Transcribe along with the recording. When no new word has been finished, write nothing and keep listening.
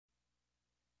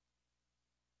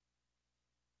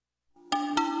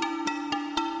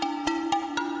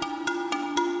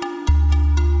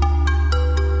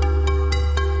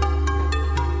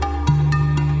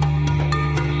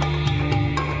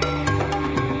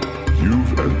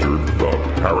You've entered the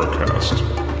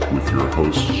Paracast with your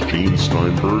hosts Gene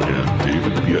Steinberg and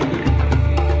David Biedney.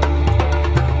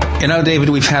 You know, David,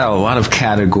 we've had a lot of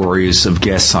categories of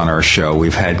guests on our show.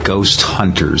 We've had ghost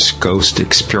hunters, ghost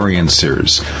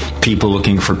experiencers, people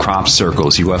looking for crop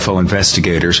circles, UFO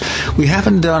investigators. We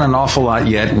haven't done an awful lot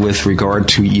yet with regard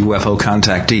to UFO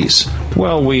contactees.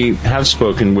 Well, we have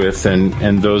spoken with,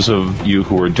 and those of you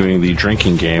who are doing the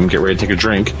drinking game, get ready to take a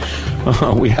drink.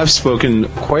 We have spoken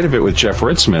quite a bit with Jeff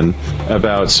Ritzman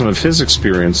about some of his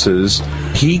experiences.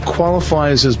 He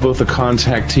qualifies as both a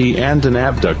contactee and an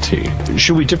abductee.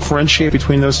 Should we differentiate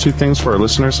between those two things for our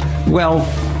listeners? Well,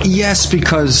 yes,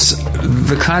 because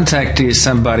the contactee is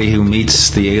somebody who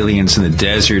meets the aliens in the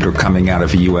desert or coming out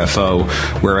of a UFO,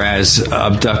 whereas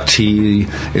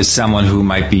abductee is someone who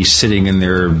might be sitting in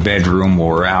their bedroom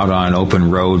or out on an open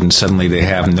road and suddenly they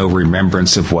have no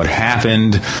remembrance of what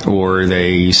happened, or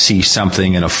they see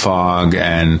something in a fog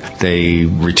and they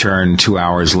return 2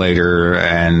 hours later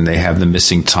and they have the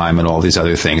missing time and all these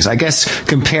other things. I guess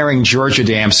comparing George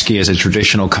Adamski as a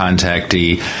traditional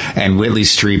contactee and Whitley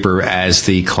Strieber as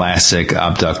the classic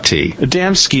abductee.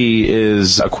 Adamski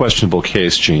is a questionable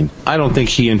case, Gene. I don't think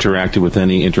he interacted with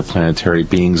any interplanetary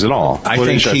beings at all. I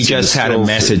think he just had a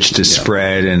message to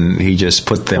spread, and he just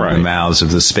put them in the mouths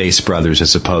of the Space Brothers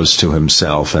as opposed to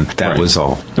himself, and that was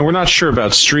all. And we're not sure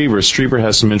about Strieber. Strieber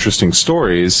has some interesting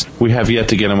stories. We have yet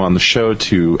to get him on the show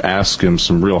to ask him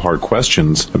some real hard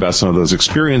questions about some of those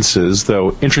experiences,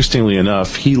 though, interestingly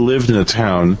enough, he lived in a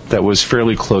town that was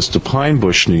fairly close to Pine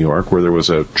Bush, New York, where there was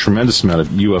a tremendous amount of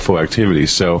UFO activity.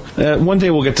 So one day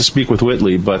we'll get to speak with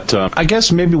Whitley, but I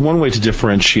guess maybe one way to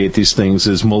differentiate these things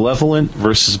is malevolent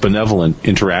versus benevolent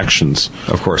interactions.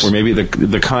 Of course. Or maybe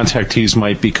the contactees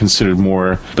might be considered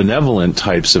more benevolent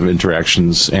types of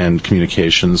interactions and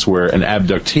communications, where an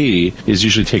abductee is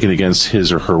usually taken against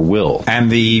his or her will.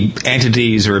 And the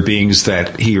entities or beings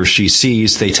that he or she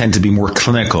sees, they tend to be more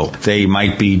clinical. They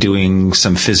might be doing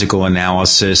some physical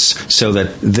analysis so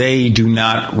that they do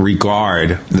not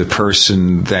regard the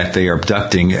person that they are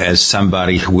abducting as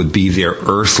somebody who would be their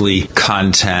earthly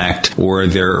contact or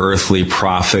their earthly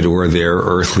prophet or their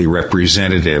earthly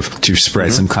representative to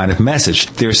spread some kind of message.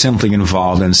 They're simply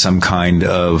involved in some kind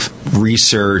of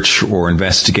research or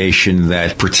investigation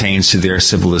that pertains to their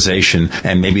civilization,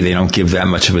 and maybe they don't give that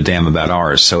much of a damn about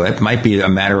ours. So it might be a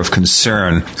matter of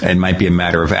concern and might be a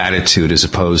matter of attitude, as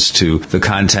opposed to the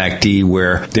contactee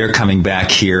where they're coming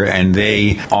back here and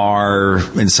they are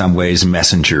in some ways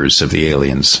messengers of the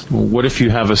aliens. What if you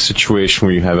have a situation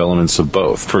where you have elements of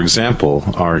both? For example,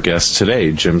 our guest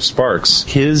today, Jim Sparks,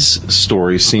 his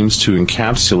story seems to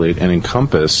encapsulate and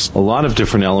encompass a lot of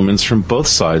different elements from both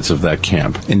sides of that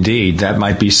camp. Indeed, that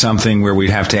might be something where we'd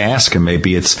have to ask him.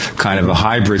 Maybe it's kind of a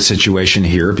hybrid situation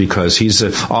here, because he's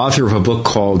the author of a book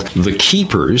called The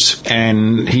Keepers,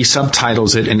 and he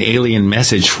subtitles it An Alien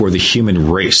Message for the Human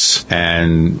Race.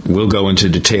 And we'll go into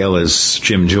detail as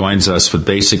Jim joins us, but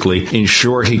basically, in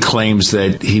short, he claims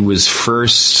that he was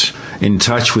first in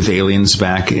touch with aliens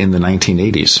back in the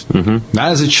 1980s.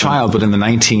 Not as a child, but in the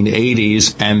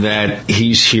 1980s, and that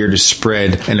he's here to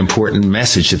spread an important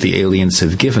message that the aliens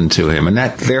have given to him. And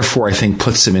that, therefore, I think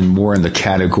puts him more in the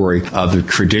category of the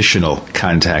traditional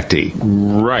contactee.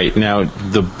 Right. Now,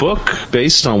 the book,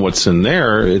 based on what's in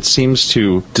there, it seems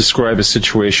to describe a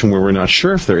situation where we're not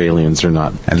sure if they're aliens or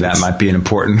not. And that might be an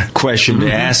important question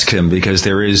to ask him, because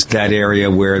there is that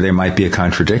area where there might be a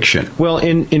contradiction. Well,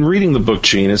 in reading the book,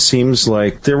 Gene, it seems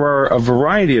like there are a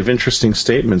variety of interesting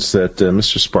statements that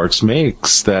Mr. Sparks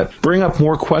makes that bring up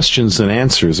more questions than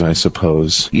answers, I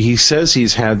suppose. He says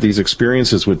he's had these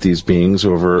experiences with these beings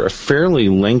over a fairly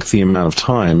lengthy amount of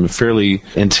time, a fairly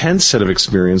intense set of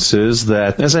experiences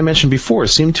that, as I mentioned before,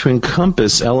 seem to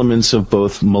encompass elements of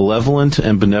both malevolent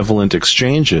and benevolent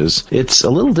exchanges. It's a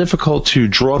little difficult to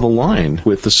draw the line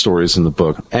with the stories in the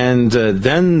book. And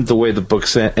then the way the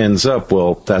book ends up,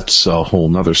 well, that's a whole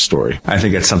nother story. I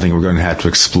think that's something we're going to have to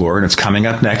explore, and it's coming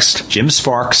up next. Jim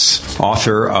Sparks,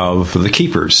 author of The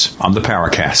Keepers, on the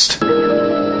Paracast.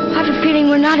 I have a feeling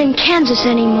we're not in Kansas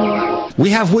anymore.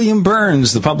 We have William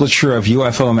Burns, the publisher of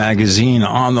UFO Magazine,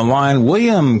 on the line.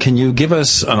 William, can you give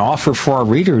us an offer for our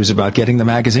readers about getting the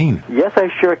magazine? Yes, I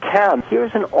sure can.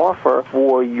 Here's an offer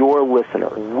for your listener.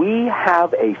 We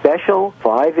have a special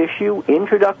 5-issue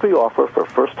introductory offer for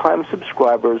first-time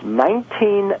subscribers,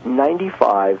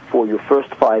 $19.95 for your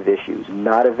first 5 issues.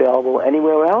 Not available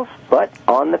anywhere else, but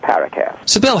on the Paracast.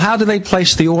 So, Bill, how do they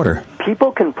place the order?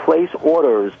 People can place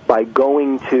orders by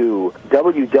going to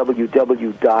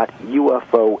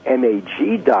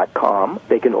www.ufomag.com.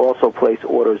 They can also place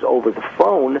orders over the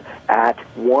phone at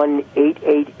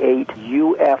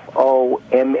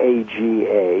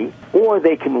 1-888-UFO-MAGA, or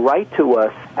they can write to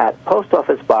us at Post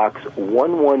Office Box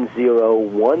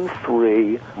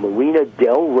 11013, Marina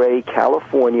Del Rey,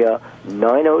 California,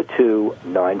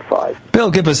 90295. Bill,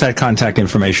 give us that contact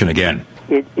information again.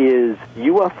 It is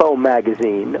UFO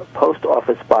Magazine, Post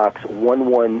Office Box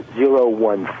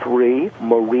 11013,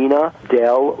 Marina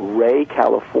Del Rey,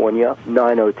 California,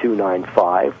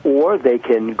 90295. Or they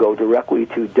can go directly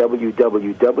to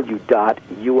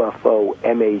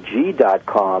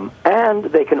www.ufomag.com, and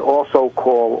they can also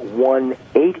call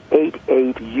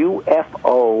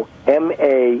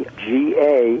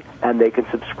 1-888-UFO-MAGA, and they can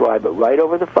subscribe right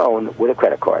over the phone with a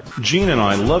credit card. Gene and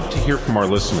I love to hear from our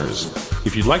listeners.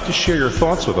 If you'd like to share your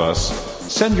thoughts with us,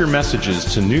 send your messages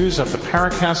to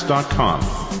news@theparacast.com.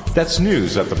 That's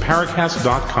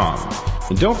news@theparacast.com.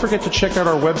 And don't forget to check out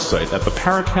our website at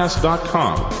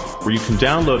theparacast.com, where you can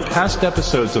download past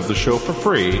episodes of the show for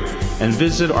free and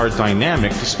visit our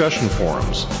dynamic discussion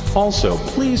forums. Also,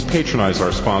 please patronize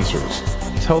our sponsors.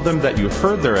 Tell them that you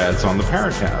heard their ads on the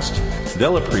Paracast.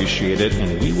 They'll appreciate it,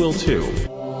 and we will too.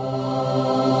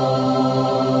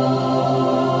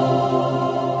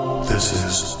 This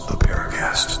is the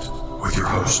Paracast with your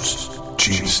hosts,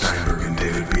 Gene Steinberg and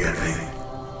David Biedney.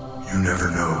 You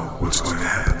never know what's going to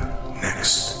happen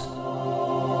next.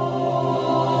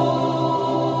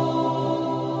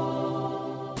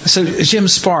 So, Jim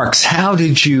Sparks, how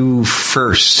did you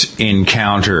first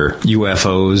encounter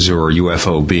UFOs or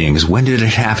UFO beings? When did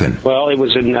it happen? Well, it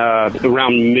was in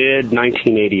around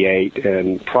mid-1988,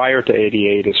 and prior to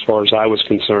 88, as far as I was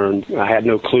concerned, I had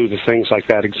no clue that things like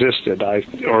that existed,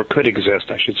 or could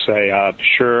exist, I should say.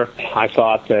 Sure, I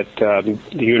thought that the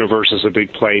universe is a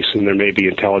big place and there may be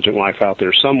intelligent life out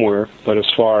there somewhere, but as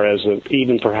far as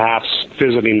even perhaps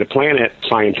visiting the planet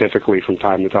scientifically from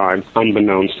time to time,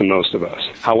 unbeknownst to most of us.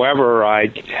 However, I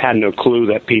had no clue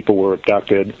that people were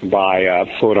abducted by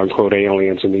quote-unquote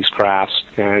aliens in these crafts,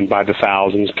 and by the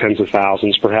thousands, tens of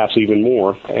thousands, perhaps even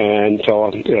more,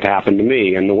 until it happened to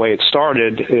me. And the way it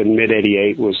started in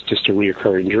mid-88 was just a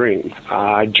reoccurring dream.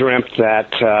 I dreamt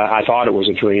that I thought it was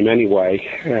a dream anyway,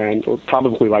 and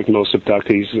probably like most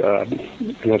abductees, and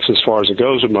that's as far as it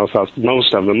goes with most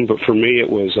of them, but for me it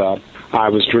was, I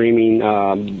was dreaming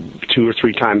 2 or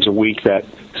 3 times a week that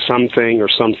something or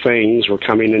some things were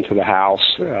coming into the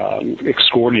house,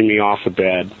 escorting me off the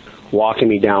bed, walking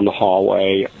me down the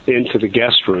hallway into the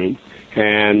guest room.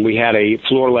 And we had a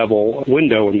floor-level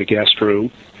window in the guest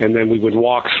room, and then we would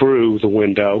walk through the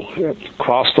window,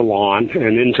 across the lawn,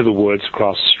 and into the woods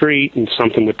across the street, and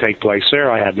something would take place there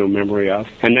I had no memory of.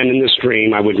 And then in this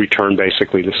dream, I would return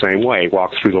basically the same way,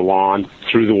 walk through the lawn,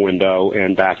 through the window,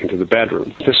 and back into the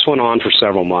bedroom. This went on for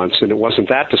several months, and it wasn't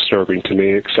that disturbing to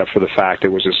me, except for the fact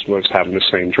it was having the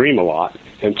same dream a lot,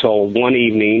 until one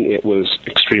evening it was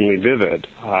extremely vivid.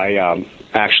 I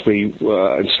actually,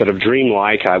 instead of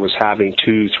dreamlike, I was having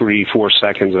 2, 3, 4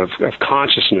 seconds of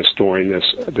consciousness during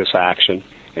this action.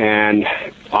 And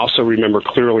also remember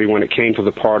clearly when it came to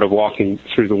the part of walking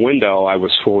through the window, I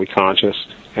was fully conscious,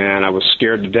 and I was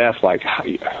scared to death, like,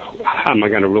 how am I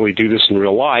going to really do this in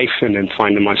real life, and then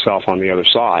finding myself on the other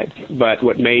side. But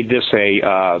what made this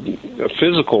a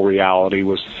physical reality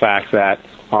was the fact that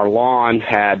our lawn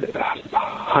had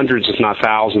hundreds, if not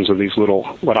thousands, of these little,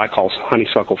 what I call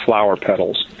honeysuckle flower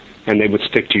petals, and they would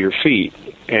stick to your feet.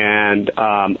 And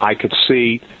I could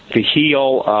see the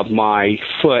heel of my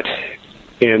foot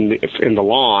in the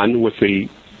lawn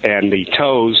and the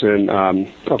toes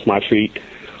of my feet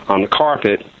on the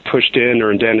carpet pushed in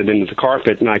or indented into the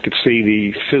carpet, and I could see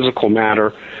the physical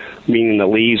matter, meaning the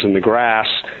leaves and the grass,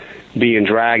 being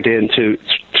dragged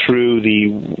through the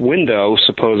window,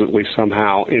 supposedly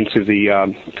somehow, into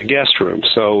the guest room.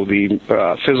 So the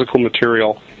physical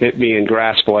material, it being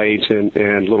grass blades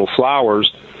and little flowers,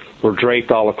 were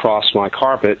draped all across my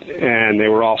carpet, and they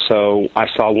were also, I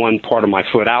saw one part of my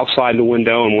foot outside the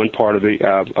window and one part of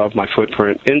my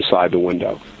footprint inside the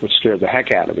window, which scared the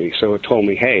heck out of me. So it told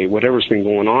me, hey, whatever's been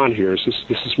going on here,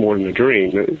 this is more than a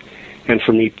dream. And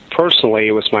for me personally,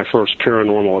 it was my first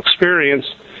paranormal experience,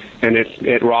 and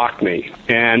it rocked me.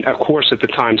 And of course, at the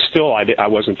time, still, I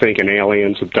wasn't thinking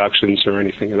aliens, abductions, or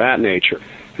anything of that nature.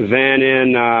 Then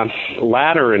in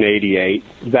latter in '88,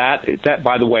 that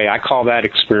by the way, I call that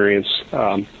experience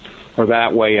or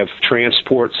that way of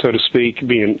transport, so to speak,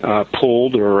 being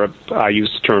pulled, or I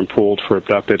use the term pulled for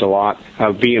abducted a lot,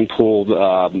 being pulled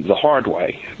the hard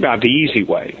way, the easy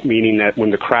way, meaning that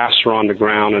when the crafts are on the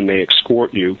ground and they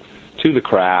escort you to the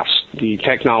crafts, the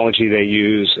technology they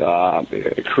use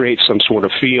creates some sort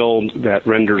of field that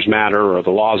renders matter, or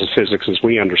the laws of physics as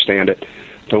we understand it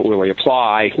don't really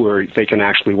apply, where they can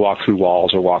actually walk through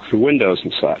walls or walk through windows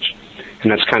and such.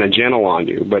 And that's kind of gentle on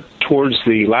you. But towards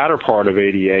the latter part of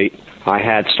 88, I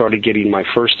had started getting my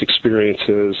first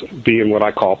experiences being what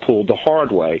I call pulled the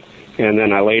hard way. And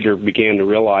then I later began to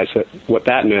realize that what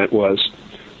that meant was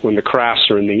when the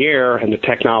crafts are in the air and the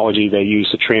technology they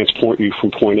use to transport you from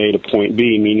point A to point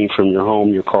B, meaning from your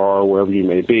home, your car, wherever you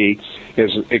may be,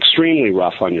 is extremely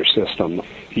rough on your system.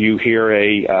 You hear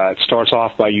it starts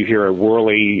off by you hear a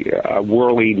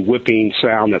whirling, whipping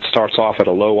sound that starts off at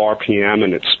a low RPM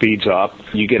and it speeds up.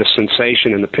 You get a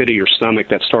sensation in the pit of your stomach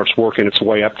that starts working its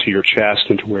way up to your chest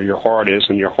and to where your heart is,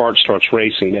 and your heart starts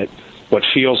racing at what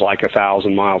feels like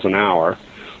 1,000 miles an hour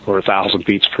or 1,000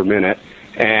 beats per minute.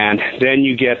 And then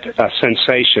you get a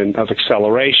sensation of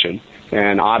acceleration.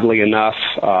 And oddly enough,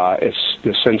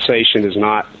 the sensation is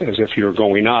not as if you're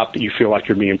going up. You feel like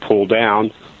you're being pulled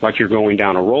down, like you're going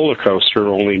down a roller coaster,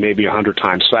 only maybe 100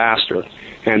 times faster.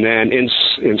 And then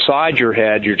inside your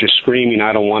head, you're just screaming,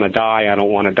 I don't want to die, I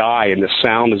don't want to die. And the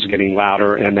sound is getting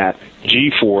louder, and that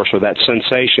G-force or that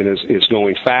sensation is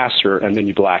going faster, and then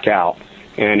you black out.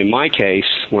 And in my case,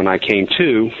 when I came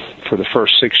to, for the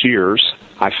first 6 years,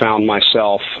 I found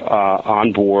myself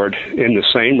on board in the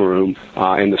same room,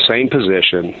 in the same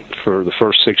position for the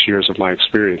first 6 years of my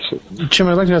experience. Jim,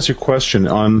 I'd like to ask you a question.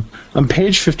 On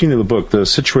page 15 of the book, the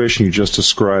situation you just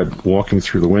described, walking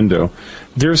through the window,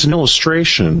 there's an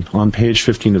illustration on page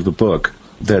 15 of the book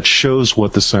that shows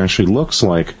what this actually looks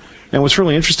like. And what's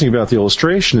really interesting about the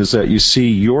illustration is that you see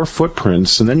your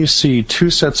footprints, and then you see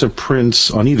two sets of prints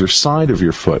on either side of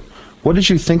your foot. What did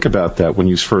you think about that when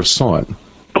you first saw it?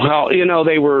 Well,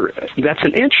 that's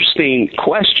an interesting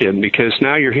question, because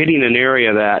now you're hitting an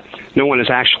area that no one has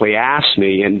actually asked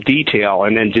me in detail,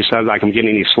 and then just sounds like I'm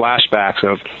getting these flashbacks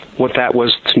of what that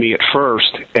was to me at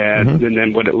first, and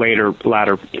then what it later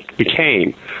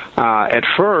became. At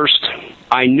first,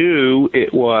 I knew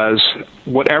it was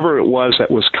whatever it was that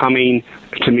was coming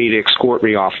to me to escort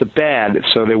me off the bed.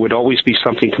 So there would always be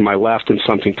something to my left and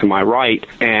something to my right,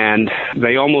 and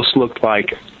they almost looked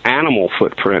like animal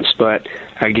footprints. But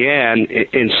again,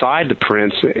 inside the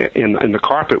prints in the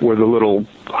carpet were the little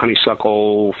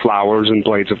honeysuckle flowers and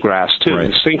blades of grass too.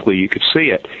 Right. Distinctly, you could see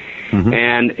it.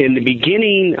 And in the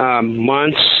beginning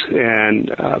months, and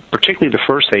particularly the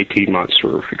first 18 months,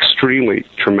 were extremely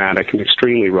traumatic and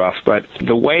extremely rough. But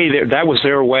the way that was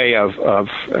their way of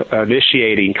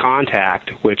initiating contact,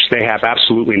 which they have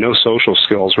absolutely no social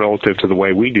skills relative to the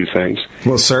way we do things.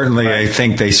 Well, certainly, I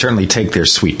think they certainly take their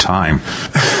sweet time.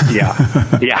 Yeah.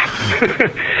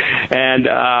 And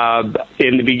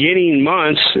in the beginning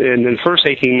months, in the first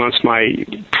 18 months, my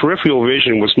peripheral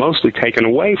vision was mostly taken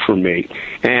away from me.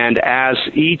 And as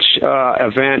each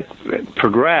event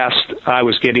progressed, I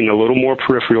was getting a little more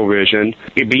peripheral vision.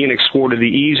 Being escorted the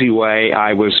easy way,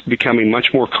 I was becoming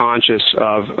much more conscious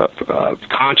of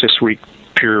conscious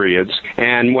periods.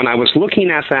 And when I was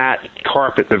looking at that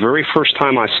carpet, the very first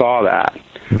time I saw that,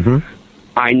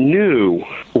 I knew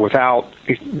without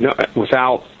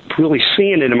really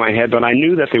seeing it in my head, but I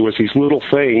knew that there was these little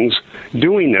things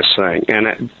doing this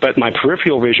thing, but my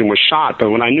peripheral vision was shot. But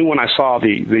when I saw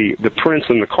the prints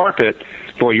in the carpet,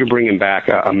 boy, you're bringing back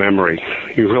a memory.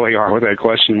 You really are with that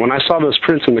question. When I saw those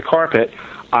prints in the carpet,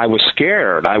 I was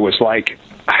scared. I was like,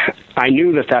 I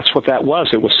knew that that's what that was.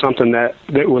 It was something that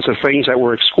was the things that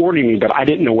were escorting me, but I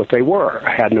didn't know what they were.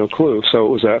 I had no clue.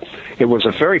 So it was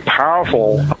a very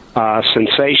powerful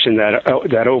sensation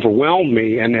that overwhelmed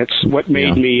me, and it's what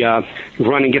made me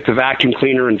run and get the vacuum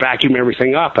cleaner and vacuum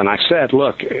everything up. And I said,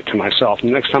 look, to myself,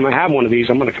 next time I have one of these,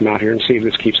 I'm going to come out here and see if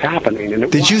this keeps happening.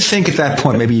 And Did you think at that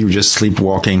point maybe you were just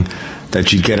sleepwalking,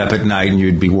 that you'd get up at night and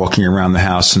you'd be walking around the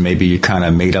house and maybe you kind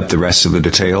of made up the rest of the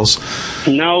details?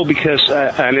 No, because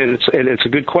it's a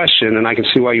good question, and I can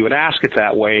see why you would ask it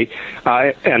that way.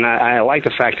 And I like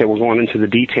the fact that we're going into the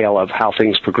detail of how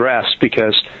things progress,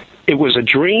 because it was a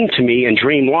dream to me and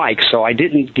dreamlike, so I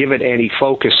didn't give it any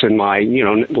focus in my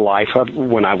life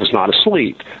when I was not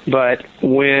asleep. But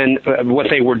when what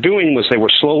they were doing was they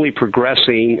were slowly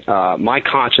progressing my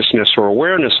consciousness or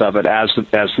awareness of it as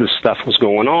this stuff was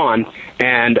going on.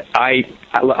 And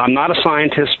I'm not a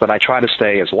scientist, but I try to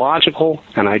stay as logical,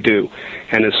 and I do,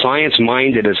 and as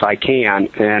science-minded as I can,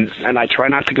 and I try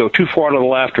not to go too far to the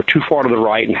left or too far to the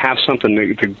right and have something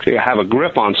to have a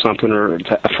grip on something or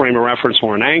a frame of reference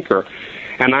or an anchor.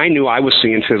 and I knew I was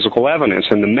seeing physical evidence.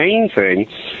 And the main thing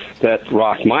that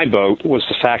rocked my boat was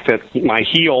the fact that my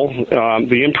heel,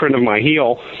 the imprint of my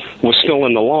heel, was still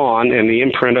in the lawn, and the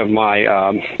imprint of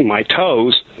my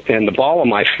toes and the ball of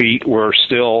my feet were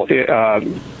still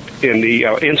in the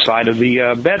inside of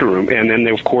the bedroom. And then,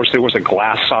 of course, there was a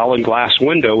solid glass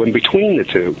window in between the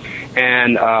two,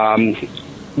 and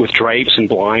with drapes and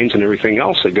blinds and everything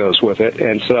else that goes with it.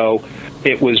 And so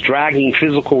it was dragging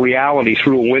physical reality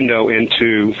through a window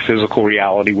into physical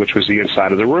reality, which was the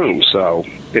inside of the room. So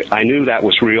I knew that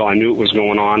was real. I knew it was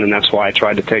going on, and that's why I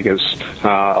tried to take as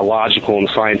a logical and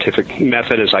scientific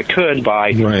method as I could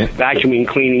by vacuuming,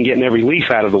 cleaning, getting every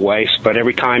leaf out of the way. But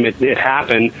every time it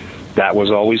happened, that was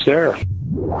always there.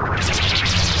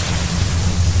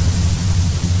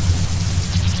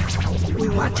 We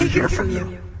want to hear from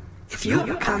you. If you have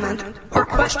a comment or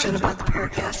question about the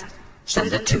Paracast,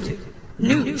 send it to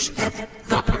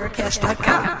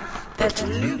news@theparacast.com. That's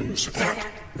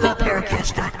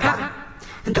news@theparacast.com.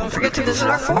 And don't forget to visit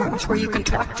our forums where you can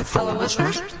talk to fellow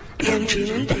listeners and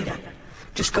Gene and Data.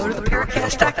 Just go to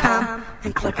theparacast.com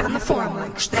and click on the forum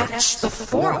links. That's the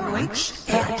forum links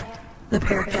at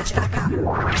theparacast.com.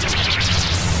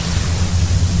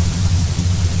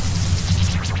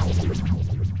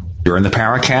 You're in the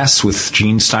Paracast with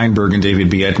Gene Steinberg and David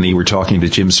Biedney. We're talking to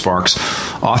Jim Sparks,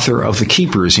 author of The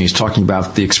Keepers, and he's talking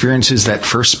about the experiences that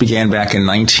first began back in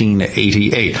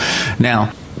 1988.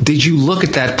 Now, did you look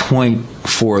at that point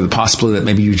for the possibility that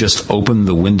maybe you just opened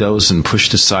the windows and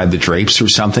pushed aside the drapes or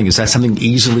something? Is that something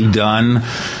easily done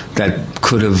that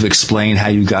could have explained how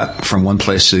you got from one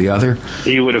place to the other?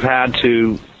 You would have had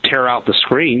to tear out the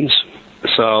screens.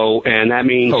 So, and that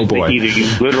means either you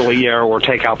literally or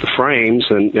take out the frames,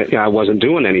 and I wasn't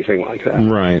doing anything like that.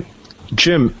 Right.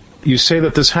 Jim, you say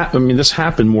that this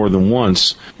happened more than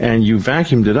once, and you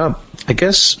vacuumed it up. I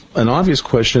guess an obvious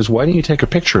question is, why didn't you take a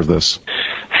picture of this?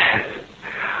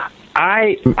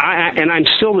 And I'm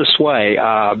still this way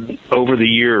over the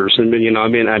years, and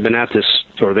I've been at this,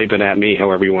 or they've been at me,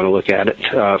 however you want to look at it,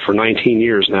 for 19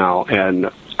 years now, and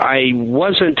I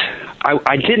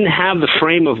didn't have the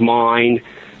frame of mind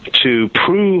to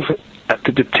prove,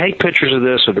 to take pictures of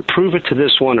this, or to prove it to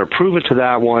this one, or prove it to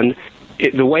that one.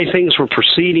 The way things were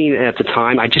proceeding at the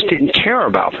time, I just didn't care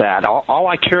about that. All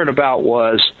I cared about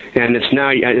was, and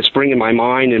it's bringing my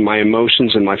mind and my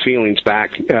emotions and my feelings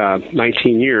back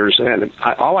 19 years, and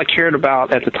all I cared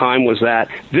about at the time was that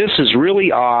this is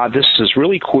really odd, this is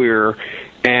really queer,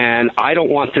 and I don't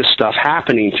want this stuff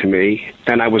happening to me.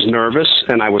 And I was nervous,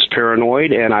 and I was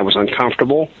paranoid, and I was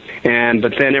uncomfortable.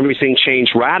 But then everything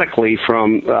changed radically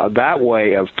from that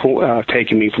way of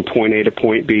taking me from point A to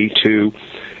point B to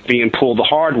being pulled the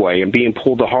hard way. And being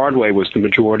pulled the hard way was the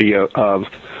majority of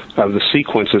the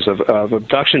sequences of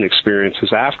abduction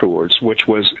experiences afterwards, which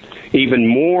was even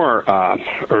more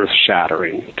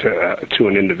earth-shattering to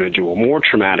an individual, more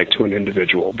traumatic to an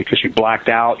individual, because you blacked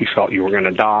out, you felt you were going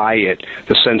to die.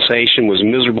 The sensation was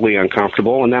miserably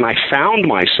uncomfortable, and then I found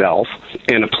myself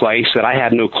in a place that I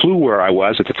had no clue where I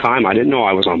was at the time. I didn't know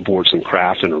I was on board some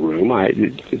craft in a room.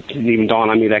 It didn't even dawn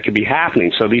on me that could be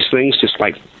happening. So these things just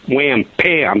like wham,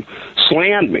 bam,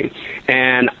 slammed me.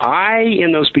 And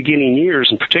in those beginning years,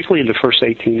 and particularly in the first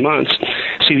 18 months,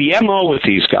 see, the MO with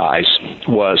these guys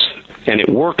was, and it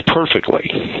worked perfectly,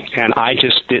 and I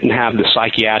just didn't have the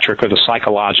psychiatric or the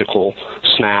psychological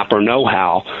snap or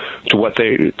know-how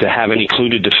to have any clue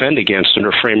to defend against it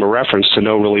or frame of reference to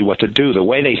know really what to do. The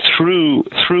way they threw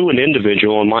an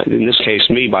individual, in this case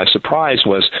me, by surprise,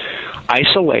 was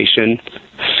isolation,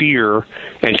 fear,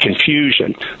 and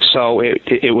confusion. So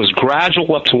it was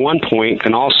gradual up to one point,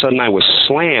 and all of a sudden I was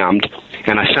slammed,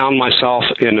 and I found myself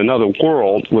in another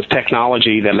world with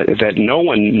technology that no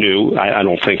one knew, I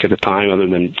don't think at the time, other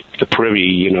than the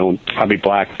privy, probably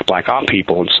black op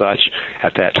people and such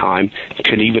at that time,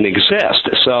 could even exist.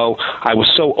 So I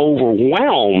was so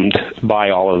overwhelmed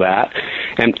by all of that,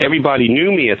 and everybody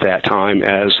knew me at that time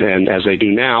as they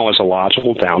do now, as a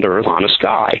logical, down-to-earth, honest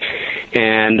guy.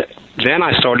 And then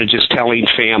I started just telling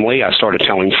family, I started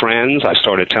telling friends, I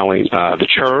started telling the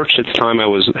church. At the time I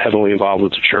was heavily involved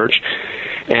with the church.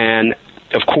 And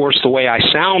of course, the way I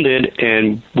sounded,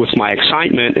 and with my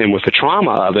excitement and with the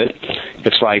trauma of it,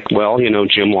 it's like, well,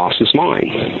 Jim lost his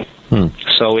mind.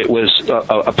 So it was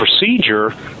a procedure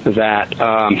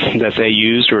that they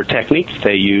used, or a technique that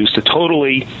they used, to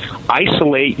totally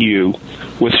isolate you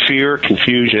with fear,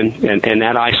 confusion, and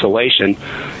that isolation,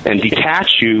 and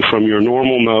detach you from your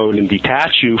normal mode, and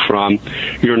detach you from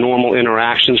your normal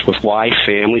interactions with life,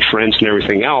 family, friends, and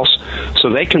everything else, so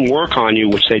they can work on you,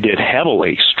 which they did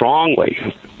heavily, strongly,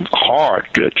 hard,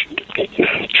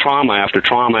 trauma after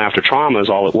trauma after trauma is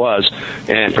all it was,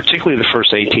 and particularly the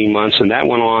first 18 months, and that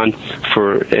went on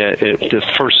for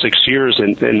the first 6 years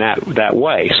in that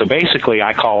way. So basically,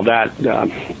 I call that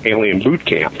alien boot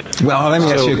camp. Well, let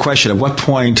me ask you a question. At what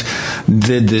point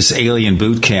did this alien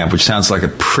boot camp, which sounds like a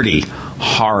pretty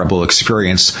horrible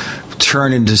experience,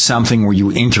 turn into something where you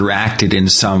interacted in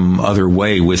some other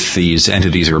way with these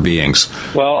entities or beings?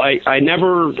 Well, I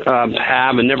never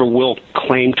have and never will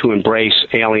claim to embrace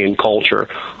alien culture.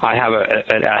 I have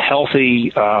a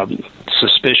healthy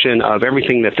suspicion of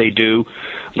everything that they do,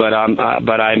 but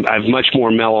I've much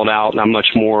more mellowed out, and I'm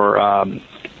much more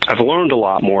I've learned a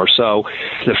lot more. So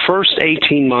the first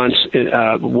 18 months,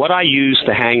 what I used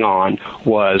to hang on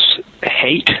was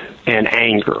hate and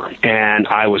anger, and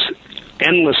I was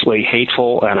endlessly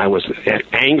hateful, and I was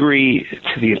angry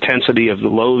to the intensity of the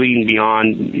loathing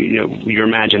beyond your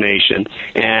imagination.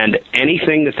 And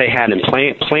anything that they had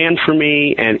planned for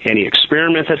me, and any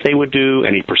experiment that they would do,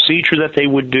 any procedure that they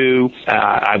would do,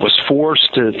 I was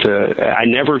forced to I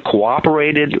never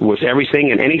cooperated with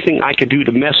everything, and anything I could do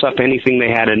to mess up anything they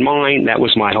had in mind, that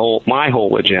was my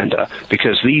whole agenda.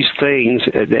 Because these things,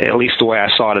 at least the way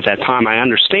I saw it at that time, I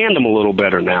understand them a little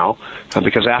better now,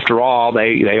 because after all,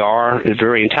 they are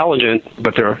very intelligent,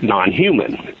 but they're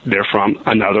non-human. They're from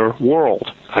another world,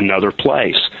 another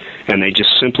place, and they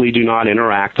just simply do not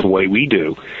interact the way we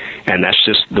do, and that's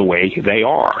just the way they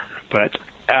are. But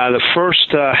the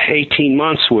first 18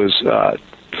 months was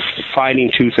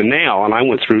fighting tooth and nail, and I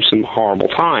went through some horrible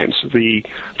times. The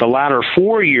latter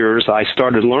 4 years, I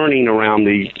started learning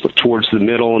towards the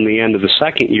middle and the end of the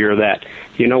second year that,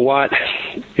 you know what,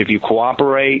 if you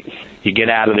cooperate, you get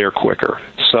out of there quicker.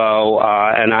 So,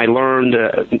 and I learned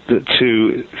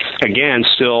to, again,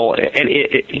 still, and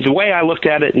the way I looked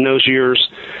at it in those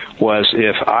years was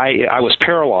if I was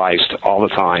paralyzed all the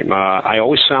time. I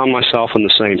always found myself in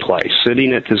the same place,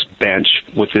 sitting at this bench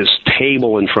with this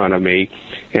table in front of me,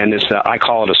 and this, I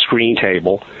call it a screen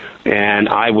table, and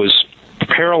I was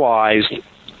paralyzed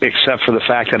except for the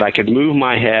fact that I could move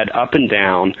my head up and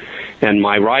down, and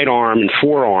my right arm and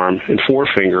forearm and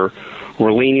forefinger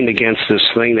were leaning against this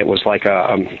thing that was like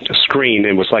a screen.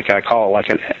 It was like, I call it like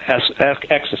an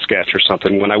Etch-a-Sketch or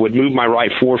something. When I would move my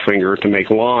right forefinger to make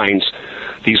lines,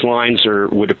 these lines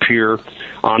would appear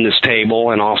on this table,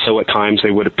 and also at times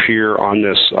they would appear on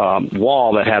this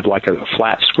wall that had like a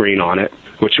flat screen on it,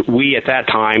 which we at that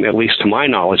time, at least to my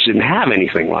knowledge, didn't have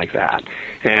anything like that.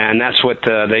 And that's what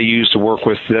they used to work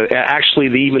with.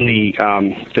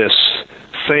 This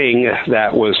thing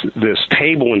that was this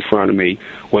table in front of me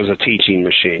was a teaching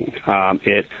machine.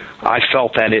 I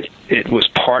felt that it was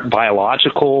part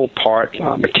biological, part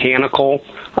mechanical.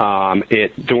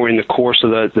 During the course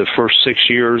of the first 6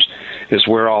 years is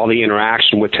where all the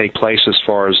interaction would take place as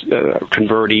far as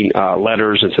converting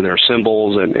letters into their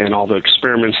symbols and all the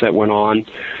experiments that went on.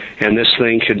 And this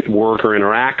thing could work or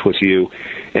interact with you.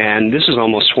 And this is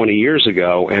almost 20 years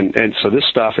ago. And so this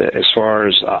stuff, as far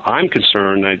as I'm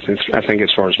concerned, I think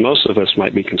as far as most of us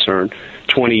might be concerned,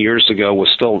 20 years ago was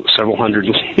still several hundred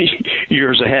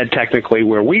years ahead technically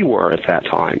where we were at that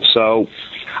time. So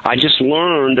I just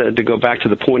learned, to go back to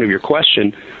the point of your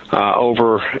question,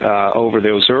 over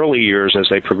those early years as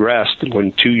they progressed,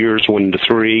 when 2 years went into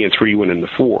 3 and 3 went into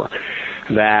 4,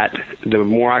 that the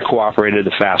more I cooperated,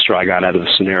 the faster I got out of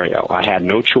the scenario. I had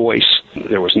no choice.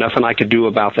 There was nothing I could do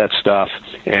about that stuff,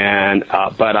 and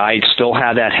but I still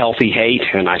had that healthy hate,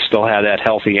 and I still had that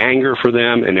healthy anger for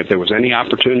them, and if there was any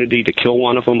opportunity to kill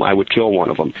one of them, I would kill one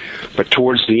of them. But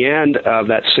towards the end of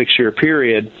that 6-year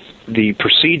period, the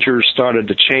procedures started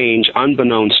to change,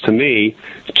 unbeknownst to me,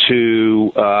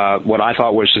 to what I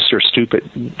thought was just their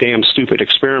damn stupid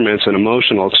experiments and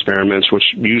emotional experiments,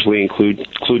 which usually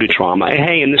included trauma.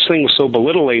 And this thing was so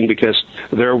belittling because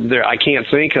I can't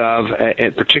think of,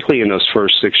 particularly in those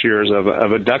first 6 years, of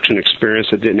abduction experience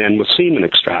that didn't end with semen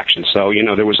extraction. So,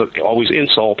 there was always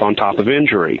insult on top of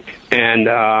injury. And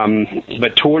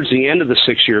but towards the end of the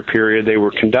 6-year period, they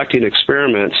were conducting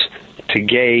experiments to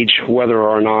gauge whether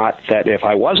or not that if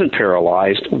I wasn't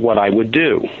paralyzed, what I would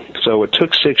do. So it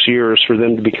took 6 years for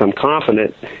them to become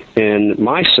confident in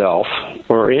myself,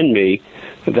 or in me,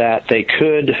 that they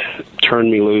could turn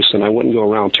me loose and I wouldn't go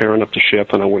around tearing up the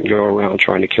ship and I wouldn't go around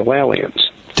trying to kill aliens.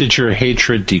 Did your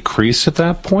hatred decrease at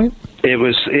that point?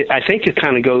 I think it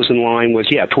kind of goes in line with,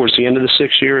 towards the end of the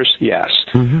 6 years, yes.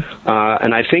 Mm-hmm.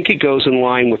 And I think it goes in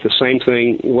line with the same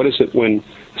thing. What is it when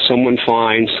someone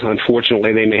finds,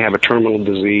 unfortunately, they may have a terminal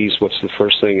disease? What's the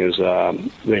first thing is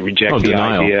they reject the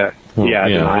denial. idea.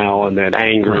 denial, and then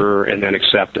anger, and then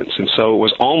acceptance. And so it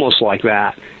was almost like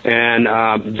that. And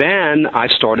then I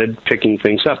started picking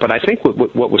things up. But I think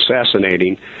what was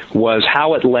fascinating was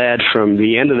how it led from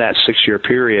the end of that 6-year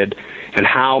period and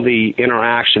how the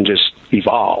interaction just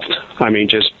evolved. I mean,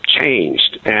 just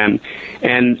changed. And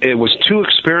it was 2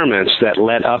 experiments that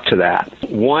led up to that.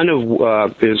 One of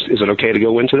is it okay to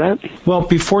go into that? Well,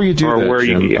 before you do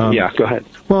Jim, go ahead.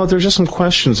 Well, there's just some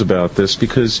questions about this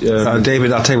because...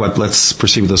 David, I'll tell you what, let's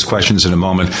proceed with those questions in a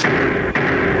moment.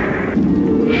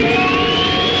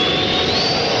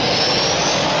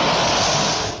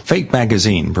 Fate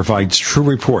magazine provides true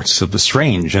reports of the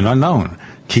strange and unknown.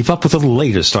 Keep up with the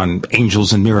latest on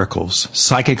angels and miracles,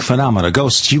 psychic phenomena,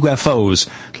 ghosts, UFOs,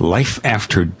 life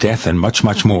after death, and much,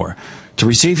 much more. To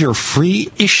receive your free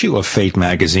issue of Fate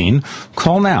magazine,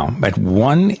 call now at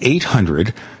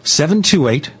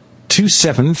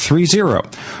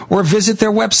 1-800-728-2730 or visit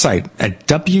their website at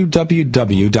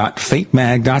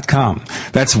www.fatemag.com.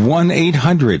 That's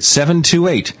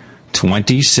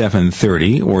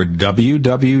 1-800-728-2730 or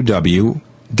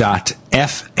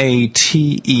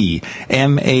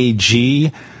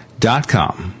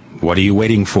www.fatemag.com. What are you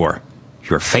waiting for?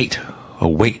 Your fate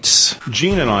awaits.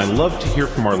 Gene and I love to hear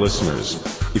from our listeners.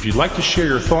 If you'd like to share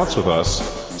your thoughts with us,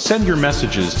 send your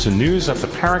messages to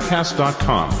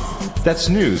news@theparacast.com. That's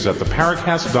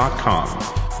news@theparacast.com.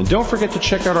 And don't forget to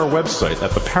check out our website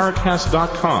at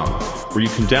theparacast.com, where you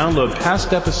can download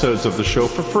past episodes of the show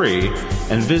for free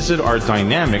and visit our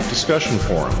dynamic discussion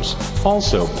forums.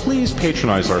 Also, please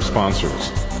patronize our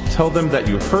sponsors. Tell them that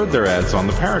you heard their ads on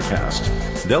the Paracast.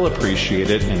 They'll appreciate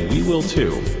it, and we will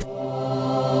too.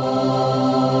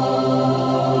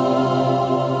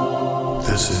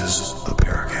 This is the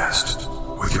Paracast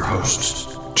with your hosts,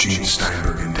 Gene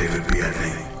Steinberg and David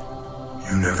Biedney.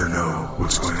 You never know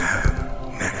what's going to happen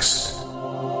next.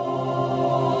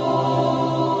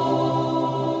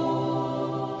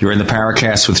 You're in the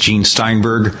Paracast with Gene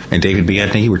Steinberg and David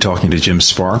Biedney. We're talking to Jim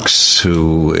Sparks,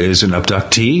 who is an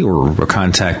abductee or a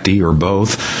contactee or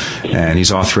both, and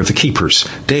he's author of The Keepers.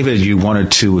 David, you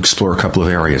wanted to explore a couple of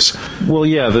areas. Well,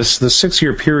 yeah, the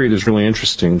 6-year period is really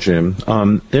interesting, Jim.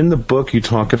 In the book, you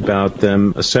talk about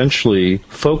them essentially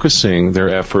focusing their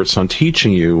efforts on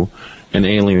teaching you an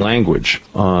alien language.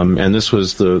 And this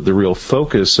was the real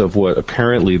focus of what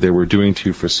apparently they were doing to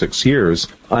you for 6 years.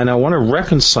 And I want to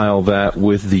reconcile that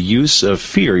with the use of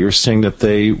fear. You're saying that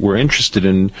they were interested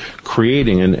in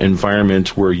creating an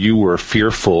environment where you were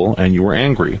fearful and you were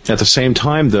angry. At the same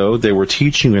time, though, they were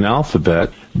teaching you an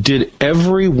alphabet. Did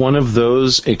every one of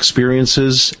those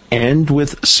experiences end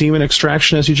with semen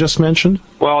extraction, as you just mentioned?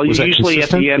 Well, usually at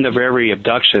the end of every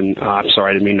abduction, I'm sorry,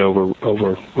 I didn't mean to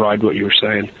override what you were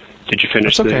saying. Did you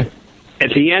finish? That's okay.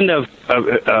 At the end of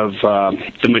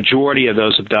the majority of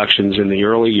those abductions in the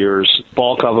early years,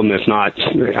 bulk of them, if not,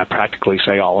 I practically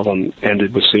say all of them,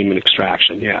 ended with semen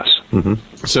extraction. Yes. Mm-hmm.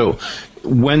 So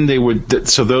when they would,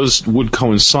 so those would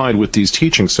coincide with these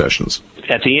teaching sessions.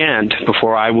 At the end,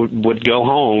 before I would go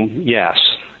home, yes.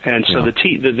 And so the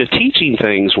teaching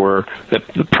things were, the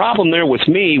problem there with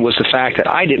me was the fact that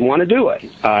I didn't want to do it.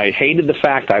 I hated the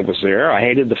fact I was there. I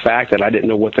hated the fact that I didn't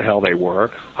know what the hell they were.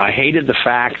 I hated the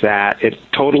fact that it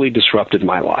totally disrupted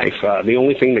my life. The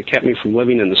only thing that kept me from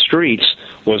living in the streets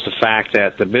was the fact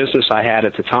that the business I had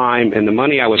at the time and the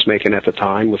money I was making at the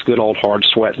time with good old hard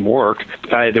sweat and work,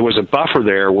 there was a buffer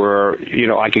there where,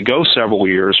 I could go several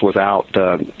years without,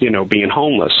 being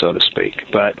homeless, so to speak.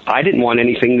 But I didn't want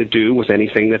anything to do with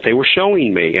anything that they were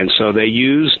showing me, and so they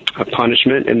used a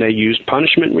punishment, and they used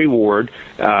punishment reward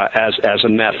as a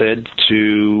method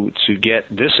to get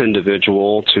this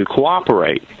individual to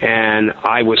cooperate. And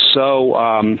I was so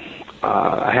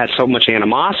I had so much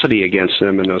animosity against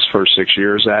them in those first 6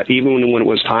 years that even when it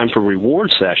was time for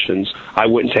reward sessions, I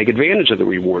wouldn't take advantage of the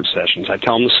reward sessions. I'd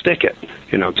tell them to stick it.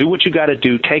 Do what you got to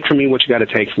do. Take from me what you got to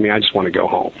take from me. I just want to go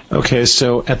home. Okay,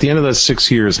 so at the end of those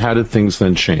 6 years, how did things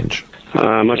then change?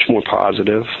 Much more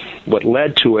positive. What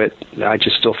led to it, I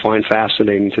just still find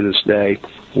fascinating to this day,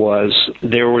 was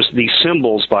there was these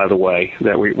symbols, by the way,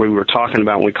 that we were talking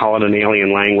about, and we call it an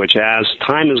alien language. As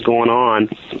time has gone on,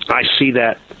 I see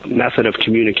that method of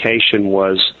communication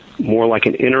was more like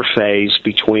an interface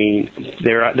between,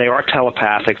 they are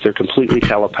telepathic, they're completely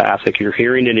telepathic, you're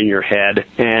hearing it in your head,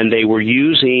 and they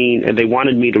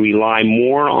wanted me to rely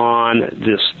more on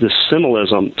this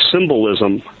symbolism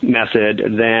method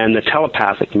than the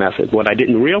telepathic method. What I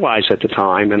didn't realize at the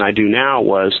time, and I do now,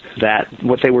 was that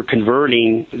what they were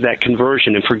converting, that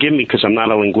conversion, and forgive me because I'm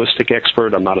not a linguistic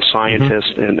expert, I'm not a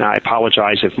scientist, and I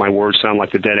apologize if my words sound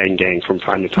like the Dead End Gang from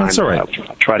time to time. That's all right.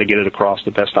 I'll try to get it across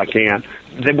the best I can.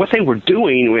 what they were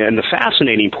doing, and the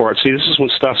fascinating part, see, this is when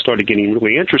stuff started getting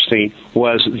really interesting,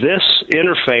 was this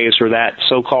interface, or that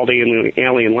so-called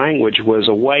alien language, was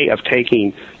a way of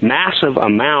taking massive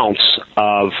amounts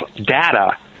of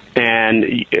data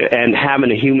and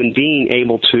having a human being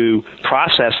able to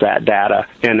process that data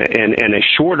in a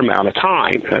short amount of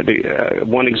time.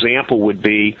 One example would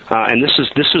be, and this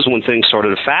is when things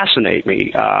started to fascinate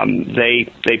me.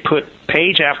 They put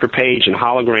page after page in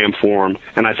hologram form,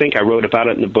 and I think I wrote about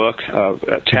it in the book,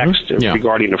 text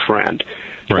regarding a friend.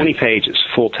 20 pages,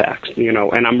 full text,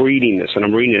 and I'm reading this, and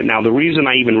I'm reading it. Now, the reason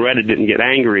I even read it, didn't get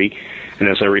angry, and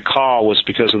as I recall, was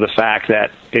because of the fact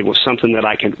that it was something that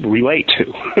I could relate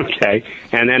to, okay?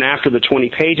 And then after the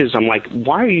 20 pages, I'm like,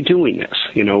 why are you doing this?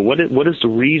 What is the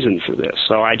reason for this?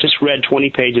 So I just read 20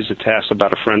 pages of text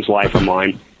about a friend's life of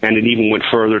mine, and it even went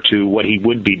further to what he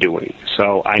would be doing.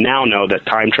 So I now know that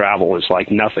time travel is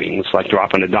like nothing. It's like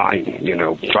dropping a dime,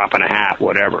 dropping a hat,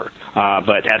 whatever.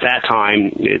 But at that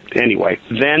time, anyway.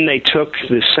 Then they took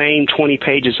the same 20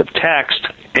 pages of text,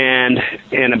 and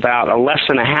in about less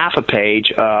than a half a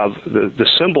page of the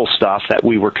symbol stuff that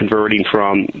we were converting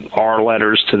from our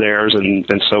letters to theirs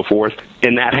and so forth,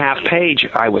 in that half page,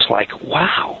 I was like,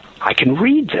 wow, I can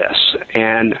read this,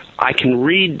 and I can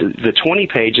read the 20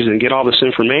 pages and get all this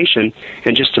information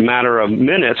in just a matter of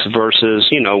minutes versus,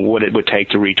 what it would take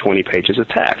to read 20 pages of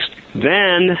text.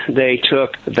 Then they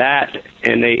took that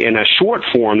in a short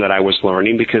form that I was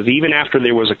learning, because even after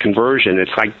there was a conversion,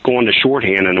 it's like going to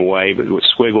shorthand in a way, but with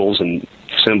squiggles and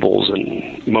symbols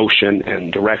and motion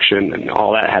and direction and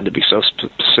all that had to be so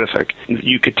specific.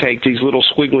 You could take these little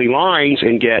squiggly lines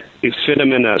and fit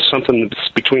them in something that's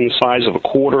between the size of a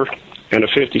quarter and a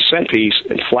 50-cent piece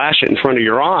and flash it in front of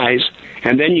your eyes,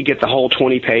 and then you get the whole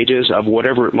 20 pages of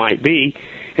whatever it might be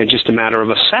in just a matter of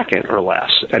a second or less,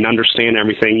 and understand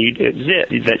everything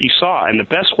that you saw. And the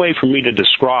best way for me to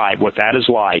describe what that is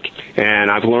like, and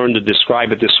I've learned to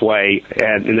describe it this way,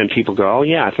 and then people go, oh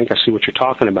yeah, I think I see what you're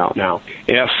talking about now.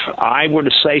 If I were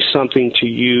to say something to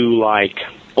you like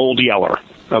Old Yeller,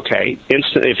 okay,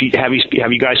 have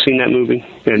you guys seen that movie?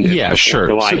 Yeah,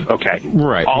 sure. Okay,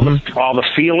 right. All the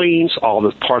feelings, all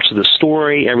the parts of the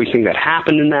story, everything that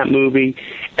happened in that movie,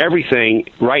 everything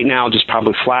right now just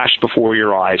probably flashed before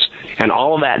your eyes, and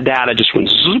all of that data just went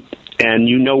zoop, and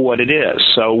you know what it is.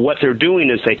 So what they're doing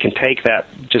is they can take that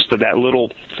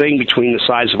little thing between the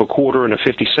size of a quarter and a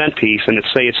 50-cent piece, and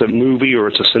say it's a movie or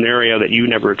it's a scenario that you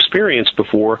never experienced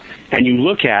before, and you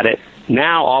look at it.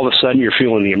 Now, all of a sudden, you're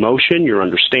feeling the emotion, you're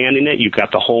understanding it, you've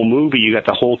got the whole movie, you got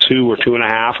the whole 2 or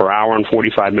 2.5 or hour and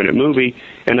 45-minute movie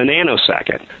in a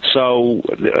nanosecond. So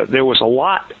there was a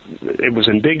lot. It was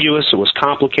ambiguous, it was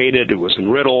complicated, it was in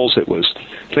riddles, it was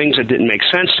things that didn't make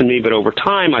sense to me, but over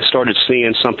time, I started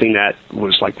seeing something that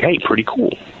was like, hey, pretty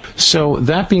cool. So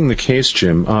that being the case,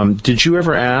 Jim, did you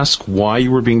ever ask why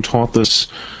you were being taught this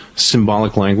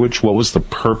symbolic language? What was the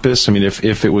purpose? I mean,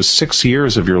 if it was 6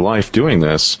 years of your life doing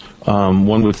this,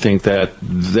 one would think that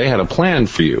they had a plan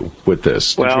for you with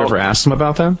this. Did you ever ask them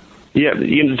about that? Yeah,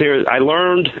 I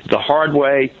learned the hard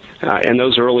way in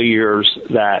those early years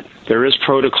that there is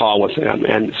protocol with them,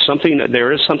 and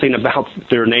there is something about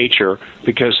their nature,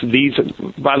 because these,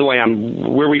 by the way,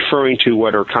 we're referring to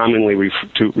what are commonly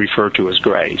referred to as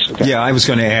grays. Okay? Yeah, I was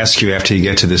going to ask you after you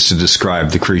get to this to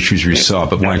describe the creatures you saw,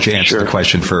 but why don't you answer the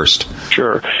question first?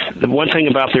 Sure. The one thing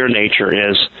about their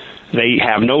nature is they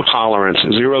have no tolerance,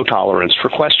 zero tolerance for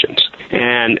questions.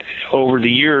 And over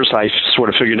the years, I sort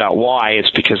of figured out why. It's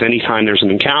because anytime there's an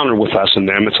encounter with us and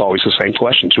them, it's always the same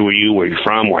questions. Who are you? Where are you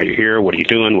from? Why are you here? What are you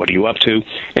doing? What are you up to?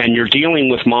 And you're dealing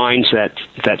with minds that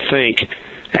think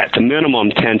at the minimum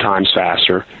 10 times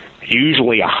faster,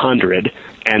 usually 100,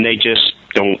 and they just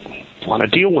don't want to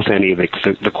deal with any of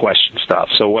the question stuff.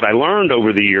 So what I learned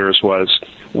over the years was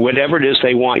whatever it is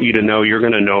they want you to know, you're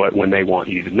going to know it when they want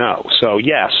you to know. So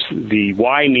yes, the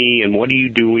why me and what are you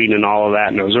doing and all of that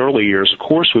in those early years, of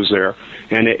course, was there.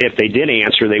 And if they did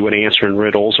answer, they would answer in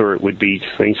riddles, or it would be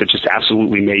things that just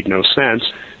absolutely made no sense,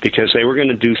 because they were going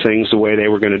to do things the way they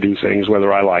were going to do things,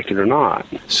 whether I liked it or not.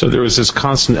 So there was this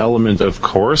constant element of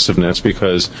coerciveness,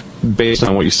 because based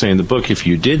on what you say in the book, if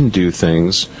you didn't do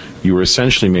things, you were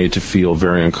essentially made to feel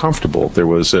very uncomfortable. There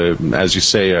was, as you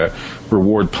say, a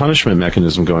reward-punishment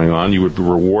mechanism going on. You would be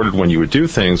rewarded when you would do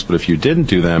things, but if you didn't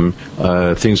do them,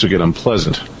 things would get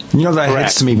unpleasant. You know, that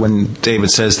hits to me when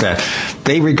David says that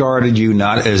they regarded you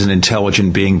not as an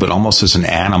intelligent being, but almost as an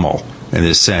animal in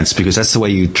this sense, because that's the way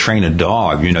you train a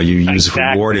dog. You know, you use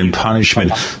reward and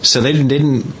punishment. So they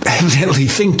didn't evidently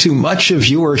think too much of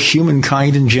you or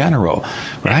humankind in general,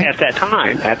 right? At that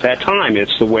time,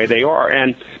 it's the way they are.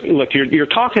 And look, you're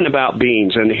talking about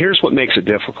beings, and here's what makes it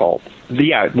difficult.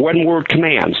 One-word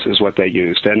commands is what they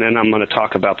used, and then I'm going to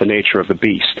talk about the nature of the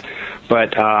beast.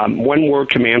 But one-word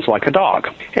commands like a dog.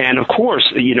 And, of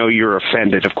course, you're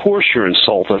offended. Of course you're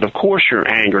insulted. Of course you're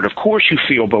angered. Of course you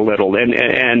feel belittled.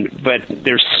 But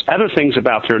there's other things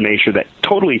about their nature that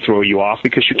totally throw you off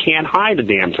because you can't hide a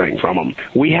damn thing from them.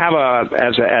 We have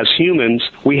as humans,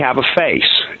 we have a face.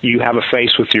 You have a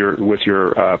face with your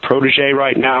protege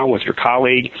right now, with your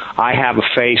colleague. I have a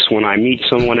face when I meet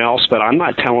someone else, but I'm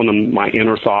not telling them my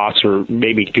inner thoughts or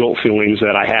maybe guilt feelings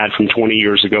that I had from 20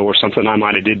 years ago or something I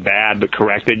might have did bad but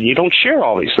corrected. You don't share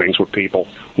all these things with people.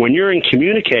 When you're in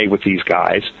communicate with these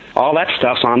guys, all that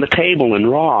stuff's on the table and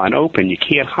raw and open. You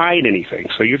can't hide anything.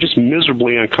 So you're just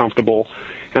miserably uncomfortable.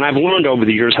 And I've learned over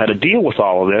the years how to deal with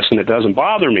all of this, and it doesn't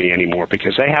bother me anymore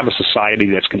because they have a society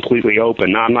that's completely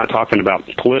open. Now, I'm not talking about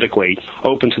politically,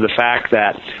 open to the fact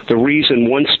that the reason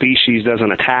one species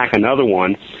doesn't attack another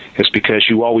one is because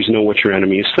you always know what your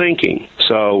enemy is thinking.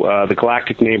 So the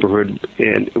galactic neighborhood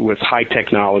with high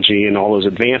technology and all those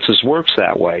advances works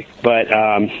that way. But,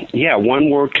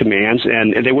 one-word commands,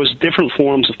 and there was different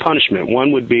forms of punishment.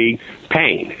 One would be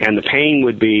pain, and the pain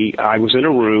would be I was in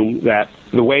a room that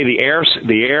the way the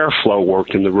airflow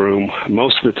worked in the room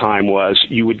most of the time was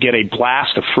you would get a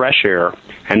blast of fresh air,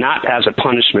 and not as a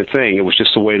punishment thing. It was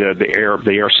just the way the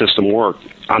air system worked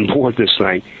on board this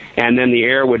thing. And then the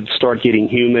air would start getting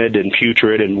humid and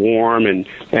putrid and warm, and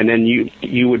then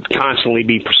you would constantly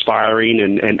be perspiring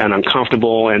and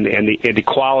uncomfortable, and the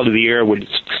quality of the air would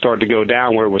start to go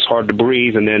down where it was hard to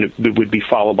breathe, and then it would be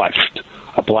followed by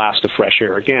a blast of fresh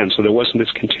air again. So there wasn't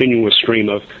this continuous stream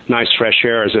of nice fresh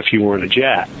air as if you were in a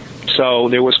jet. So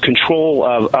there was control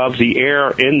of the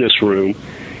air in this room,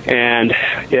 and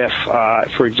if,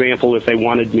 for example, if they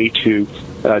wanted me to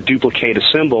duplicate a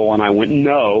symbol and I went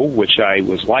no, which I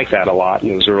was like that a lot in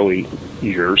those early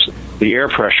years, the air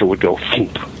pressure would go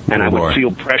thump, and I would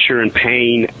feel pressure and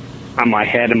pain on my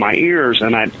head and my ears,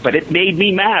 but it made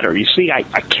me madder. You see, I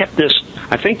kept this.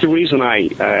 I think the reason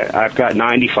I've got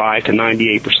 95 to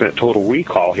 98% total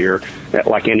recall here,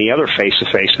 like any other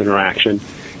face-to-face interaction,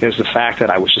 is the fact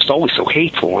that I was just always so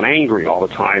hateful and angry all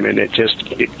the time, and it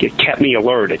kept me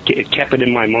alert. It kept it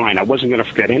in my mind. I wasn't going to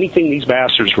forget anything these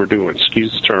bastards were doing.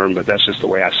 Excuse the term, but that's just the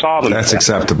way I saw them. That's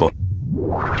acceptable.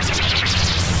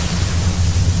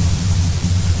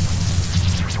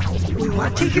 We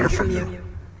want to hear from you.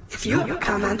 If you have a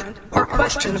comment or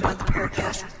question about the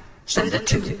Paracast, send it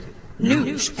to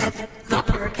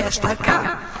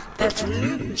news@theparacast.com. That's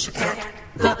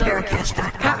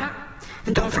news@theparacast.com.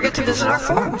 And don't forget to visit our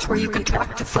forums where you can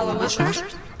talk to fellow listeners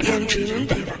and Gene and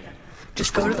Data.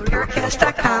 Just go to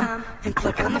theparacast.com and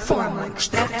click on the forum links.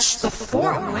 That's the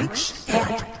forum links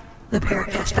at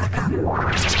theparacast.com.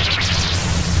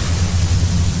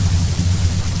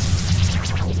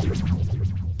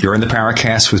 You're in the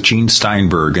Paracast with Gene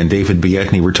Steinberg and David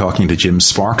Biedney. We're talking to Jim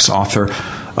Sparks, author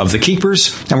of The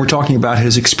Keepers, and we're talking about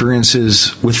his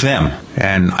experiences with them.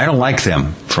 And I don't like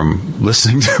them from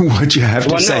listening to what you have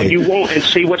to say. No, you won't. And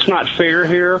see, what's not fair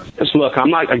here is, look,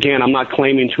 I'm not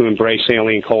claiming to embrace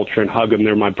alien culture and hug them.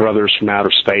 They're my brothers from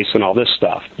outer space and all this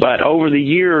stuff. But over the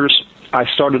years, I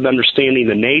started understanding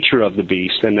the nature of the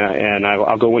beast, and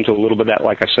I'll go into a little bit of that,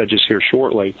 like I said, just here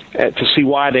shortly, to see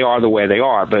why they are the way they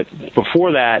are. But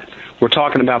before that, we're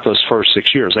talking about those first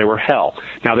 6 years. They were hell.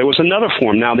 Now, there was another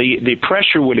form. Now, the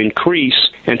pressure would increase,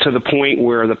 and to the point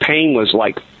where the pain was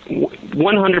like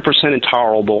 100%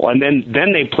 intolerable, and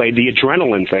then they played the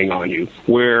adrenaline thing on you,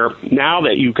 where now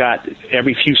that you've got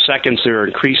every few seconds they're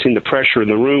increasing the pressure in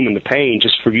the room and the pain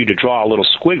just for you to draw a little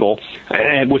squiggle,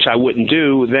 which I wouldn't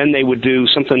do. Then they would do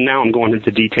something. Now I'm going into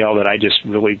detail that I just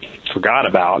really forgot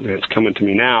about, and it's coming to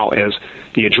me now, is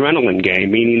the adrenaline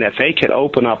game, meaning that they could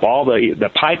open up all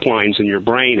the pipelines in your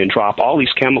brain and drop all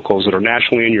these chemicals that are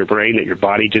naturally in your brain that your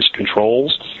body just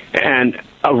controls, and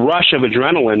a rush of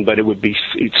adrenaline, but it'd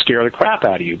scare the crap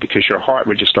out of you because your heart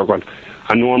would just start going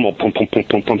a normal pump, pump, pump,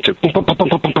 pump, pump, to pump, pump, pump,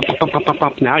 pump, pump, pump, pump, pump,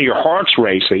 pump. Now your heart's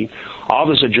racing. All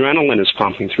this adrenaline is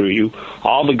pumping through you.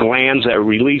 All the glands that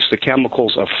release the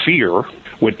chemicals of fear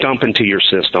would dump into your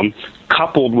system,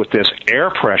 coupled with this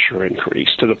air pressure increase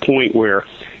to the point where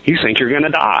you think you're going to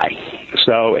die.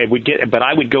 So but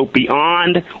I would go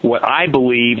beyond what I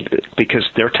believed because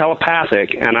they're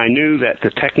telepathic, and I knew that the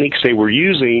techniques they were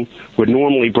using would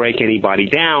normally break anybody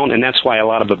down, and that's why a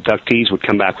lot of abductees would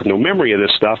come back with no memory of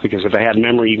this stuff, because if they had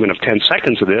memory even of 10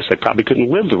 seconds of this, they probably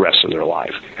couldn't live the rest of their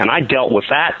life. And I dealt with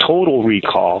that total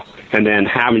recall, and then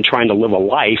trying to live a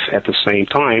life at the same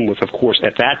time with, of course,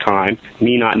 at that time,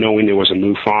 me not knowing there was a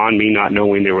MUFON, me not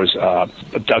knowing there was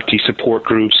abductee support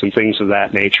groups and things of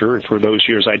that nature. nature, and for those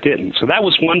years I didn't. So that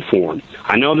was one form.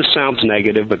 I know this sounds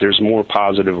negative, but there's a more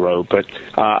positive road. But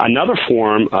another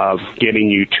form of getting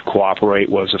you to cooperate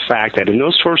was the fact that in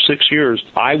those first 6 years,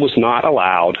 I was not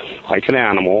allowed, like an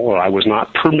animal, or I was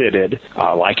not permitted,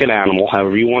 like an animal,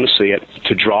 however you want to see it,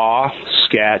 to draw,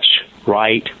 sketch,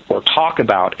 write, or talk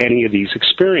about any of these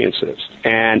experiences.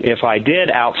 And if I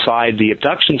did outside the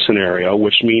abduction scenario,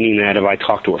 which meaning that if I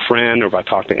talked to a friend or if I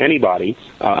talked to anybody,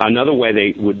 another way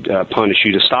they would punish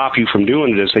you to stop you from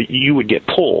doing it is that you would get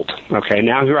pulled. Okay,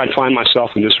 now here I'd find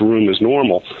myself in this room as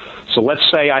normal. So let's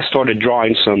say I started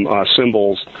drawing some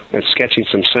symbols and sketching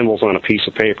some symbols on a piece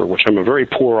of paper, which I'm a very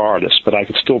poor artist, but I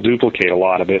could still duplicate a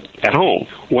lot of it at home.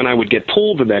 When I would get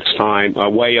pulled the next time, a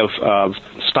way of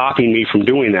stopping me from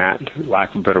doing that,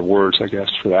 lack of better words, I guess,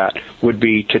 for that, would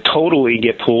be to totally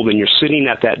get pulled and you're sitting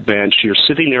at that bench, you're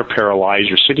sitting there paralyzed,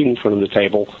 you're sitting in front of the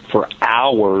table for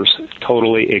hours,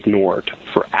 totally ignored.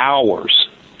 For hours,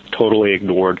 totally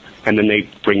ignored. And then they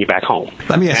bring you back home.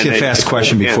 Let me ask you a fast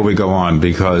question before we go on,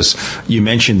 because you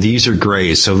mentioned these are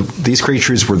grays. So these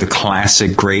creatures were the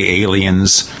classic gray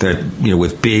aliens that,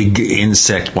 with big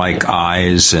insect-like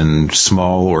eyes and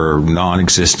small or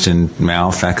non-existent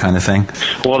mouth, that kind of thing?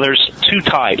 Well, there's two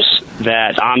types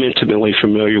that I'm intimately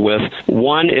familiar with.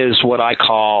 One is what I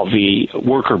call the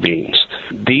worker beings.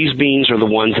 These beings are the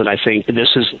ones that I think this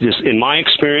in my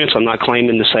experience, I'm not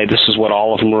claiming to say this is what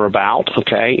all of them are about,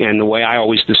 okay? And the way I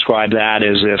always describe that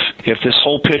is if this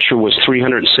whole picture was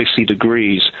 360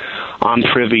 degrees, I'm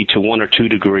privy to 1 or 2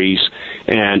 degrees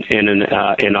and in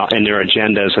their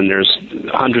agendas, and there's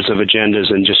hundreds of agendas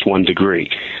in just 1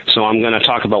 degree. So I'm going to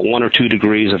talk about 1 or 2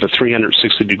 degrees of a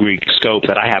 360 degree scope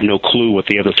that I have no clue what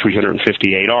the other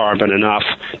 358 are, but enough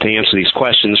to answer these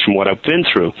questions from what I've been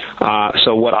through.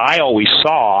 So what I always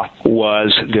saw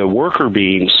was the worker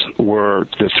beings were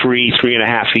the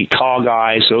 3.5 feet tall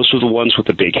guys. Those were the ones with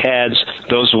the big heads.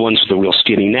 Those were the ones with the real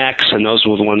skinny necks, and those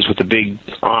were the ones with the big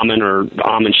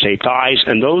almond-shaped eyes,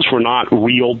 and those were not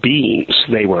real beings.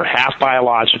 They were half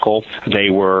biological. They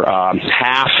were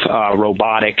half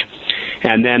robotic.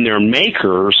 And then their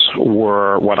makers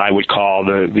were what I would call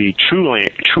the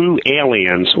true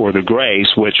aliens, or the grays,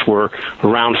 which were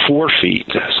around 4 feet,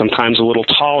 sometimes a little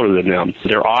taller than them.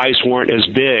 Their eyes weren't as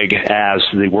big as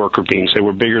the worker beings. They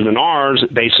were bigger than ours,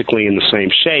 basically in the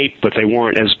same shape, but they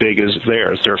weren't as big as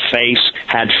theirs. Their face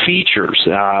had features.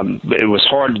 It was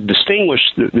hard to distinguish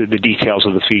the details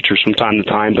of the features from time to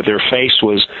time, but their face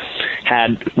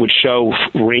would show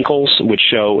wrinkles, would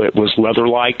show it was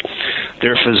leather-like.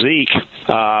 Their physique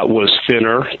was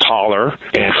thinner, taller,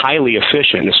 and highly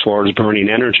efficient as far as burning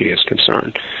energy is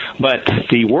concerned. But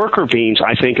the worker beings,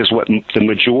 I think, is what the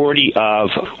majority of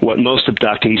what most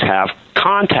abductees have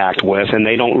contact with, and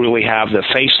they don't really have the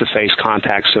face-to-face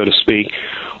contact, so to speak,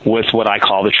 with what I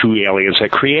call the true aliens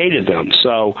that created them.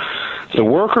 So the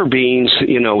worker beings,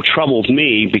 troubled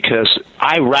me because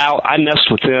I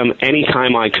messed with them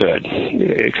anytime I could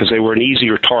because they were an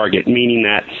easier target, meaning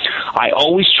that I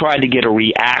always tried to get a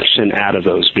reaction out of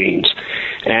those beings.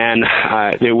 And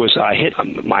I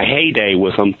hit my heyday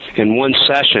with them in one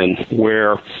session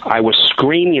where I was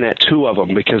screaming at 2 of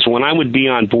them because when I would be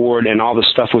on board and all this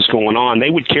stuff was going on, they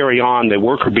would carry on. The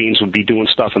worker beings would be doing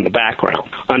stuff in the background,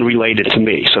 unrelated to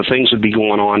me. So things would be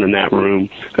going on in that room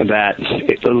that,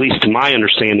 at least to my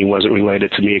understanding, wasn't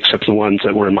related to me except the ones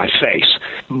that were in my face.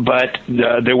 But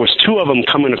there was 2 of them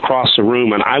coming across the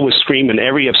room, and I was screaming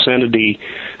every obscenity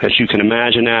that you can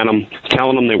imagine at them,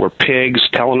 telling them they were pigs,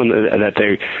 telling them that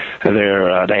they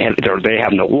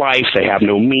have no life, they have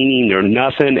no meaning, they're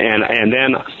nothing, and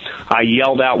then I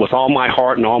yelled out with all my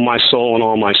heart and all my soul and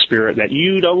all my spirit that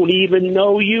you don't even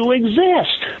know you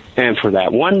exist. And for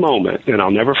that one moment, and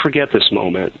I'll never forget this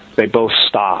moment, they both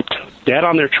stopped dead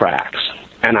on their tracks.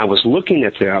 And I was looking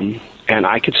at them, and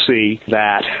I could see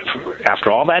that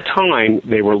after all that time,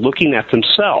 they were looking at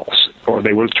themselves, or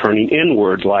they were turning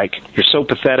inward like, you're so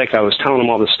pathetic, I was telling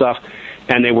them all this stuff.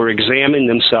 And they were examining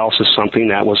themselves as something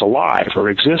that was alive or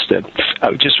existed.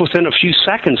 Just within a few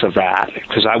seconds of that,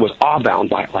 because I was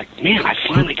awebound by it, like, man, I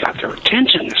finally got their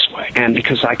attention this way. And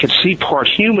because I could see part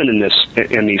human in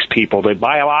these people, the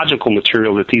biological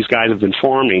material that these guys have been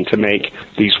forming to make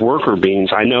these worker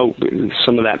beings, I know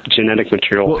some of that genetic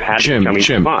material had to be coming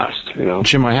from us.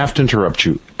 Jim, I have to interrupt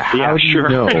you. How do you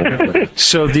know?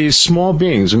 So these small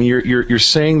beings, I mean, you're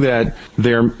saying that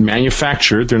they're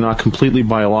manufactured, they're not completely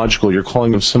biological. You're calling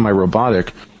calling them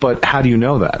semi-robotic, but how do you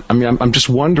know that? I mean, I'm just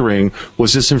wondering,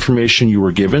 was this information you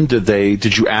were given?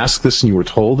 Did you ask this and you were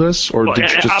told this, or did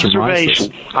you just surmise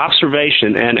this?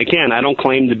 Observation. And again, I don't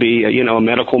claim to be a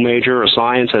medical major or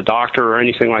science, a doctor or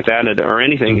anything like that, or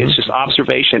anything. Mm-hmm. It's just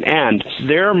observation. And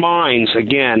their minds,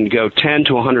 again, go 10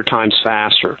 to 100 times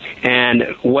faster.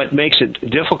 And what makes it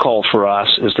difficult for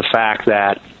us is the fact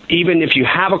that even if you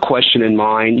have a question in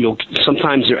mind,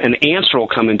 sometimes an answer will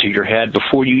come into your head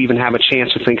before you even have a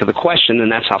chance to think of the question, and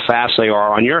that's how fast they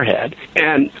are on your head.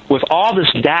 And with all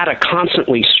this data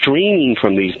constantly streaming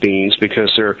from these beings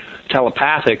because they're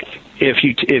telepathic, if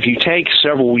you take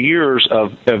several years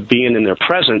of being in their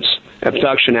presence,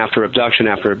 abduction after abduction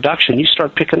after abduction, you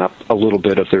start picking up a little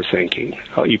bit of their thinking.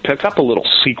 You pick up a little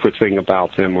secret thing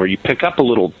about them, or you pick up a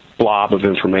little blob of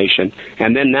information,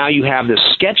 and then now you have this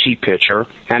sketchy picture,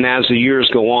 and as the years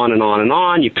go on and on and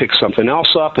on, you pick something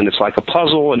else up, and it's like a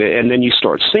puzzle, and then you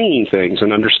start seeing things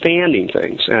and understanding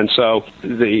things. And so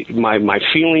my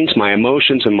feelings, my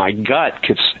emotions, and my gut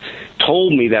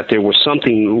told me that there was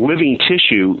something living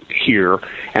tissue here,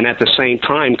 and at the same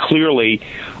time, clearly,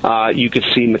 you could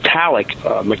see metallic,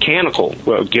 mechanical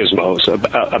gizmos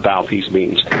about these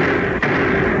beings.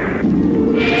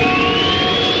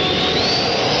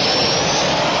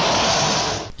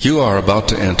 You are about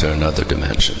to enter another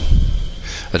dimension.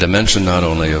 A dimension not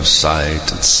only of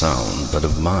sight and sound, but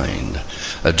of mind.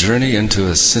 A journey into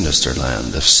a sinister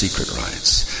land of secret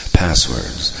rites,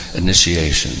 passwords,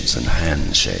 initiations, and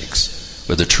handshakes,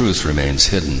 where the truth remains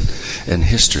hidden and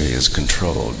history is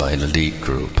controlled by an elite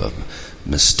group of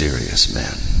mysterious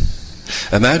men.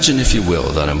 Imagine, if you will,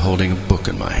 that I'm holding a book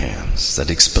in my hands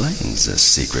that explains this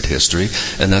secret history,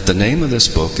 and that the name of this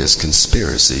book is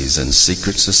Conspiracies and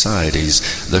Secret Societies,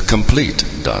 the Complete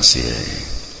Dossier.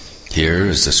 Here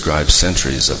is described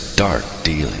centuries of dark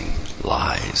dealing,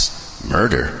 lies,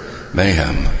 murder,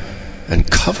 mayhem, and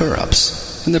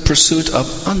cover-ups in the pursuit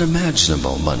of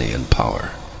unimaginable money and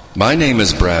power. My name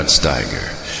is Brad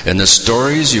Steiger, and the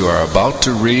stories you are about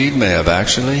to read may have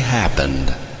actually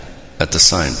happened at the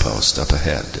signpost up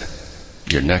ahead.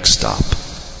 Your next stop,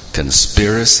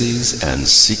 Conspiracies and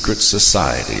Secret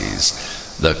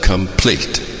Societies, the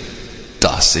Complete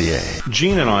Dossier.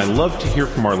 Gene and I love to hear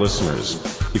from our listeners.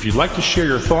 If you'd like to share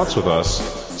your thoughts with us,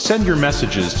 send your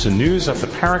messages to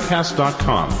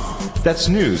news@theparacast.com. That's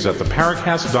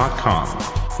news@theparacast.com.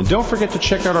 And don't forget to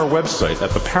check out our website at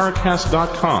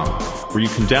theparacast.com, where you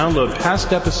can download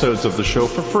past episodes of the show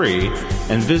for free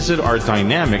and visit our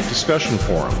dynamic discussion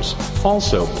forums.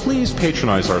 Also, please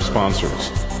patronize our sponsors.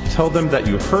 Tell them that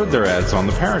you heard their ads on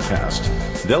the Paracast.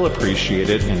 They'll appreciate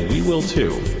it, and we will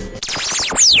too.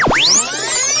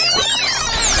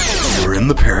 You're in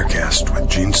the Paracast with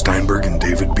Gene Steinberg and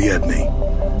David Biedney.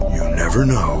 You never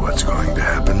know what's going to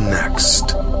happen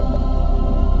next.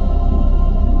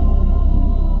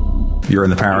 You're in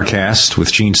the Paracast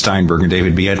with Gene Steinberg and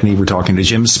David Biedney. We're talking to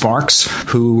Jim Sparks,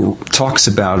 who talks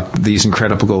about these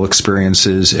incredible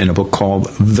experiences in a book called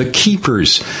The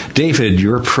Keepers. David,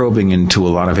 you're probing into a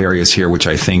lot of areas here, which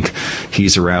I think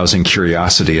he's arousing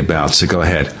curiosity about. So go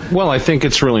ahead. Well, I think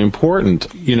it's really important.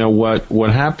 You know,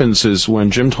 what happens is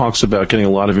when Jim talks about getting a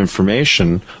lot of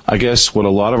information, I guess what a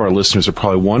lot of our listeners are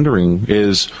probably wondering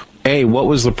is, A, what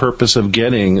was the purpose of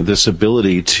getting this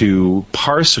ability to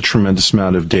parse a tremendous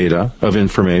amount of data, of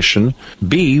information?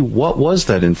 B, what was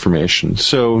that information?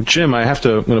 So, Jim, I'm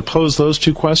going to pose those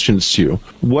two questions to you.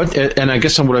 And I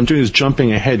guess what I'm doing is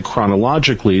jumping ahead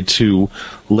chronologically to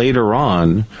later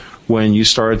on, when you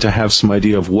started to have some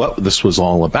idea of what this was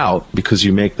all about, because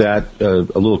you make that a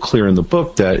little clear in the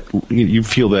book that you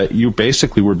feel that you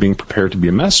basically were being prepared to be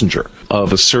a messenger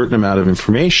of a certain amount of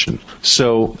information.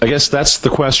 So I guess that's the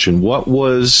question. What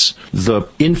was the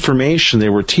information? They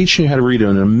were teaching you how to read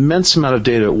an immense amount of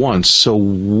data at once. So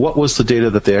what was the data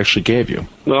that they actually gave you?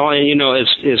 Well,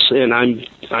 and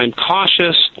I'm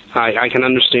cautious. I can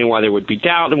understand why there would be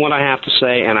doubt in what I have to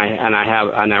say, and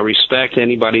I respect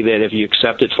anybody that if you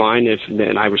accept it, fine.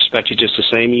 And I respect you just the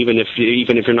same, even if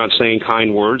you're not saying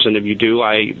kind words, and if you do,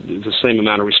 the same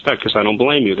amount of respect, because I don't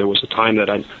blame you. There was a time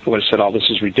that I would have said, "Oh, this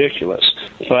is ridiculous."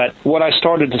 But what I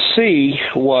started to see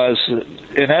was,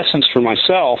 in essence, for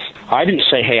myself, I didn't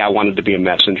say, "Hey, I wanted to be a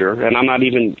messenger," and I'm not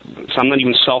even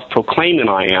self-proclaiming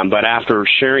I am. But after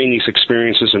sharing these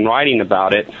experiences and writing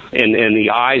about it, in the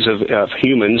eyes of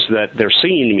humans, that they're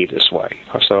seeing me this way.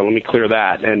 So let me clear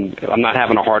that. And I'm not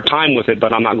having a hard time with it,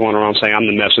 but I'm not going around saying I'm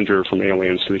the messenger from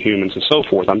aliens to the humans and so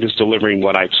forth. I'm just delivering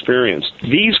what I experienced.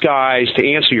 These guys,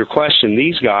 to answer your question,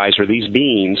 these guys are these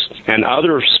beings and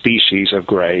other species of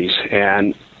grays,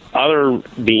 and other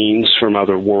beings from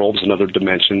other worlds and other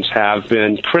dimensions have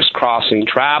been crisscrossing,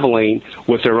 traveling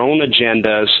with their own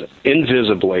agendas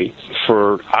invisibly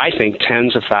for, I think,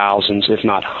 tens of thousands, if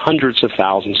not hundreds of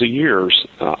thousands of years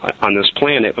on this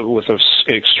planet, with an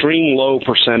extreme low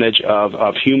percentage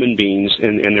of human beings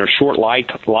in their short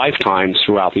lifetimes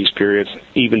throughout these periods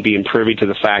even being privy to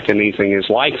the fact that anything is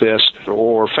like this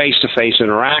or face-to-face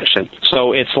interaction.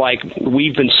 So it's like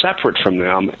we've been separate from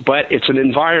them, but it's an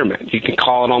environment. You can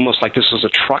call it almost like this is a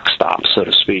truck stop, so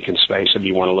to speak, in space, if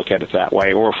you want to look at it that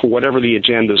way, or for whatever the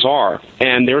agendas are.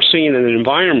 And they're seeing an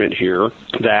environment here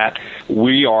that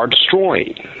we are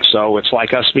destroying. So it's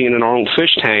like us being in our own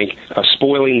fish tank,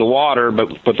 spoiling the water,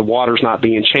 but the water's not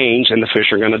being changed, and the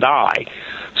fish are going to die.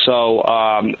 So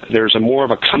there's more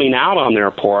of a coming out on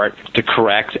their part to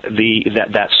correct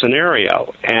that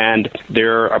scenario. And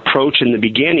their approach in the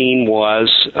beginning was,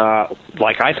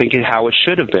 like I think how it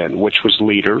should have been, which was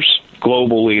leaders,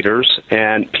 global leaders,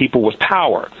 and people with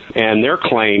power. And their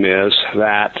claim is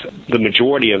that the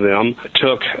majority of them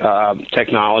took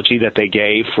technology that they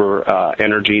gave for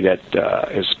energy that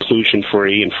is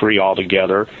pollution-free and free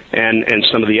altogether, and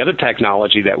some of the other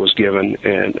technology that was given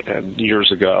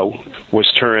years ago was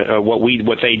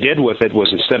what they did with it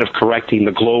was, instead of correcting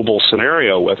the global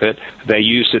scenario with it, they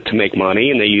used it to make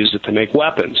money and they used it to make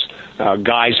weapons.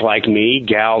 Guys like me,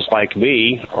 gals like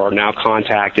me, are now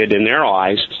contacted, in their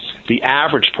eyes, the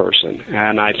average person.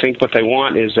 And I think what they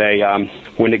want is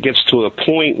when it gets to a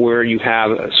point where you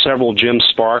have several Jim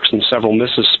Sparks and several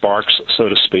Mrs. Sparks, so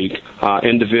to speak,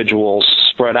 individuals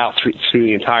spread out through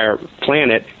the entire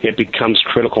planet, it becomes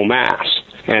critical mass.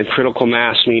 And critical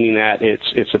mass meaning that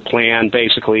it's a plan,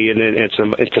 basically, and it's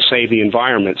to save the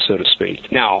environment, so to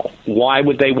speak. Now, why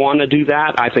would they want to do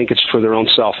that? I think it's for their own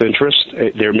self-interest.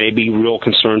 There may be real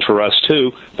concern for us,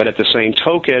 too, but at the same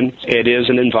token, it is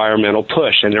an environmental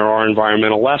push, and there are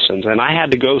environmental lessons. And I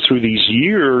had to go through these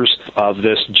years of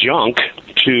this junk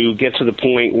to get to the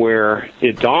point where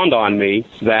it dawned on me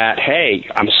that, hey,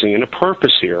 I'm seeing a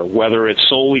purpose here. Whether it's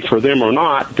solely for them or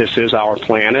not, this is our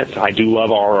planet. I do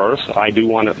love our Earth. I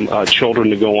do want children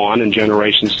to go on and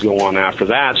generations to go on after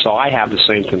that, so I have the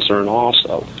same concern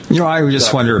also. You know, I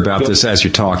just wonder about this as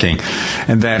you're talking,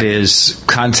 and that is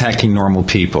contacting normal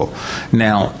people.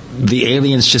 Now, the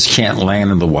aliens just can't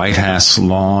land on the White House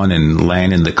lawn and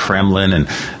land in the Kremlin and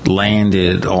land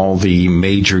at all the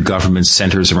major government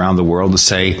centers around the world to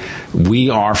say, we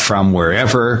are from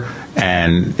wherever,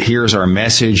 and here's our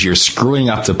message. You're screwing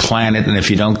up the planet, and if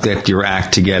you don't get your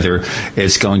act together,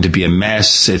 it's going to be a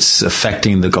mess. It's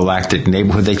affecting the galactic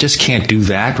neighborhood. They just can't do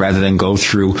that rather than go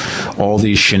through all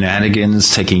these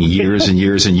shenanigans taking years and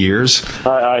years and years.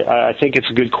 I think it's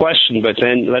a good question, but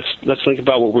then let's think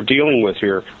about what we're dealing with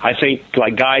here. I think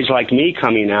like guys like me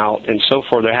coming out and so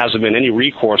forth, there hasn't been any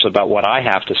recourse about what I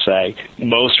have to say.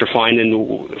 Most are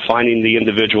finding the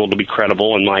individual to be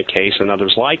credible in my case, and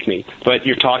others like me. But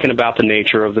you're talking about the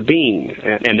nature of the being,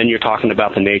 and then you're talking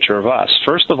about the nature of us.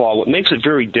 First of all, what makes it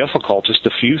very difficult, just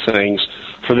a few things,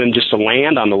 for them just to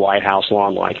land on the White House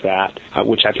lawn like that,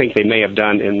 which I think they may have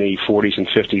done in the 40s and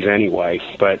 50s anyway,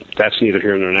 but that's neither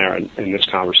here nor there in this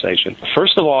conversation.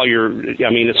 First of all,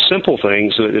 it's simple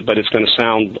things, but it's going to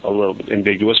sound a little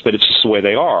ambiguous, but it's just the way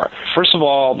they are. First of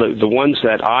all, the ones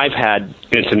that I've had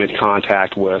intimate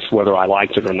contact with, whether I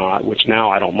liked it or not, which now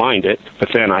I don't mind it, but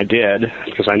then I did,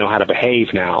 because I know how to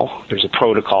behave now. There's a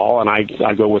protocol, and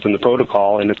I go within the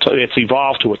protocol, and it's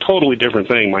evolved to a totally different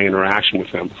thing, my interaction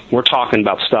with them. We're talking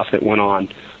about stuff that went on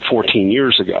 14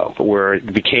 years ago, where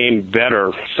it became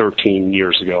better 13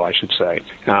 years ago, I should say.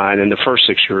 And then the first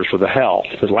 6 years were the hell.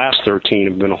 The last 13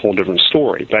 have been a whole different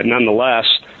story. But nonetheless,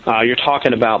 you're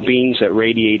talking about beings that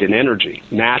radiate an energy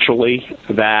naturally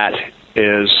that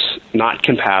is not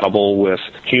compatible with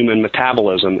human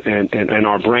metabolism and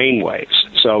our brain waves.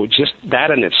 So just that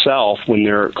in itself, when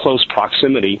they're close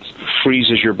proximity,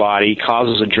 freezes your body,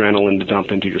 causes adrenaline to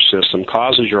dump into your system,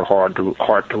 causes your heart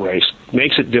to race,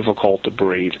 makes it difficult to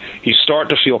breathe. You start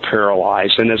to feel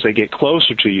paralyzed, and as they get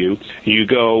closer to you, you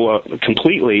go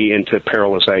completely into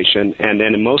paralyzation, and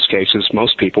then in most cases,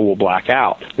 most people will black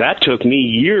out. That took me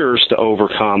years to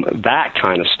overcome that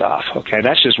kind of stuff. Okay,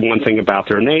 that's just one thing about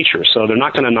their nature. So they're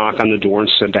not going to knock on the door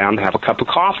and sit down and have a cup of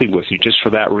coffee with you just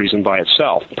for that reason by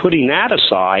itself. Putting that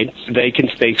aside, they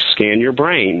scan your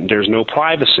brain. There's no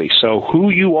privacy. So who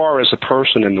you are as a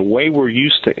person and the way we're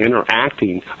used to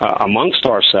interacting amongst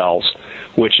ourselves,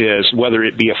 which is whether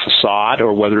it be a facade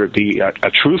or whether it be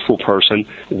a truthful person,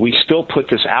 we still put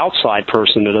this outside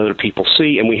person that other people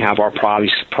see, and we have our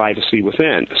privacy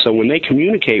within. So when they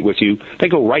communicate with you, they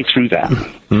go right through that.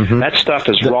 Mm-hmm. That stuff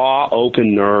is raw,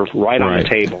 open nerve, right on the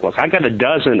table. Look, I got a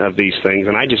dozen of these things,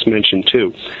 and I just mentioned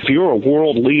 2. If you're a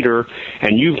world leader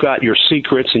and you've got your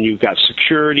secrets and you've got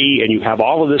security and you have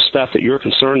all of this stuff that you're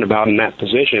concerned about in that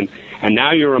position, and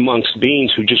now you're amongst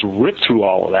beings who just rip through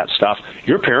all of that stuff,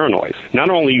 you're paranoid. Not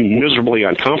only are you miserably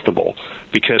uncomfortable,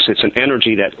 because it's an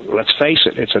energy that, let's face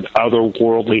it, it's an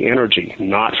otherworldly energy,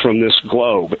 not from this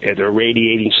globe. They're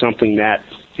radiating something that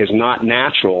is not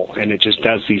natural, and it just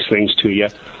does these things to you,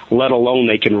 let alone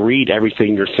they can read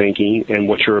everything you're thinking and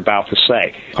what you're about to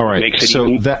say. All right,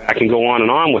 I can go on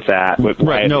and on with that.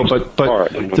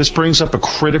 But this brings up a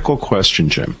critical question,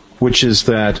 Jim, which is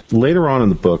that later on in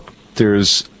the book,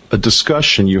 there's a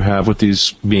discussion you have with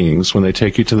these beings when they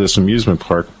take you to this amusement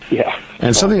park. Yeah.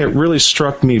 And something that really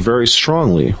struck me very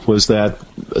strongly was that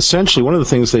essentially one of the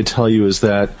things they tell you is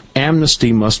that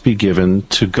amnesty must be given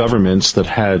to governments that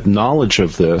had knowledge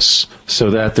of this so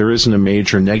that there isn't a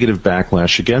major negative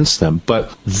backlash against them.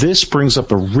 But this brings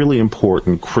up a really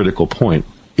important critical point.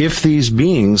 If these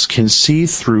beings can see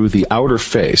through the outer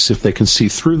face, if they can see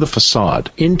through the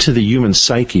facade into the human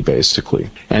psyche,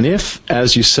 basically, and if,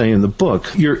 as you say in the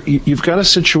book, you've got a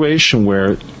situation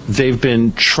where they've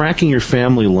been tracking your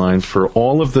family line for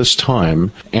all of this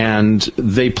time, and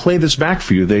they play this back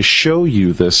for you, they show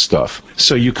you this stuff.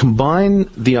 So you combine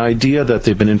the idea that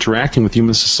they've been interacting with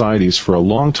human societies for a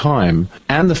long time,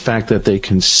 and the fact that they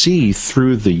can see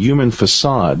through the human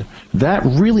facade, that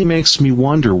really makes me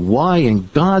wonder why in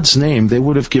God's name they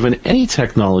would have given any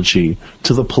technology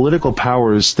to the political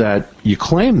powers that you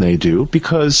claim they do,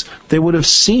 because they would have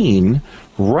seen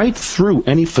right through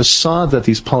any facade that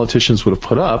these politicians would have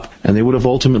put up, and they would have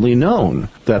ultimately known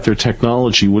that their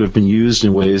technology would have been used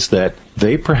in ways that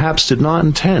they perhaps did not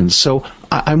intend. So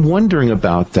I'm wondering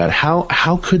about that.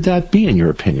 How could that be, in your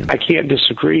opinion? I can't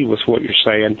disagree with what you're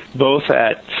saying, both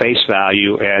at face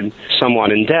value and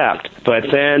somewhat in depth. But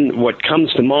then what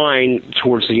comes to mind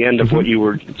towards the end of what you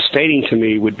were stating to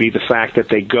me would be the fact that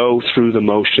they go through the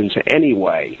motions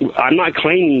anyway. I'm not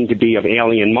claiming to be of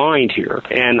alien mind here,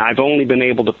 and I've only been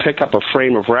able to pick up a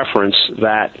frame of reference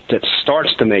that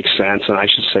starts to make sense, and I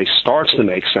should say starts to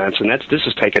make sense, and this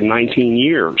has taken 19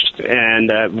 years.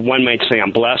 And one might say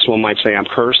I'm blessed, one might say I'm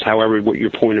cursed, however what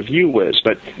your point of view is.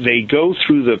 But they go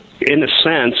through in a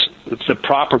sense, the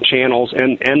proper channels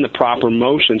and the proper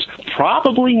motions,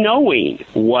 probably knowing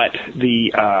what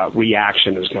the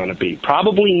reaction is going to be,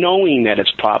 probably knowing that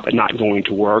it's not going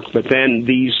to work, but then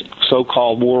these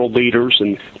so-called world leaders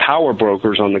and power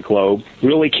brokers on the globe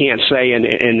really can't say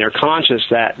in their conscience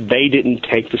that they didn't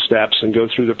take the steps and go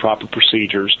through the proper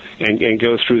procedures and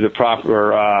go through the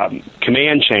proper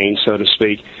command chain, so to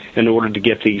speak, in order to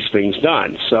get these things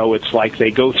done. So it's like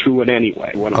they go through it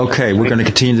anyway. Okay, we're going to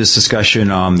continue this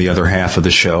discussion on the other half of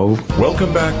the show.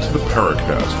 Welcome back to the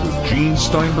Paracast with Gene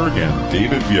Steinberg and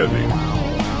David Biedny.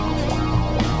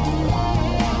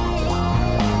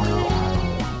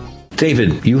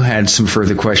 David, you had some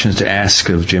further questions to ask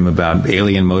of Jim about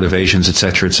alien motivations,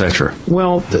 etc., etc.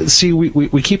 Well, see,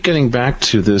 we keep getting back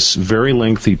to this very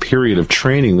lengthy period of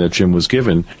training that Jim was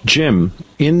given. Jim,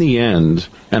 in the end,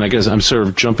 and I guess I'm sort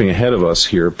of jumping ahead of us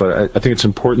here, but I think it's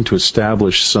important to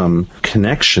establish some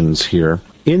connections here.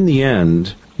 In the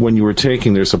end, when you were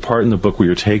there's a part in the book where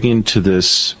you're taking to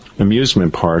this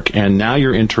amusement park, and now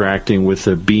you're interacting with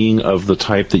a being of the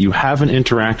type that you haven't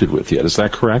interacted with yet. Is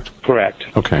that correct? Correct.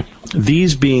 Okay.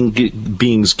 These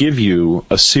beings give you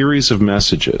a series of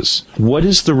messages. What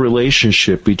is the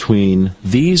relationship between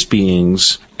these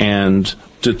beings and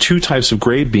the two types of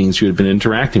gray beings you had been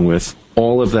interacting with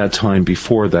all of that time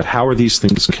before that? How are these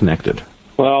things connected?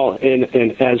 Well,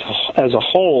 as a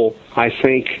whole, I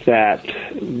think that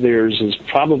there's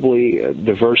probably a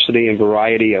diversity and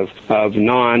variety of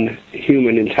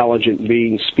non-human intelligent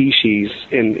being species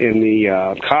in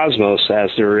the cosmos as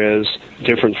there is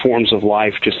different forms of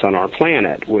life just on our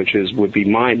planet, which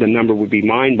the number would be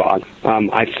mind-boggling.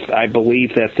 I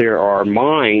believe that there are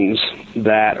minds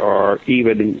that are,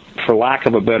 even for lack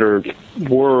of a better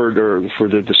word or for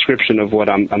the description of what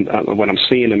I'm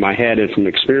seeing in my head and from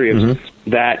experience,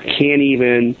 that can't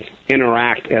even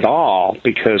interact at all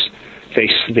because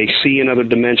they see in other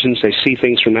dimensions, they see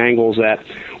things from angles that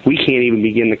we can't even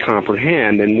begin to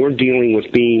comprehend, and we're dealing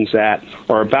with beings that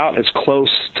are about as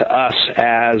close to us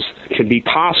as can be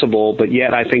possible, but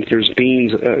yet I think there's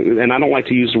beings, and I don't like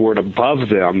to use the word above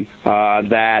them,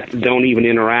 that don't even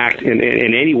interact in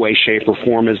any way, shape, or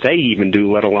form as they even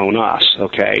do, let alone us,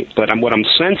 okay? But what I'm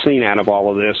sensing out of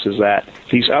all of this is that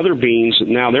these other beings,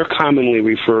 now they're commonly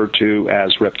referred to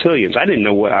as reptilians. I didn't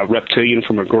know what a reptilian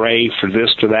from a gray for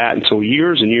this to that until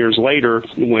years and years later,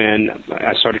 when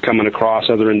I started coming across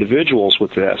other individuals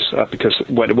with this, because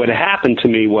what had happened to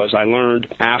me was I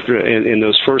learned after, in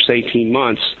those first 18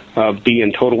 months of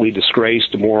being totally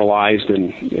disgraced, demoralized,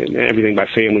 and everything by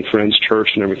family, friends,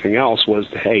 church, and everything else, was,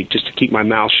 hey, just to keep my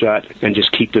mouth shut and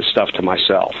just keep this stuff to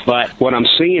myself. But what I'm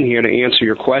seeing here, to answer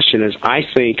your question, is I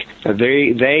think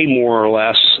they more or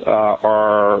less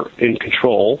are in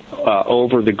control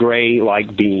over the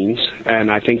gray-like beings, and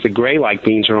I think the gray-like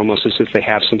beings are almost as if they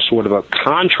have some sort of a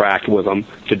contract with them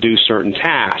to do certain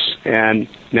tasks. And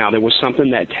now there was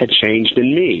something that had changed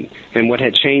in me, and what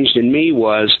had changed in me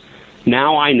was,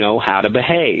 now I know how to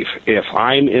behave. If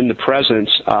I'm in the presence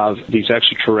of these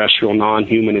extraterrestrial,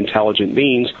 non-human, intelligent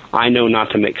beings, I know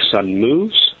not to make sudden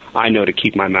moves. I know to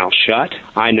keep my mouth shut.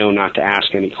 I know not to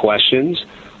ask any questions.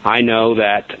 I know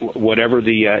that whatever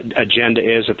the agenda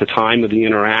is at the time of the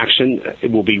interaction,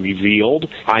 it will be revealed.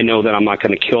 I know that I'm not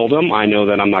going to kill them. I know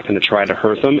that I'm not going to try to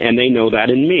hurt them, and they know that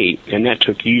in me. And that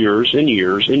took years and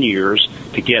years and years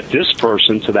to get this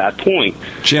person to that point.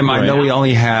 Jim, I know we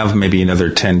only have maybe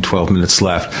another 10, 12 minutes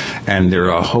left, and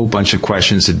there are a whole bunch of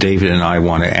questions that David and I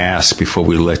want to ask before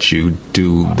we let you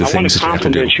do the things that you have to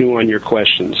do. I want to compliment you on your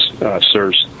questions,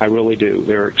 sirs. I really do.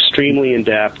 They're extremely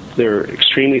in-depth. They're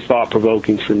extremely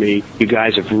thought-provoking for me. You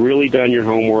guys have really done your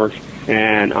homework,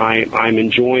 and I'm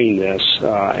enjoying this,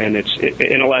 and it's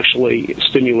intellectually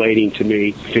stimulating to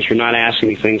me, because you're not asking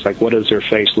me things like, what does their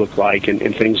face look like,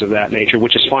 and things of that nature,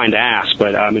 which is fine to ask,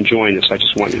 but I'm enjoying this. I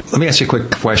just want you. Let me ask you a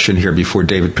quick question here before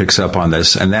David picks up on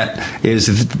this, and that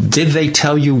is, did they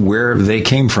tell you where they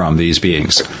came from, these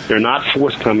beings? They're not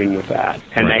forthcoming with that,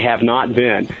 and Right. They have not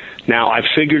been. Now, I've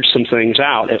figured some things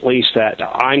out, at least that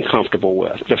I'm comfortable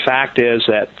with. The fact is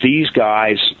that these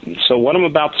guys, so what I'm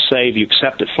about to say, if you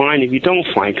accept it, fine. If you don't,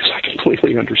 fine, because I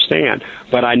completely understand.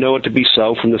 But I know it to be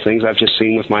so from the things I've just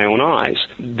seen with my own eyes.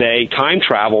 Time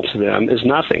travel to them is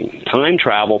nothing. Time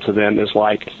travel to them is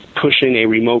like pushing a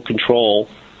remote control,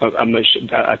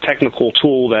 a technical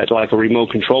tool that, like a remote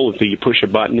control would be, you push a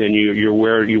button and you're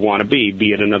where you want to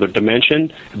be it another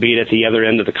dimension, be it at the other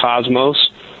end of the cosmos,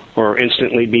 or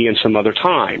instantly be in some other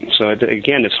time. So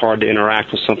again, it's hard to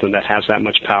interact with something that has that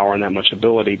much power and that much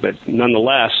ability, but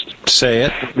nonetheless, say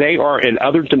it. They are in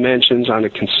other dimensions on a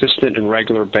consistent and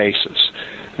regular basis.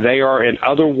 They are in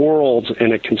other worlds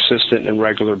in a consistent and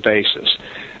regular basis.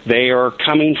 They are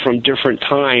coming from different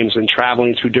times and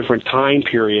traveling through different time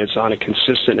periods on a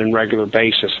consistent and regular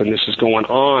basis, and this is going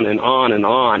on and on and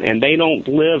on, and they don't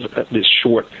live this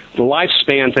short. The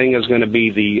lifespan thing is going to be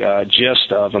the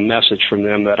gist of a message from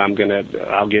them that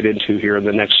I'll get into here in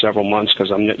the next several months,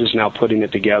 because I'm just now putting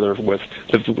it together with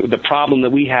the problem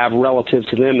that we have relative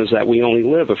to them is that we only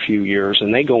live a few years,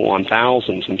 and they go on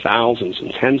thousands and thousands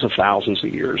and tens of thousands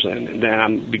of years, and then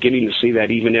I'm beginning to see that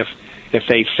even if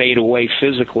they fade away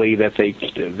physically, that they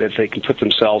can put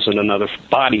themselves in another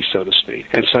body, so to speak.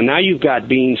 And so now you've got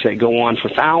beings that go on for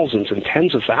thousands and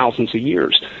tens of thousands of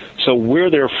years. So where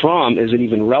they're from isn't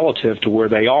even relative to where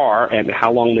they are and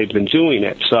how long they've been doing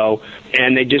it. So,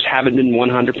 and they just haven't been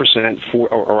 100%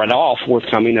 or at all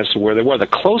forthcoming as to where they were. The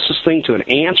closest thing to an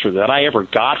answer that I ever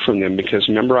got from them, because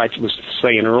remember I was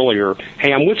saying earlier,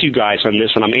 hey, I'm with you guys on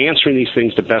this, and I'm answering these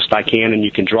things the best I can, and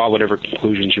you can draw whatever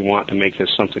conclusions you want to make this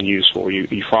something useful.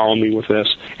 You follow me with this?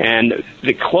 And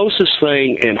the closest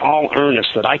thing in all earnest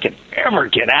that I could ever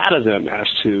get out of them as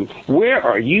to where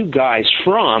are you guys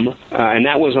from, and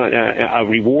that was a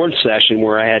reward session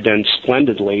where I had done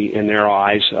splendidly in their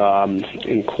eyes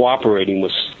in cooperating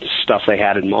with stuff they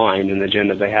had in mind, and the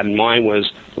agenda they had in mind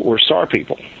were star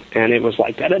people. And it was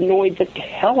like, that annoyed the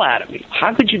hell out of me.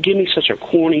 How could you give me such a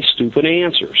corny, stupid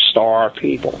answer? Star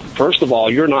people. First of all,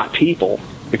 you're not people,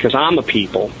 because I'm a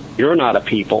people. You're not a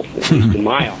people, at least in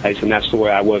my eyes, and that's the way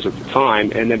I was at the time.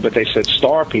 But they said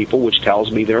star people, which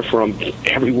tells me they're from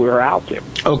everywhere out there.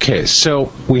 Okay,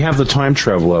 so we have the time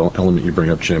travel element you bring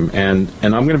up, Jim, and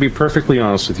I'm going to be perfectly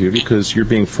honest with you, because you're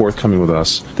being forthcoming with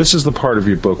us. This is the part of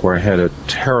your book where I had a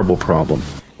terrible problem.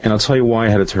 And I'll tell you why I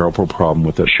had a terrible problem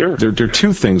with it. Sure. There are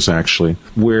two things, actually,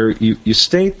 where you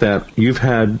state that you've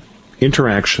had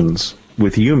interactions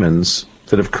with humans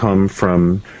that have come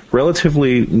from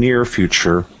relatively near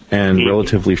future and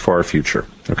relatively far future.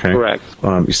 Okay? Correct.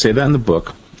 You say that in the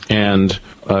book, and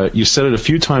you said it a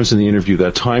few times in the interview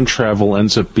that time travel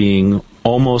ends up being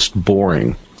almost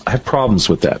boring. I have problems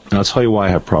with that, and I'll tell you why I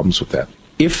have problems with that.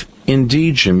 If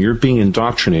indeed, Jim, you're being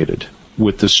indoctrinated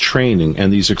with this training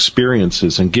and these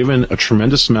experiences and given a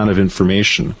tremendous amount of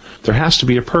information, there has to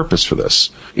be a purpose for this.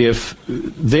 If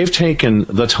they've taken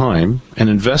the time and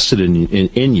invested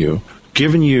in you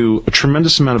given you a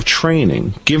tremendous amount of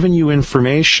training, given you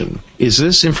information. Is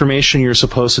this information you're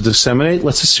supposed to disseminate?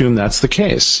 Let's assume that's the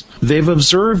case. They've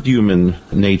observed human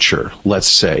nature, let's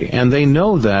say, and they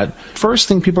know that first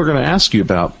thing people are going to ask you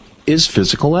about is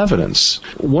physical evidence.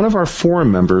 One of our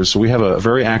forum members, we have a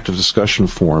very active discussion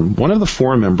forum, one of the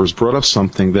forum members brought up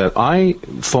something that I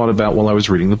thought about while I was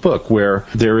reading the book, where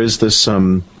there is this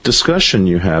discussion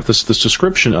you have, this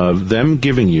description of them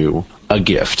giving you a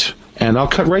gift. And I'll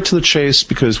cut right to the chase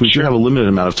because we do have a limited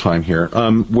amount of time here,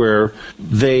 where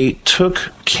they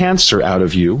took cancer out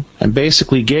of you and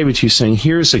basically gave it to you saying,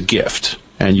 here's a gift.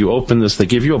 And you open this, they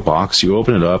give you a box, you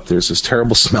open it up, there's this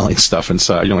terrible smelling stuff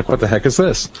inside. You're like, what the heck is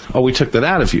this? Oh, we took that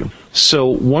out of you. So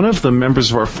one of the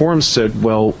members of our forum said,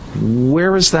 well,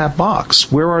 where is that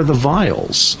box? Where are the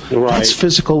vials? Right. That's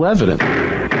physical evidence.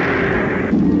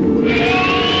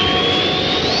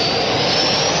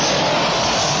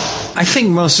 I think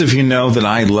most of you know that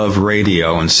I love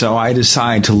radio, and so I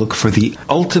decided to look for the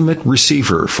ultimate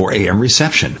receiver for AM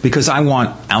reception, because I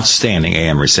want outstanding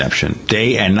AM reception,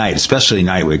 day and night, especially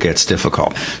night where it gets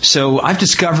difficult. So I've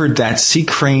discovered that C.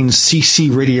 Crane's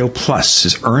CC Radio Plus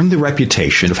has earned the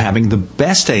reputation of having the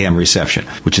best AM reception,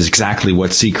 which is exactly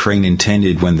what C. Crane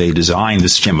intended when they designed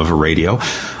this gem of a radio.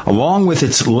 Along with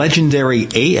its legendary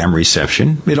AM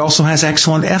reception, it also has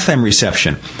excellent FM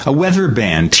reception, a weather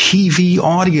band, TV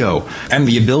audio, and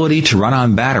the ability to run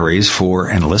on batteries for,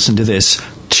 and listen to this,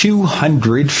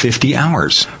 250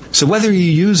 hours. So whether you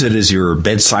use it as your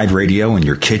bedside radio in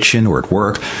your kitchen or at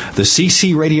work, the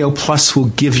CC Radio Plus will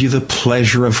give you the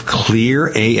pleasure of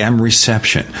clear AM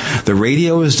reception. The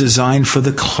radio is designed for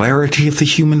the clarity of the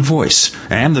human voice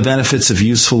and the benefits of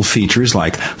useful features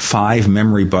like 5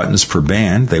 memory buttons per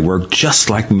band. They work just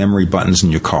like memory buttons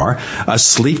in your car, a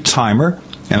sleep timer,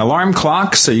 an alarm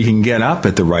clock so you can get up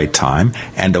at the right time,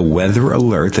 and a weather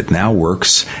alert that now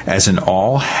works as an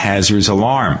all-hazards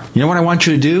alarm. You know what I want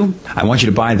you to do? I want you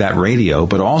to buy that radio,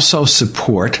 but also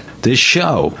support this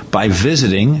show by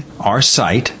visiting our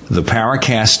site,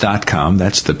 theparacast.com.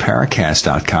 That's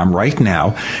theparacast.com right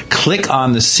now. Click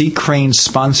on the C. Crane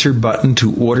sponsor button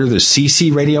to order the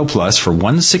CC Radio Plus for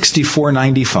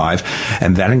 $164.95,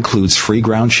 and that includes free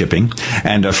ground shipping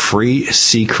and a free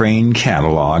C. Crane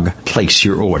catalog. Place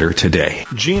your order today.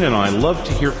 Gene and I love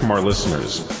to hear from our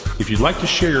listeners. If you'd like to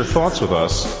share your thoughts with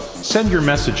us, send your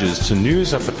messages to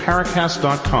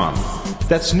news@theparacast.com.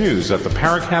 That's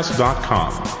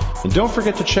news@theparacast.com. And don't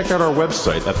forget to check out our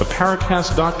website at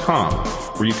theparacast.com,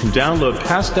 where you can download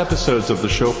past episodes of the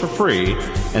show for free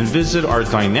and visit our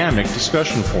dynamic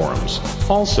discussion forums.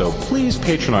 Also, please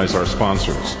patronize our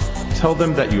sponsors. Tell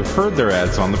them that you heard their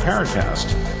ads on the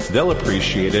Paracast. They'll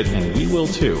appreciate it, and we will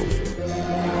too.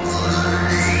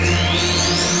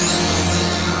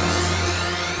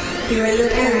 You're in the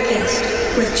Paracast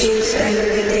with Gene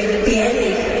Steinberg and David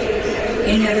Biedney.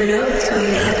 You never know what's going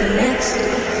to happen next.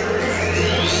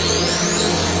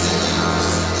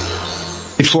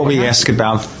 Before we ask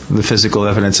about the physical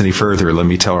evidence any further, let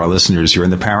me tell our listeners you're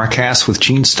in the Paracast with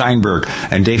Gene Steinberg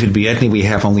and David Biedney. We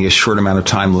have only a short amount of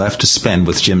time left to spend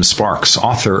with Jim Sparks,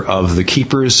 author of The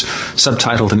Keepers,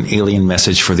 subtitled An Alien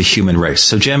Message for the Human Race.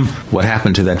 So, Jim, what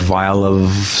happened to that vial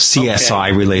of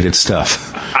CSI-related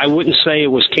stuff? I wouldn't say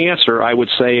it was cancer. I would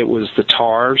say it was the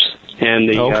tars and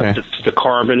the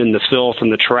carbon and the filth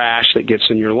and the trash that gets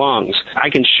in your lungs.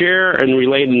 I can share and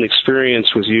relate an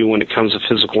experience with you when it comes to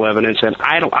physical evidence, and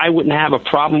I wouldn't have a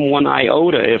problem one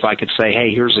iota if I could say,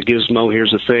 hey, here's a gizmo,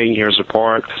 here's a thing, here's a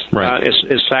part. Right.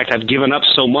 In fact, I've given up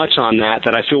so much on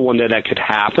that I feel one day that could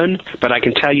happen, but I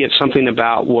can tell you it's something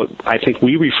about what I think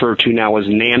we refer to now as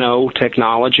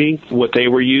nanotechnology, what they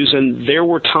were using. There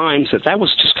were times that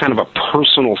was just kind of a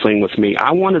personal thing with me.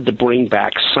 I wanted to bring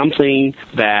back something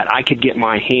that I could get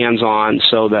my hands on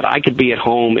so that I could be at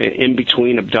home in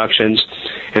between abductions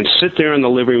and sit there in the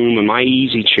living room in my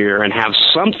easy chair and have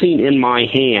something in my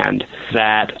hand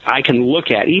that I can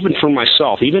look at, even for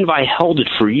myself, even if I held it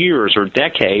for years or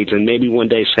decades, and maybe one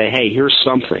day say, hey, here's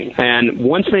something. And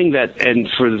one thing that, and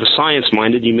for the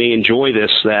science-minded, you may enjoy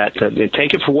this, that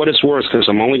take it for what it's worth, because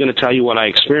I'm only going to tell you what I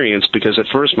experienced, because at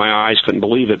first my eyes couldn't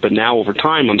believe it, but now over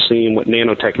time I'm seeing what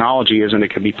nanotechnology is, and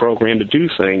it can be programmed to do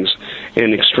things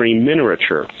in extreme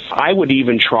miniature. I would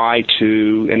even try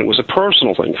to, and it was a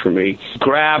personal thing for me,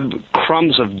 grab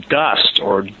crumbs of dust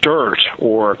or dirt,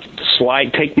 or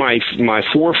take my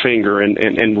forefinger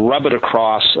and rub it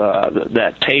across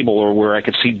that table, or where I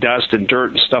could see dust and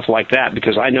dirt and stuff like that,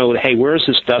 because I know, hey, where is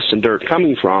this dust and dirt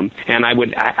coming from? And I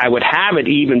would have it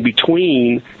even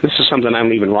between. This is something I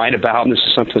don't even write about, and this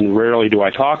is something rarely do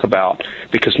I talk about,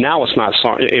 because now it's not.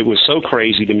 It was so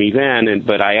crazy to me then,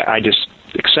 but I just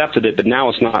accepted it, but now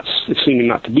it's seeming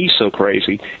not to be so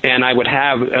crazy. And I would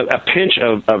have a pinch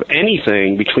of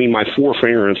anything between my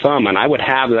forefinger and thumb, and I would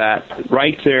have that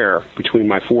right there between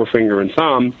my forefinger and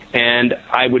thumb, and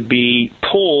I would be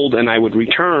pulled, and I would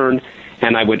return,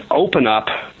 and I would open up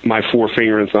my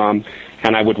forefinger and thumb,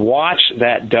 and I would watch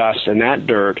that dust and that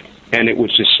dirt, and it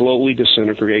would just slowly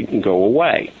disintegrate and go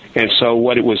away. And so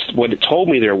what it told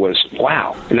me there was,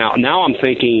 wow. Now I'm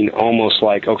thinking almost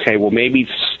like, okay, well, maybe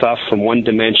stuff from one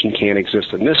dimension can't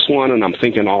exist in this one, and I'm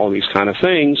thinking all of these kind of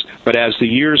things. But as the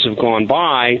years have gone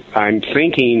by, I'm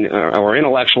thinking or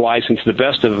intellectualizing, to the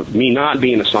best of me not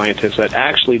being a scientist, that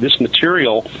actually this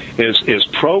material is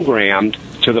programmed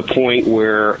to the point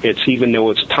where it's, even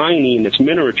though it's tiny and it's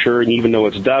miniature, and even though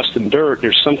it's dust and dirt,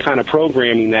 there's some kind of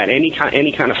programming that any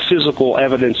kind of physical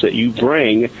evidence that you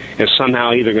bring is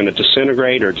somehow either going to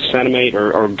disintegrate or disseminate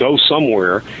or go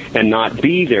somewhere and not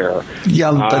be there.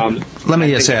 Yeah, but let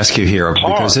me just ask you here,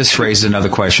 because this raises another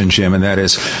question, Jim, and that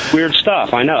is... Weird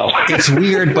stuff, I know. It's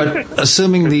weird, but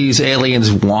assuming these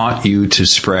aliens want you to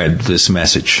spread this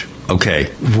message,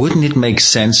 okay, wouldn't it make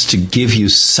sense to give you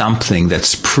something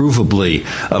that's provably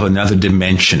of another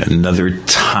dimension, another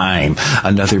time,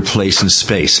 another place in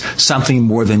space, something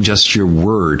more than just your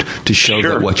word to show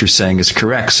that what you're saying is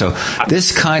correct? So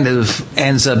this kind of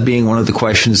ends up being one of the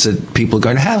questions that people are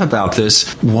going to have about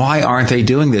this. Why aren't they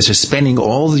doing this? They're spending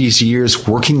all these years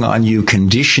working on you,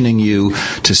 conditioning you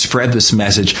to spread this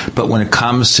message, but when it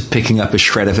comes to picking up a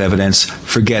shred of evidence,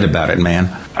 forget about it, man.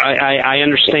 I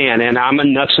understand, and I'm a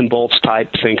nuts and bolts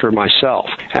type thinker myself.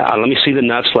 Let me see the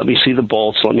nuts, let me see the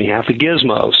bolts, let me have the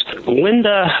gizmos.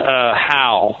 Linda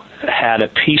Howe had a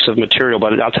piece of material,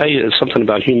 but I'll tell you something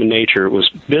about human nature. It was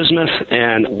bismuth,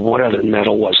 and what other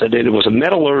metal was it? It was a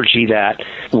metallurgy that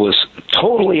was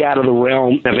totally out of the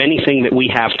realm of anything that we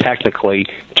have technically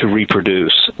to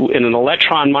reproduce. In an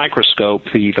electron microscope,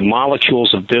 the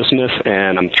molecules of bismuth,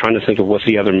 and I'm trying to think of what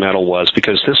the other metal was,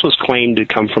 because this was claimed to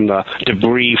come from the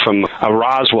debris from a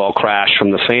Roswell crash from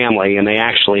the family, and they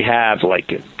actually have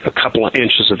like a couple of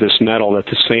inches of this metal that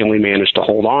this family managed to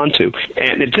hold on to.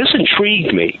 And this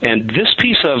intrigued me. And this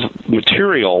piece of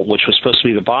material, which was supposed to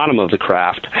be the bottom of the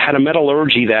craft, had a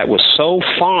metallurgy that was so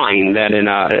fine that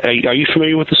are you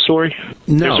familiar with the story?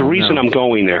 No. There's a reason I'm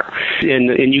going there.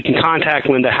 And you can contact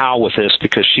Linda Howe with this,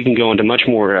 because she can go into much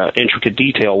more intricate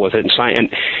detail with it. And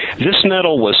this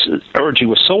metallurgy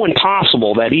was so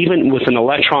impossible that even with an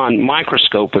electron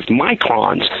microscope with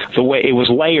microns, the way it was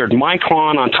layered,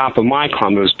 micron on top of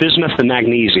micron, it was bismuth and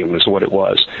magnesium is what it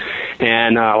was.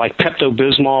 And like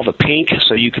Pepto-Bismol, the pink,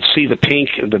 so you could see the pink,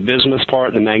 the bismuth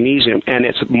part, the magnesium, and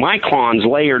it's microns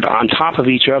layered on top of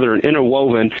each other and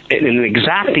interwoven in an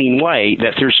exacting way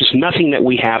that there's just nothing that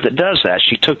we have that does that.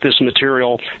 She took this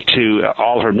material to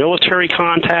all her military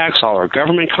contacts, all her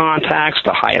government contacts,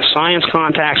 the highest science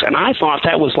contacts, and I thought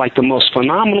that was like the most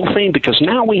phenomenal thing, because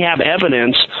now we have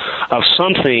evidence of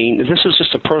something. This is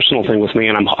just a personal thing with me,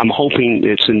 and I'm hoping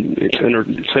it's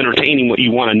entertaining what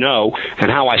you want to know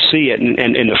and how I see it,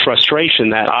 and the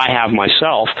frustration that I have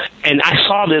myself. And I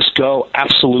saw this go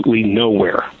absolutely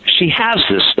nowhere. She has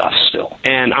this stuff still.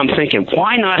 And I'm thinking,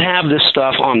 why not have this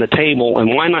stuff on the table,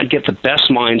 and why not get the best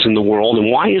minds in the world,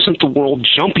 and why isn't the world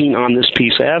jumping on this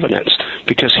piece of evidence?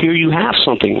 Because here you have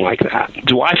something like that.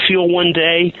 Do I feel one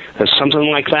day that something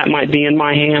like that might be in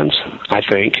my hands? I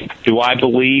think. Do I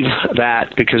believe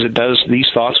that? Because it does, these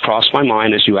thoughts cross my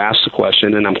mind as you ask the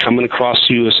question, and I'm coming across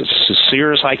to you as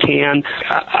sincere as I can.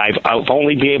 I've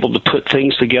only been able to put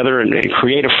things together and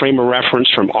create a frame of reference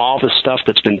from all the stuff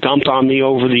that's been dumped on me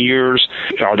over the years.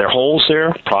 Are there holes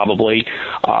there? Probably.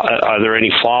 Are there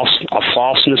any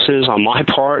falsenesses on my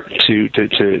part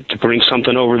to bring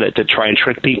something over that to try and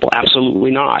trick people?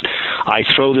 Absolutely not. I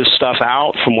throw this stuff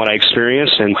out from what I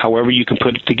experience, and however you can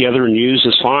put it together and use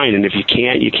is fine. And if you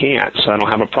can't, you can't. So I don't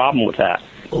have a problem with that.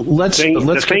 The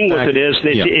thing with it is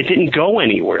that it didn't go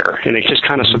anywhere, and it just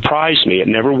kind of surprised me. It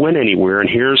never went anywhere, and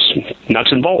here's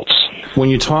nuts and bolts. When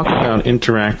you talk about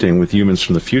interacting with humans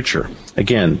from the future,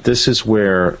 again, this is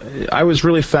where I was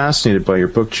really fascinated by your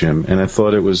book, Jim, and I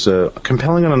thought it was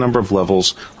compelling on a number of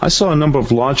levels. I saw a number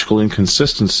of logical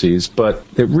inconsistencies, but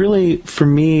it really, for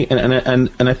me,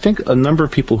 and I think a number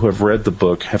of people who have read the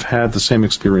book have had the same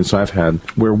experience I've had,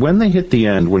 where when they hit the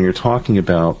end, when you're talking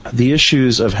about the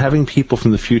issues of having people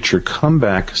from the future come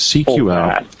back, seek you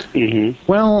out,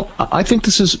 well, I think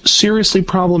this is seriously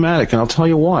problematic, and I'll tell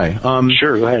you why.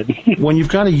 Sure, go ahead. When you've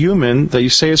got a human that you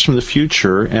say is from the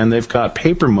future, and they've got got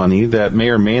paper money that may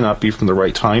or may not be from the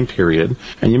right time period.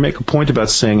 And you make a point about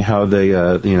saying how they,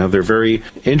 they're very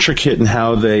intricate in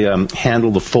how they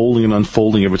handle the folding and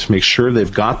unfolding of it to make sure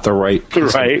they've got the right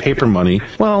piece of paper money.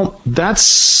 Well,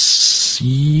 that's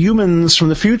humans from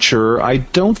the future. I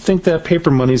don't think that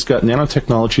paper money's got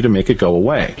nanotechnology to make it go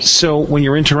away. So when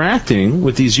you're interacting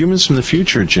with these humans from the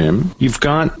future, Jim, you've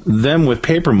got them with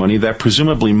paper money that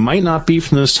presumably might not be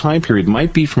from this time period,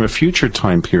 might be from a future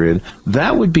time period.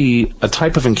 That would be a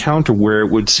type of encounter where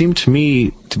it would seem to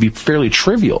me to be fairly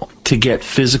trivial to get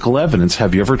physical evidence.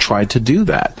 Have you ever tried to do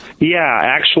that? Yeah,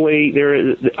 actually,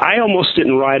 I almost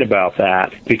didn't write about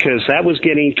that because that was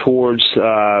getting towards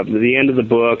the end of the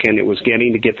book, and it was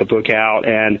getting to get the book out.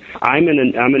 And I'm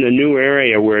in a new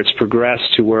area where it's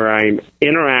progressed to where I'm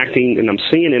interacting and I'm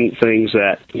seeing in things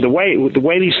that the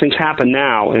way these things happen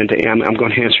now. And I'm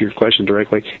going to answer your question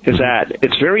directly. Is that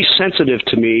it's very sensitive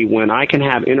to me when I can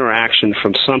have interaction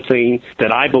from something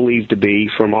that I believe to be,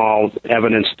 from all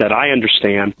evidence that I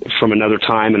understand, from another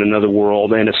time in another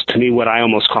world, and it's to me what I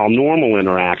almost call normal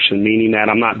interaction, meaning that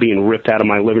I'm not being ripped out of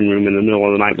my living room in the middle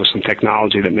of the night with some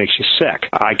technology that makes you sick.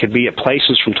 I could be at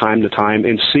places from time to time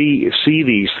and see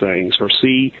these things or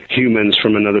see humans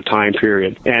from another time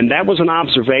period. And that was an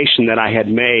observation that I had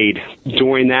made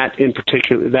during that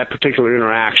particular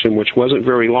interaction, which wasn't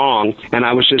very long, and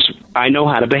I know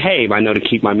how to behave. I know to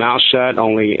keep my mouth shut,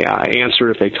 only answer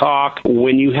if they talk.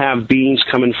 When you have beings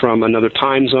coming from another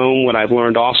time zone, what I've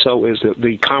learned also is that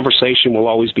the conversation will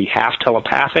always be half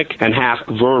telepathic and half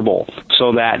verbal,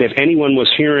 so that if anyone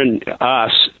was hearing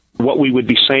us, what we would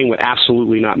be saying would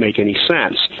absolutely not make any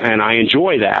sense. And I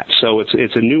enjoy that. So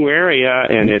it's a new area,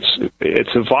 and it's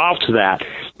evolved to that.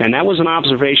 And that was an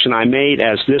observation I made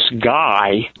as this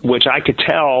guy, which I could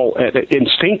tell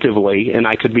instinctively, and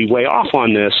I could be way off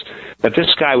on this, that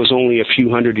this guy was only a few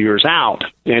hundred years out.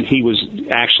 And he was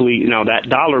actually, that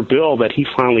dollar bill that he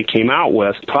finally came out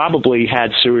with probably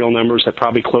had serial numbers that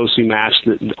probably closely matched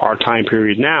our time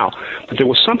period now. But there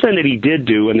was something that he did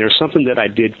do, and there's something that I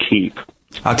did keep.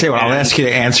 I'll tell you what, I'll ask you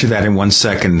to answer that in 1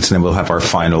 second, and then we'll have our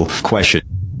final question.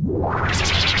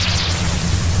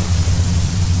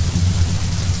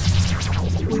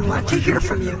 We want to hear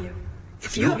from you.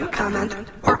 If you have a comment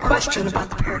or question about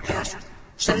the Paracast,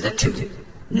 send it to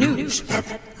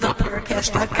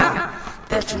news@theparacast.com.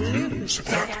 That's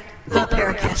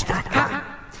news@theparacast.com.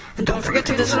 And don't forget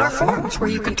to visit our forums where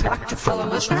you can talk to fellow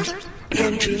listeners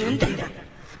and Gene and Data.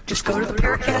 Just go to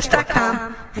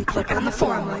theparacast.com and click on the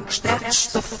forum links.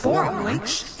 That's the forum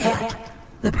links at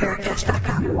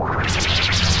theparacast.com.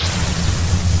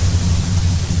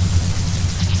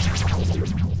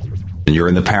 You're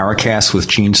in the Paracast with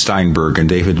Gene Steinberg and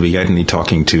David Biedney,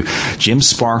 talking to Jim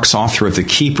Sparks, author of The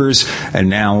Keepers, and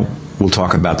now we'll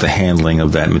talk about the handling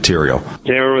of that material.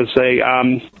 There was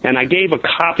and I gave a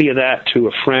copy of that to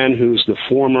a friend who's the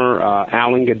former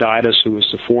Alan Goditis, who was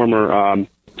the former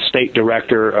state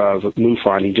director of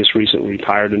MUFON. He just recently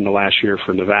retired in the last year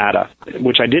for Nevada,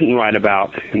 which I didn't write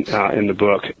about in the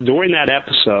book. During that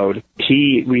episode,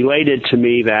 he related to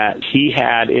me that he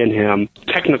had in him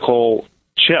technical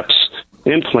chips,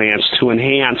 implants to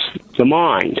enhance the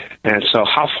mind. And so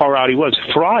how far out he was.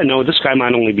 For all I know, this guy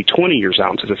might only be 20 years out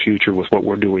into the future with what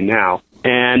we're doing now.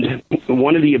 And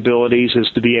one of the abilities is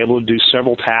to be able to do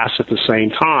several tasks at the same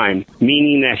time,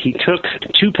 meaning that he took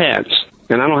 2 pens.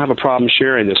 And I don't have a problem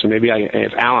sharing this, and maybe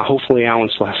hopefully Alan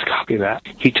still has a copy of that.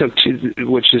 He took 2,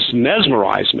 which just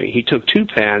mesmerized me. He took 2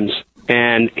 pens,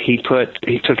 and he took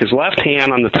his left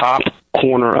hand on the top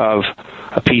corner of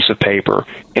a piece of paper,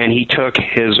 and he took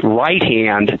his right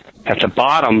hand at the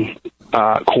bottom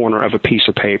corner of a piece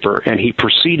of paper, and he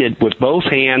proceeded with both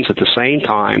hands at the same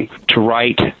time to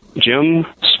write Jim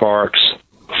Sparks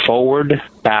forward,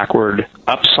 backward,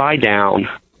 upside down,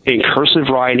 in cursive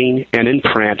writing and in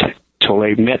print, till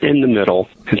they met in the middle,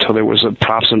 until there was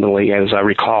approximately, as I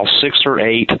recall, 6 or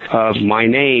 8 of my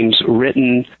names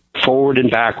written forward and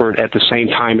backward at the same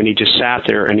time, and he just sat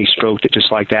there and he stroked it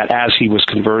just like that as he was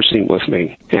conversing with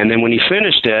me. And then when he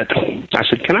finished it, I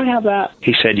said, "Can I have that?"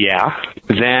 He said, "Yeah."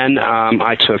 Then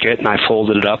I took it and I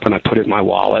folded it up and I put it in my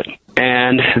wallet.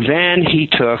 And then he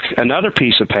took another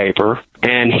piece of paper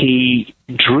and he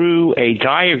drew a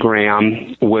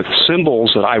diagram with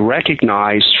symbols that I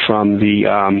recognized from the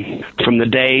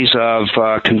days of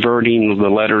converting the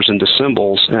letters into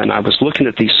symbols. And I was looking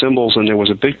at these symbols, and there was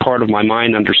a big part of my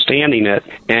mind understanding it.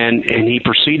 And he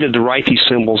proceeded to write these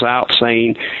symbols out,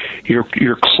 saying,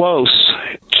 "You're close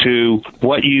to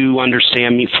what you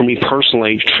understand for me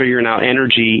personally, figuring out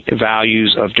energy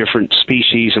values of different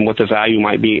species and what the value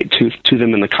might be to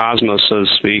them in the cosmos, so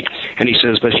to speak." And he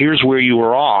says, "But here's where you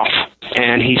were off."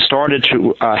 and he started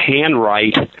to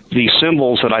handwrite these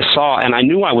symbols that I saw, and I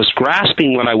knew I was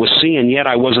grasping what I was seeing, yet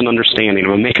I wasn't understanding.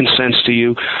 Am I making sense to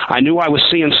you? I knew I was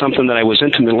seeing something that I was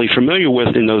intimately familiar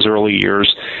with in those early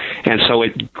years, and so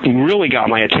it really got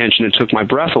my attention and took my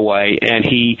breath away, and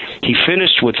he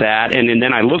finished with that, and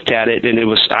then I looked at it, and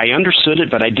I understood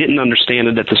it, but I didn't understand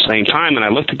it at the same time, and I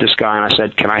looked at this guy, and I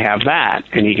said, can I have that?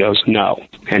 And he goes, no,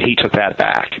 and he took that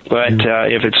back. But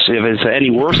if it's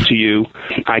any worse to you,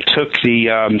 I took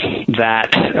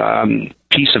that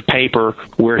piece of paper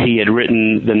where he had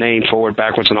written the name forward,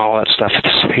 backwards, and all that stuff at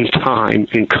the same time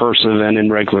in cursive and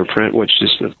in regular print, which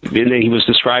he was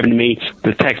describing to me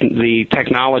the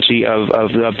technology of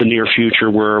the near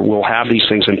future, where we'll have these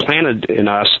things implanted in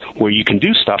us where you can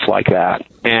do stuff like that.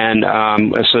 And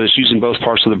so it's using both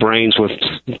parts of the brains with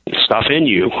stuff in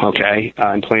you,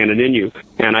 implanted in you.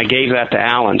 And I gave that to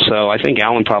Alan, so I think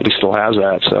Alan probably still has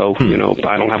that. So,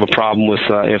 I don't have a problem with,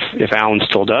 if Alan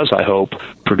still does, I hope,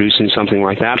 producing something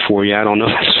like that for you. I don't know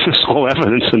if that's all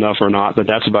evidence enough or not, but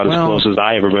that's about as close as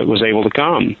I ever was able to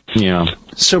come. Yeah.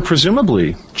 So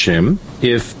presumably, Jim,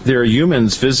 if there are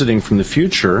humans visiting from the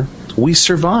future, we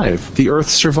survive. The Earth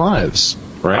survives.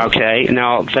 Right. Okay,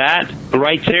 now that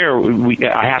right there,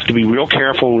 I have to be real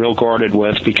careful and real guarded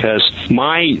with, because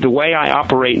the way I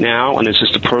operate now, and it's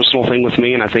just a personal thing with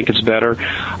me, and I think it's better,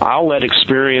 I'll let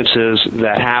experiences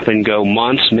that happen go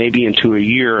months, maybe into a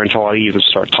year, until I either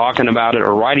start talking about it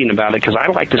or writing about it, because I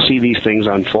like to see these things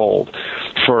unfold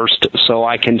first, so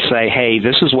I can say, hey,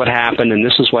 this is what happened, and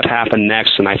this is what happened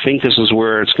next, and I think this is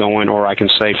where it's going, or I can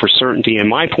say for certainty in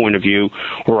my point of view,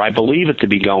 where I believe it to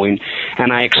be going,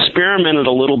 and I experimented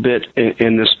a little bit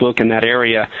in this book in that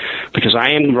area, because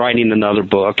I am writing another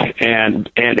book, and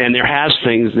there have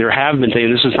been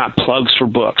things. This is not plugs for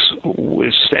books.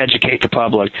 It's to educate the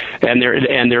public, and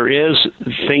there is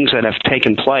things that have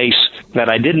taken place that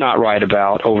I did not write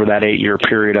about over that 8-year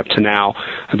period up to now,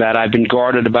 that I've been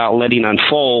guarded about letting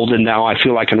unfold, and now I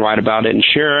feel I can write about it and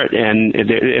share it, and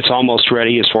it's almost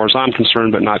ready as far as I'm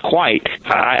concerned, but not quite.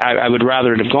 I would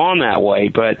rather it have gone that way,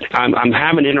 but I'm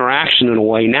having interaction in a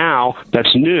way now that's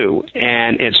new,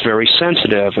 and it's very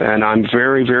sensitive, and I'm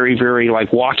very, very, very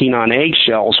like walking on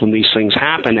eggshells when these things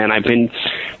happen, and I've been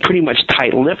pretty much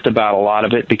tight-lipped about a lot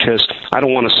of it because I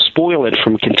don't want to spoil it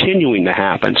from continuing to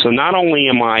happen. So not only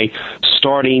am I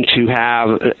starting to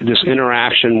have this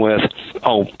interaction with,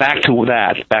 back to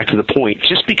the point,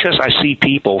 just because I see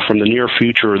people from the near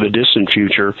future or the distant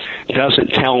future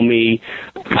doesn't tell me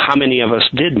how many of us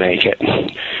did make it.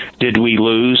 Did we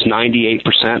lose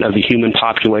 98% of the human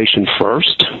population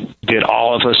first? Did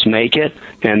all of us make it,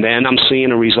 and then I'm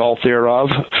seeing a result thereof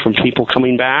from people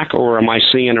coming back, or am I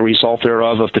seeing a result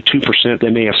thereof of the 2%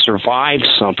 that may have survived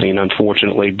something,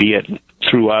 unfortunately, be it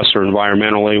through us or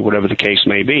environmentally, whatever the case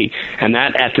may be? And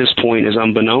that, at this point, is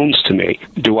unbeknownst to me.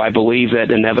 Do I believe that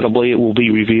inevitably it will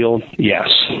be revealed?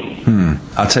 Yes.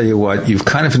 I'll tell you what, you've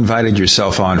kind of invited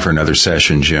yourself on for another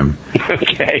session, Jim.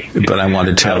 Okay. But I want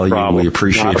to tell you, we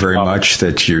appreciate very much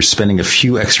that you're spending a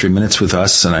few extra minutes with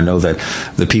us, and I know that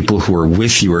the people who are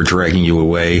with you are dragging you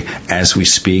away as we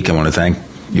speak. I want to thank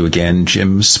you again,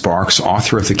 Jim Sparks,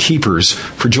 author of The Keepers,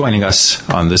 for joining us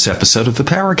on this episode of the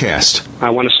Paracast.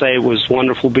 I want to say it was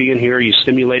wonderful being here. You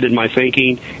stimulated my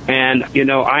thinking. And,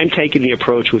 I'm taking the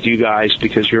approach with you guys,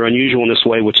 because you're unusual in this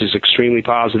way, which is extremely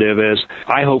positive, is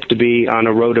I hope to be on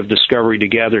a road of discovery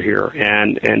together here.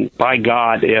 And by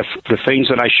God, if the things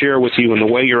that I share with you and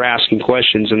the way you're asking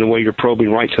questions and the way you're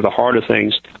probing right to the heart of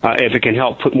things, if it can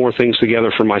help put more things together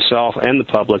for myself and the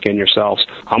public and yourselves,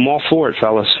 I'm all for it,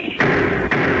 fellas.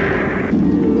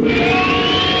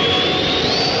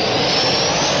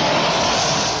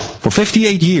 For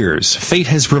 58 years, Fate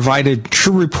has provided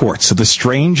true reports of the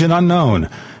strange and unknown.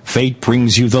 Fate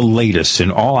brings you the latest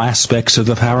in all aspects of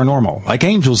the paranormal, like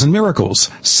angels and miracles,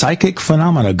 psychic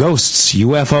phenomena, ghosts,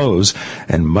 UFOs,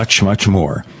 and much, much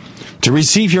more. To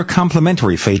receive your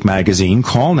complimentary Fate magazine,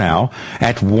 call now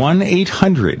at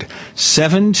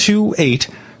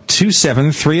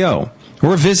 1-800-728-2730.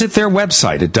 Or visit their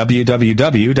website at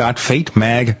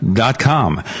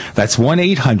www.fatemag.com. That's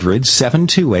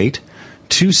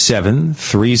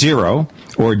 1-800-728-2730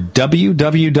 or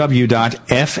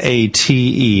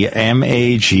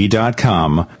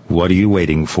www.fatemag.com. What are you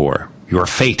waiting for? Your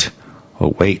fate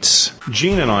awaits.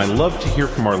 Gene and I love to hear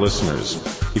from our listeners.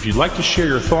 If you'd like to share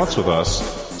your thoughts with us,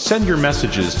 send your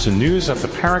messages to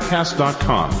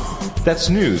news@theparacast.com. That's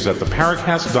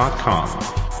news@theparacast.com.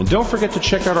 And don't forget to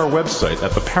check out our website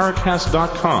at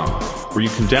theparacast.com, where you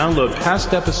can download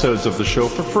past episodes of the show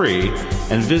for free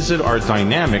and visit our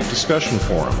dynamic discussion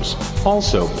forums.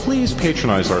 Also, please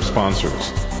patronize our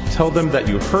sponsors. Tell them that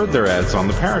you heard their ads on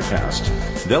the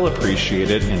Paracast. They'll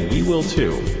appreciate it, and we will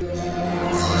too.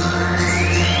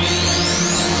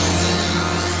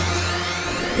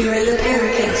 You're in the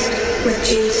Paracast with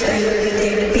Gene Steinberg and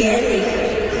David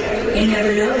Biedney. You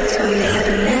never know what's going to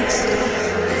happen next.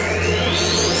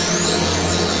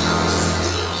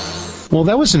 Well,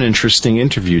 that was an interesting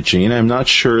interview, Gene. I'm not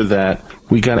sure that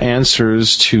we got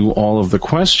answers to all of the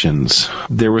questions.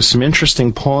 There were some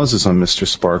interesting pauses on Mr.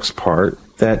 Sparks' part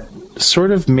that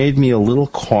sort of made me a little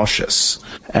cautious,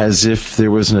 as if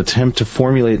there was an attempt to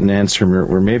formulate an answer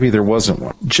where maybe there wasn't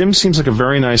one. Jim seems like a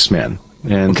very nice man.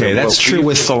 And okay, that's true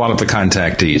with a lot of the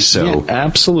contactees. So yeah,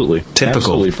 absolutely.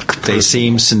 Typical. Absolutely. They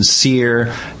seem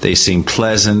sincere, they seem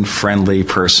pleasant, friendly,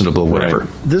 personable, whatever. Right.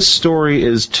 This story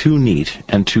is too neat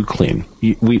and too clean.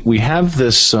 We have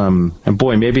this, and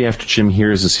boy, maybe after Jim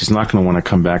hears this, he's not going to want to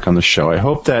come back on the show. I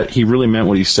hope that he really meant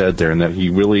what he said there and that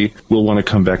he really will want to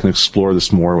come back and explore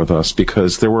this more with us,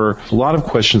 because there were a lot of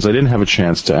questions I didn't have a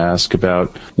chance to ask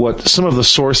about what some of the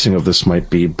sourcing of this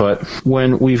might be. But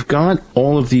when we've got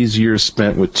all of these years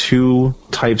spent with two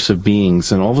types of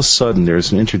beings, and all of a sudden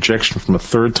there's an interjection from a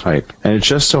third type, and it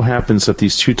just so happens that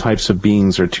these two types of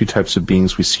beings are two types of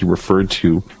beings we see referred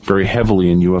to very heavily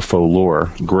in UFO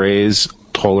lore: greys,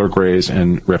 taller greys,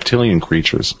 and reptilian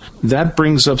creatures. That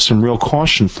brings up some real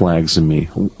caution flags in me.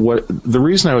 The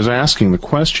reason I was asking the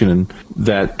question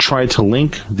that tried to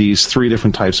link these three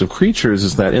different types of creatures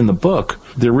is that in the book,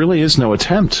 there really is no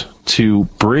attempt to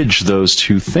bridge those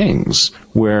two things,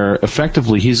 where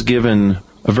effectively he's given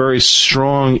a very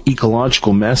strong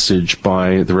ecological message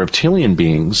by the reptilian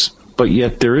beings, but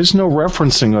yet there is no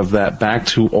referencing of that back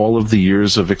to all of the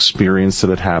years of experience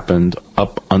that had happened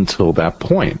up until that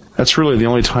point. That's really the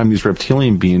only time these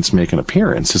reptilian beings make an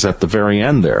appearance, is at the very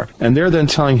end there. And they're then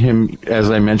telling him,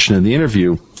 as I mentioned in the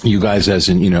interview, you guys, as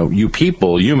in, you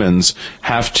people, humans,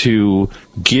 have to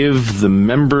give the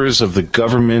members of the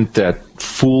government that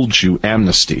fooled you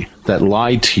amnesty, that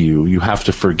lied to you. You have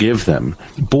to forgive them.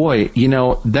 Boy,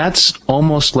 that's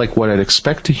almost like what I'd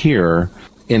expect to hear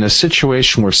in a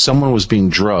situation where someone was being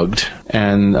drugged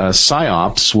and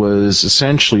PSYOPs was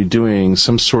essentially doing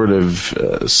some sort of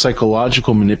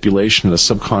psychological manipulation at a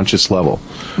subconscious level.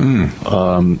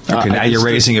 Okay, now you're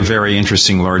raising a very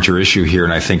interesting larger issue here,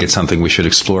 and I think it's something we should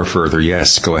explore further.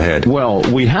 Yes, go ahead. Well,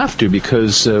 we have to,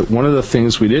 because one of the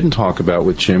things we didn't talk about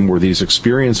with Jim were these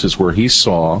experiences where he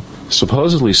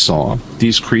supposedly saw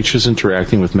these creatures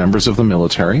interacting with members of the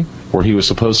military, where he was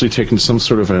supposedly taken to some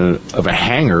sort of a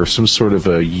hangar, some sort of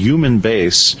a human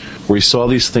base, where he saw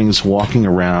these things walking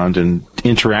around and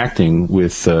interacting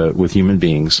with human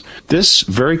beings. This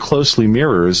very closely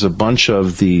mirrors a bunch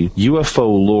of the UFO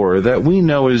lore that we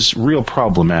know is real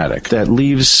problematic, that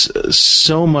leaves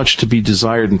so much to be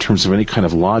desired in terms of any kind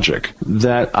of logic,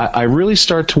 that I really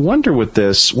start to wonder with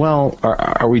this, well,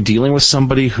 are we dealing with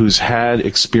somebody who's had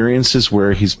experiences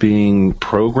where he's being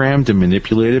programmed and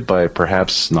manipulated by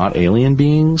perhaps not alien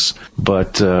beings,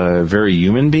 but very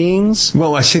human beings?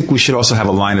 Well, I think we should also have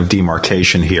a line of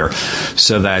demarcation here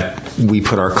so that we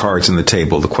put our cards on the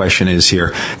table. The question is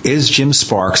here, is Jim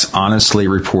Sparks honestly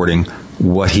reporting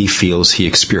what he feels he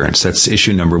experienced? That's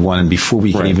issue number one. And before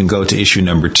we can even go to issue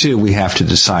number two, we have to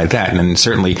decide that. And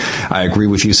certainly, I agree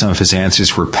with you, some of his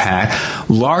answers were pat,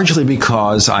 largely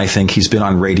because I think he's been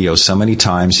on radio so many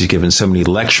times, he's given so many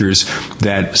lectures,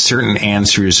 that certain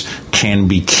answers can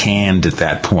be canned at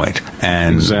that point.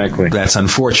 And exactly. That's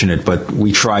unfortunate, but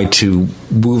we try to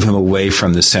move him away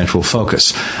from the central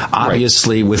focus.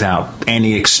 Obviously, without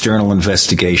any external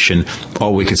investigation,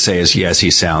 all we could say is, yes, he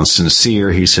sounds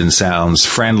sincere, he sounds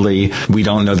friendly. We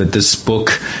don't know that this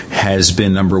book has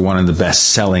been number one on the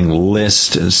best-selling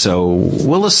list, and so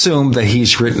we'll assume that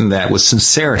he's written that with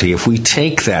sincerity. If we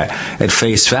take that at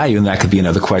face value, and that could be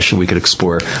another question we could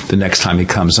explore the next time he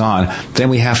comes on, then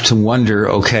we have to wonder,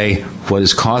 okay, what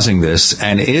is causing this,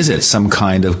 and is it some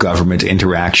kind of government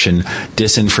interaction,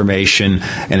 disinformation,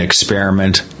 an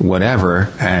experiment,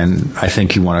 whatever? And I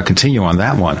think you want to continue on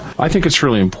that one. I think it's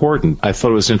really important. I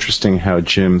thought it was interesting how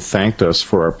Jim thanked us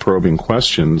for our probing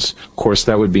questions. Of course,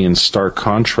 that would be in stark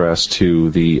contrast to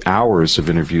the hours of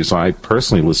interviews I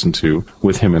personally listened to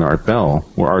with him and Art Bell,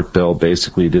 where Art Bell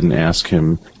basically didn't ask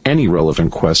him any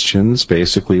relevant questions,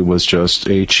 basically was just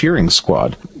a cheering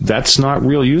squad. That's not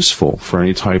real useful for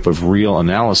any type of real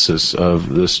analysis of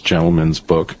this gentleman's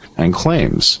book and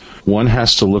claims. One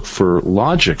has to look for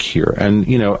logic here. And,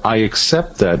 I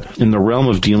accept that in the realm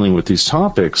of dealing with these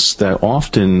topics, that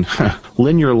often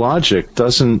linear logic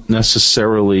doesn't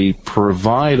necessarily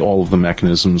provide all of the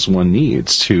mechanisms one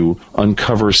needs to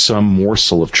uncover some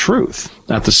morsel of truth.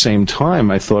 at the same time,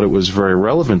 I thought it was very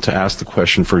relevant to ask the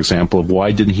question, for example, of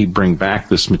why didn't he bring back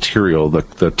this material,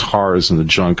 the tars and the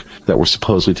junk that were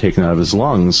supposedly taken out of his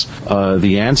lungs?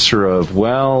 The answer of,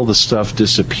 well, the stuff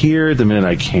disappeared the minute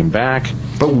I came back.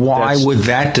 But why would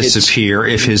that disappear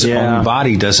if his own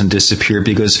body doesn't disappear?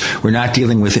 Because we're not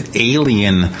dealing with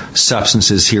alien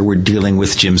substances here. We're dealing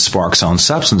with Jim Sparks' own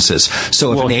substances.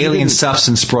 So if an alien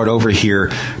substance brought over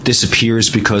here disappears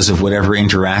because of whatever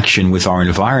interaction with our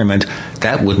environment,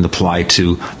 that wouldn't apply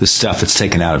to the stuff that's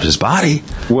taken out of his body.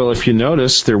 Well, if you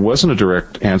notice, there wasn't a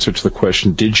direct answer to the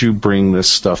question, did you bring this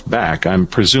stuff back?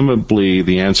 Presumably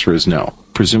the answer is no.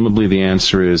 Presumably the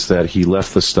answer is that he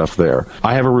left the stuff there.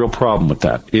 I have a real problem with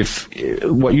that. If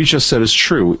what you just said is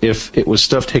true, if it was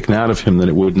stuff taken out of him, then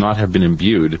it would not have been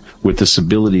imbued with this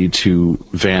ability to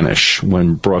vanish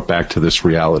when brought back to this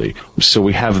reality. So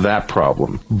we have that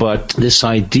problem. But this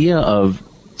idea of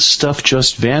stuff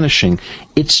just vanishing,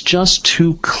 it's just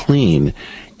too clean.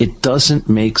 It doesn't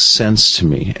make sense to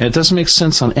me. And it doesn't make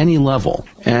sense on any level.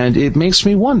 And it makes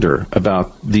me wonder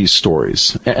about these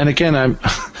stories. And again,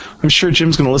 I'm sure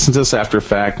Jim's going to listen to this after the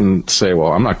fact and say,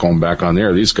 well, I'm not going back on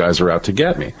there. These guys are out to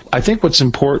get me. I think what's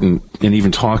important in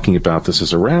even talking about this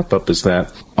as a wrap-up is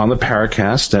that on the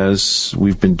Paracast, as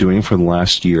we've been doing for the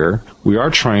last year, we are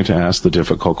trying to ask the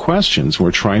difficult questions.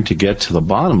 We're trying to get to the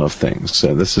bottom of things.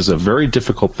 So this is a very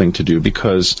difficult thing to do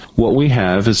because what we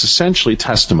have is essentially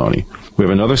testimony. We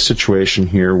have another situation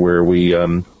here where we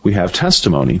have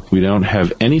testimony. We don't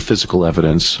have any physical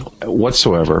evidence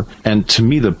whatsoever. And to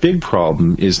me, the big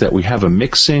problem is that we have a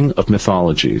mixing of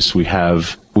mythologies. We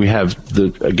have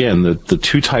the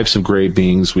two types of gray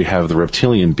beings. We have the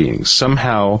reptilian beings.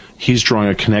 Somehow he's drawing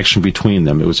a connection between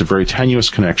them. It was a very tenuous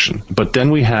connection. But then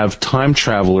we have time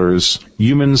travelers,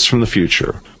 humans from the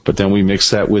future. But then we mix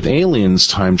that with aliens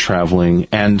time traveling,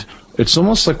 and it's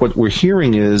almost like what we're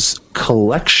hearing is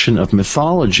collection of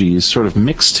mythologies sort of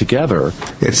mixed together.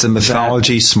 It's a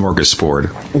mythology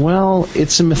smorgasbord. Well,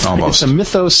 it's a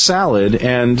mythos salad,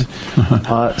 and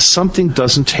something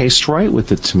doesn't taste right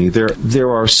with it to me. There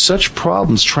are such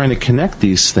problems trying to connect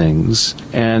these things,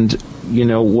 and you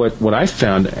know, what I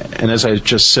found, and as I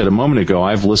just said a moment ago,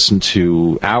 I've listened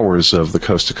to hours of the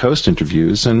Coast to Coast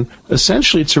interviews, and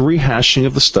essentially it's a rehashing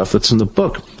of the stuff that's in the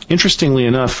book. Interestingly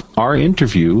enough, our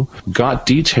interview got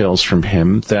details from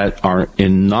him that are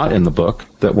not in the book,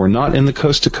 that were not in the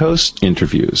Coast to Coast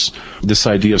interviews. This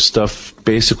idea of stuff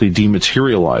basically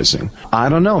dematerializing. I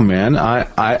don't know, man.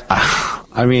 I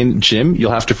mean, Jim,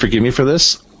 you'll have to forgive me for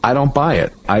this. I don't buy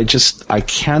it. I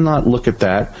cannot look at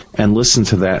that and listen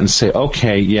to that and say,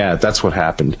 okay, yeah, that's what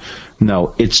happened.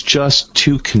 No, it's just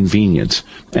too convenient.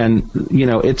 And, you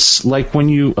know, it's like when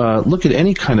you look at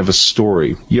any kind of a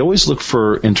story, you always look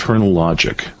for internal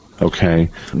logic. Okay,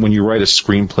 when you write a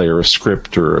screenplay or a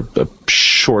script or a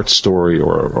short story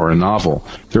or a novel,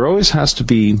 there always has to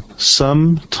be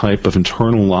some type of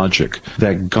internal logic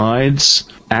that guides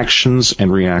actions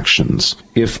and reactions.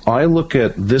 If I look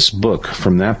at this book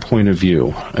from that point of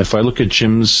view, if I look at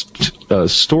Jim's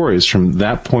stories from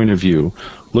that point of view,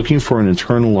 looking for an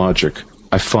internal logic,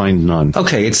 I find none.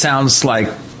 Okay, it sounds like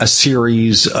a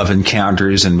series of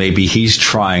encounters, and maybe he's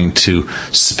trying to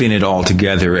spin it all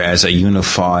together as a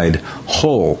unified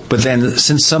whole. But then,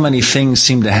 since so many things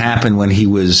seem to happen when he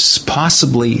was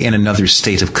possibly in another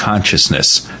state of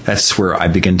consciousness, that's where I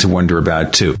begin to wonder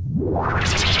about, too.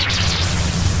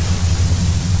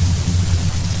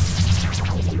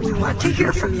 We want to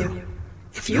hear from you.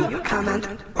 If you have a comment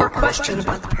or question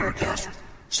about the Paracast,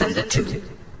 send it to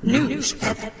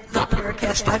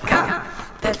news@theparacast.com.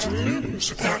 That's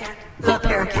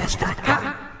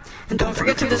news@theparacast.com. And don't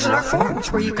forget to visit our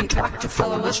forums where you can talk to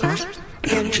fellow listeners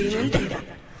and Gene and Data.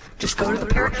 Just go to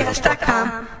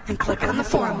theparacast.com and click on the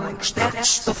forum links.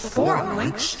 That's the forum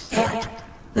links at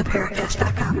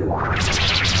theparacast.com.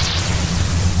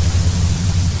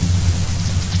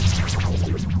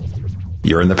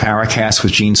 You're in the Paracast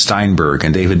with Gene Steinberg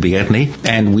and David Biedney,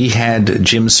 and we had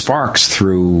Jim Sparks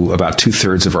through about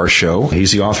 2/3 of our show.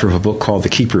 He's the author of a book called The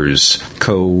Keepers,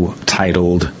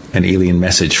 co-titled An Alien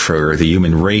Message for the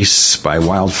Human Race by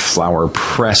Wildflower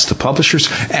Press, the publishers.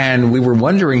 And we were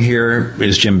wondering here,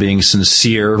 is Jim being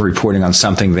sincere, reporting on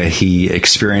something that he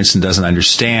experienced and doesn't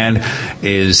understand?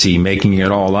 Is he making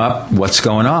it all up? What's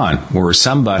going on? Or is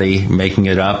somebody making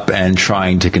it up and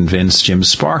trying to convince Jim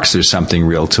Sparks there's something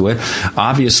real to it?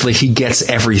 Obviously, he gets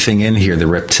everything in here, the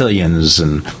reptilians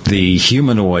and the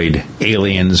humanoid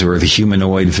aliens or the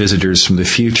humanoid visitors from the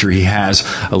future. He has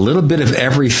a little bit of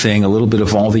everything, a little bit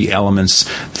of all the the elements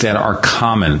that are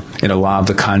common in a lot of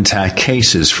the contact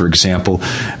cases. For example,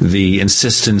 the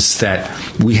insistence that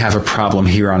we have a problem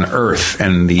here on Earth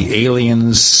and the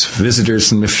aliens, visitors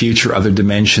from the future, other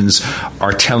dimensions,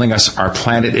 are telling us our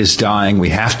planet is dying. We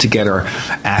have to get our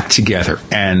act together.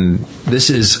 And this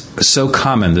is so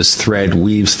common. This thread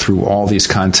weaves through all these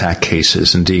contact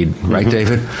cases, indeed. Right,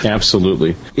 David?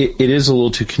 Absolutely. It is a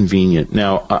little too convenient.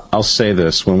 Now, I'll say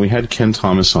this. When we had Ken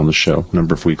Thomas on the show a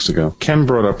number of weeks ago, Ken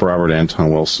brought up Robert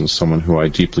Anton Wilson, someone who I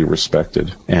deeply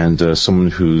respected, and someone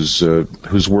whose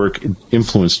work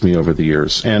influenced me over the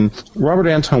years. And Robert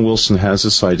Anton Wilson has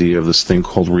this idea of this thing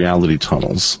called reality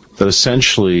tunnels, that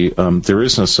essentially there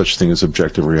is no such thing as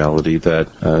objective reality, that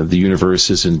the universe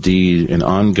is indeed an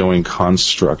ongoing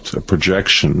construct, a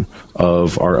projection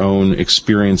of our own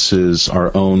experiences,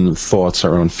 our own thoughts,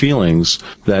 our own feelings,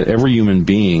 that every human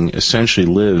being essentially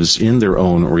lives in their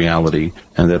own reality,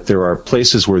 and that there are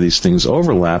places where these things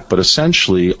overlap, but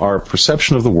essentially our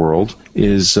perception of the world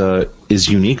is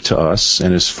unique to us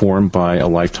and is formed by a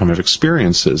lifetime of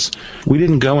experiences. We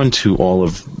didn't go into all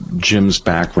of Jim's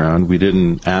background. We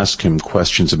didn't ask him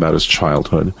questions about his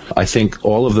childhood. I think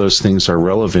all of those things are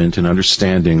relevant in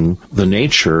understanding the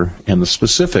nature and the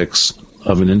specifics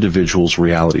of an individual's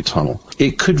reality tunnel.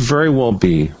 It could very well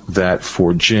be that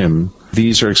for Jim,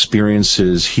 these are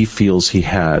experiences he feels he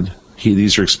had.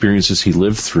 These are experiences he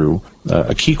lived through.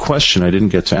 A key question I didn't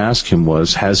get to ask him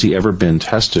was, has he ever been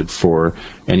tested for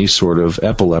any sort of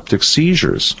epileptic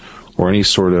seizures or any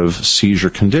sort of seizure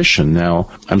condition? Now,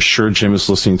 I'm sure Jim is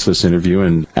listening to this interview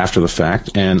and after the fact,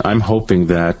 and I'm hoping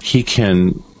that he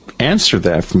can answer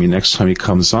that for me next time he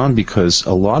comes on, because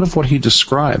a lot of what he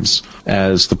describes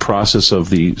as the process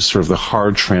of the sort of the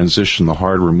hard transition, the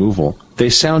hard removal, they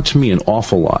sound to me an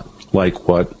awful lot like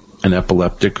what an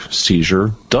epileptic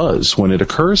seizure does when it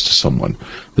occurs to someone.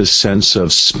 This sense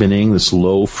of spinning, this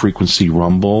low-frequency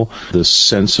rumble, this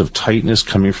sense of tightness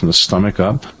coming from the stomach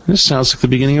up. This sounds like the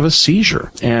beginning of a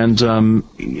seizure. And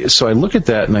so I look at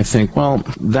that and I think, well,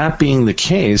 that being the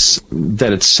case,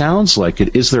 that it sounds like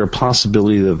it, is there a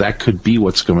possibility that that could be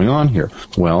what's going on here?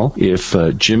 Well, if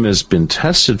Jim has been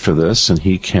tested for this and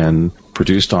he can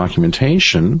produce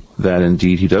documentation that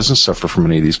indeed he doesn't suffer from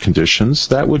any of these conditions,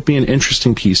 that would be an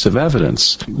interesting piece of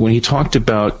evidence. When he talked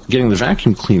about getting the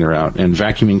vacuum cleaner out and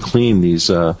vacuuming clean these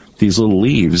little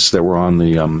leaves that were on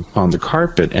the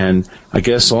carpet, and I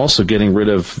guess also getting rid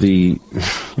of the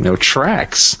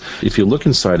tracks. If you look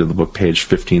inside of the book, page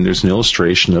 15, there's an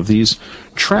illustration of these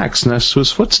tracks next to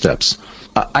his footsteps.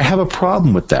 I have a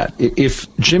problem with that.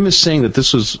 If Jim is saying that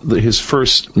this was his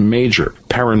first major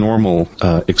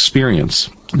paranormal experience,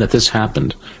 that this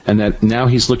happened, and that now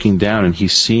he's looking down and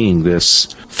he's seeing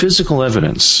this physical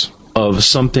evidence of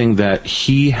something that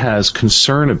he has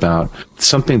concern about,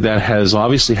 something that has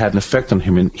obviously had an effect on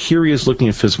him, and here he is looking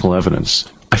at physical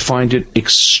evidence. I find it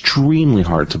extremely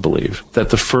hard to believe that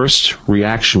the first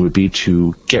reaction would be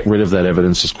to get rid of that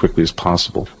evidence as quickly as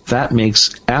possible. That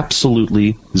makes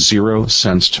absolutely zero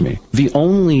sense to me. The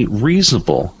only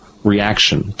reasonable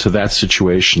reaction to that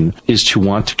situation is to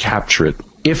want to capture it,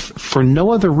 if for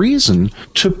no other reason,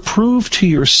 to prove to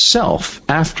yourself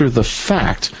after the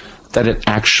fact that it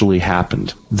actually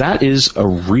happened. That is a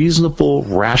reasonable,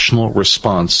 rational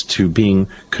response to being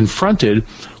confronted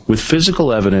with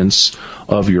physical evidence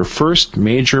of your first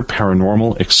major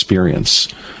paranormal experience.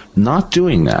 Not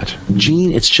doing that,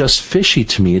 Gene, it's just fishy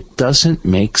to me. It doesn't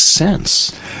make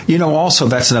sense. Also,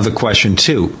 that's another question,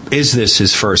 too. Is this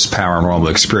his first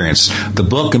paranormal experience? The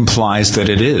book implies that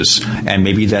it is, and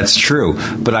maybe that's true.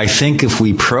 But I think if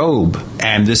we probe,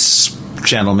 and this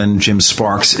gentleman, Jim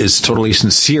Sparks, is totally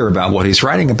sincere about what he's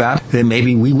writing about, then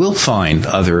maybe we will find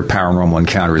other paranormal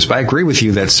encounters. But I agree with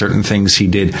you that certain things he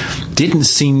didn't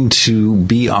seem to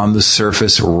be on the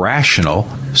surface rational.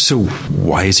 So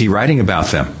why is he writing about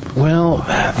them? Well,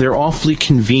 they're awfully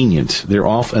convenient.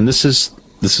 And this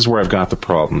is where I've got the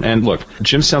problem. And look,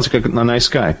 Jim sounds like a nice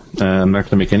guy. I'm not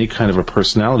going to make any kind of a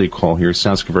personality call here.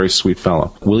 Sounds like a very sweet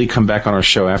fellow. Will he come back on our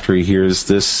show after he hears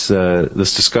this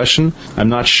discussion? I'm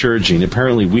not sure, Gene.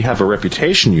 Apparently, we have a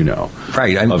reputation,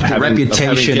 right? Of having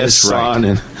guests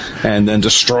on and then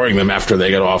destroying them after they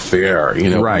get off the air.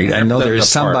 Right. I know there's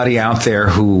somebody out there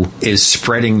who is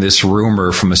spreading this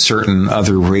rumor from a certain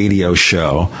other radio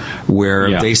show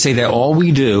where they say that all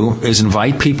we do is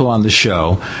invite people on the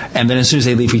show, and then as soon as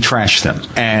they leave, we trash them.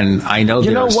 And I know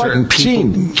there are certain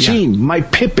people... Gene, my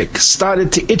pippic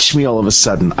started to itch me all of a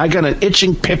sudden. I got an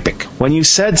itching pippic. When you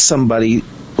said somebody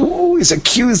always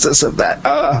accused us of that.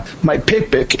 My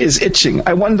pippic is itching.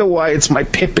 I wonder why it's my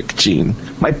pippic, Gene.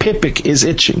 My pippic is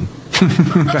itching.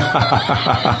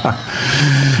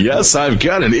 Yes, I've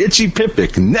got an itchy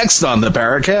pippic. Next on the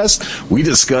Paracast, we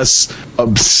discuss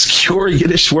obscure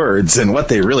Yiddish words and what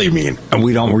they really mean. And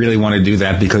we don't really want to do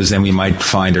that because then we might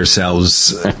find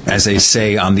ourselves, as they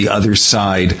say, on the other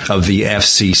side of the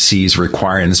FCC's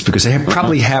requirements, because they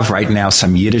probably have right now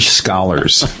some Yiddish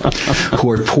scholars who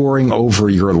are poring over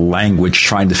your language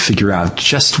trying to figure out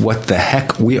just what the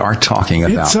heck we are talking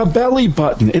about. It's a belly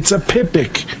button. It's a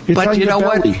pippic. It's but on you know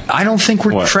belly. what? I don't think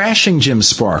we're trashing Jim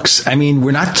Sparks. I mean,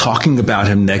 we're not talking about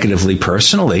him negatively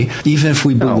personally. Even if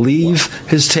we believe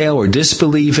his tale or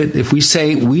disbelieve it, if we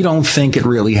say we don't think it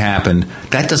really happened,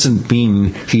 that doesn't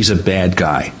mean he's a bad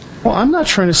guy. Well, I'm not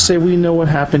trying to say we know what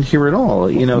happened here at all.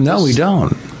 No, we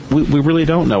don't. We really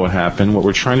don't know what happened. What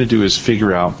we're trying to do is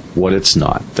figure out what it's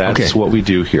not. That's what we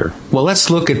do here. Well, let's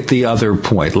look at the other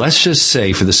point. Let's just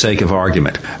say, for the sake of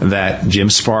argument, that Jim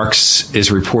Sparks is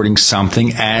reporting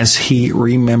something as he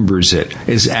remembers it,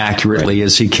 as accurately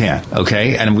as he can.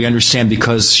 Okay? And we understand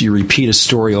because you repeat a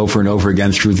story over and over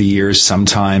again through the years,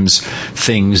 sometimes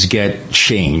things get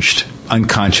changed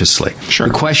unconsciously. Sure.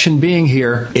 The question being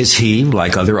here, is he,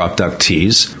 like other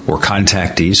abductees or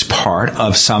contactees, part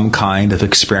of some kind of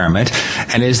experiment?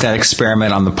 And is that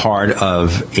experiment on the part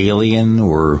of alien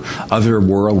or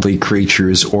otherworldly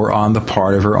creatures or on the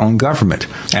part of our own government?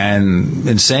 And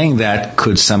in saying that,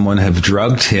 could someone have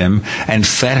drugged him and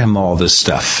fed him all this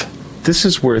stuff? This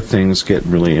is where things get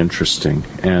really interesting,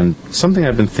 and something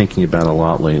I've been thinking about a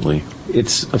lot lately.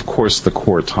 It's, of course, the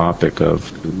core topic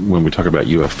of when we talk about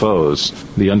UFOs,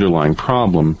 the underlying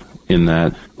problem in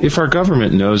that if our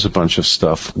government knows a bunch of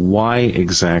stuff, why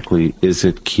exactly is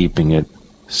it keeping it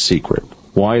secret?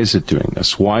 Why is it doing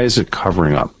this? Why is it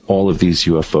covering up all of these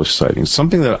UFO sightings?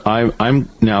 Something that I'm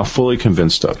now fully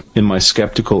convinced of in my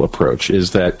skeptical approach is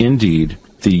that, indeed,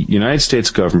 the United States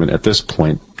government at this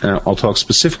point, and I'll talk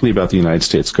specifically about the United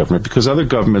States government because other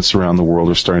governments around the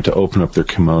world are starting to open up their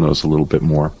kimonos a little bit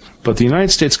more. But the United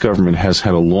States government has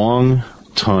had a long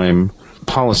time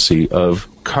policy of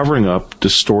covering up,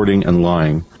 distorting, and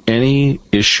lying any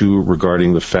issue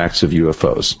regarding the facts of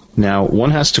UFOs. Now, one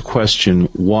has to question,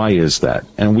 why is that?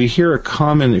 And we hear a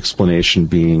common explanation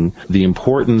being the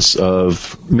importance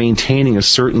of maintaining a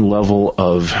certain level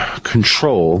of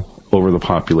control over the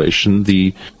population,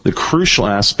 the crucial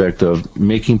aspect of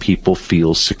making people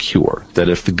feel secure. That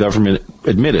if the government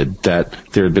admitted that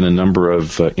there had been a number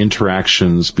of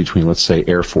interactions between, let's say,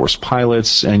 Air Force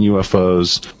pilots and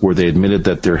UFOs, where they admitted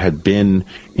that there had been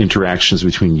interactions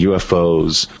between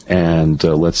UFOs and,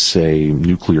 let's say,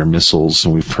 nuclear missiles,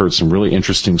 and we've heard some really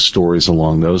interesting stories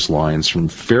along those lines from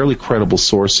fairly credible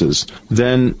sources,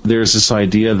 then there's this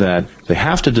idea that they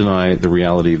have to deny the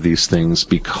reality of these things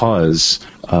because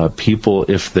people,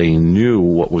 if they knew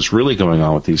what was really going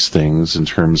on with these things in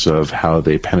terms of how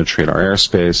they penetrate our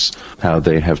airspace, how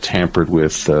they have tampered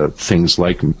with things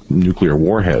like nuclear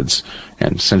warheads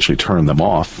and essentially turn them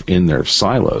off in their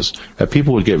silos, that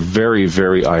people would get very,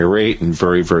 very irate and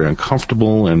very, very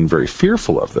uncomfortable and very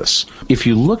fearful of this. If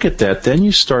you look at that, then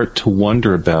you start to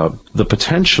wonder about the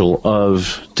potential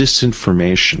of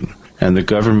disinformation and the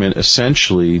government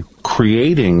essentially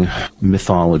creating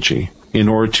mythology in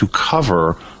order to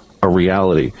cover a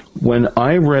reality. When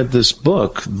I read this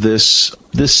book, this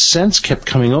sense kept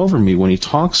coming over me when he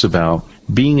talks about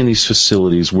being in these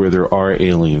facilities where there are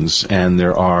aliens and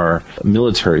there are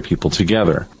military people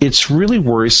together. It's really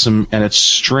worrisome and it's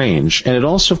strange. And it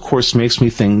also, of course, makes me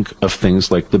think of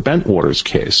things like the Bentwaters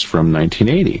case from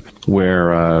 1980,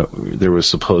 where there was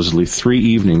supposedly 3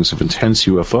 evenings of intense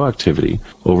UFO activity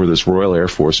over this Royal Air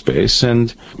Force base,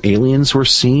 and aliens were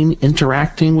seen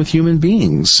interacting with human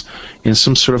beings in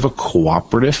some sort of a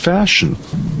cooperative fashion.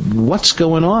 What's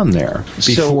going on there?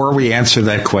 Before we answer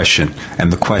that question,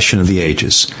 and the question of the ages,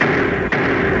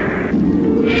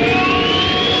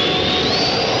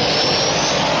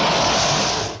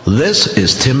 this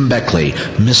is Tim Beckley,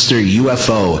 Mr.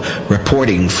 UFO,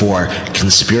 reporting for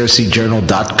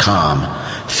conspiracyjournal.com.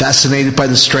 Fascinated by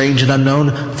the strange and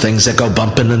unknown, things that go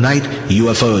bump in the night,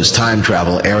 UFOs, time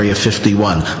travel, Area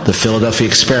 51, the Philadelphia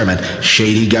experiment,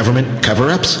 shady government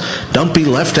cover-ups? Don't be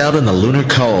left out in the lunar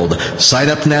cold. Sign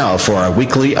up now for our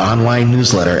weekly online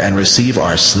newsletter and receive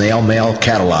our snail mail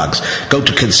catalogs. Go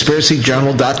to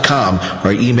conspiracyjournal.com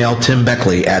or email Tim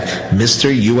Beckley at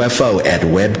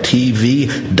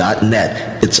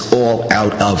MrUFO@webtv.net. It's all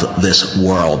out of this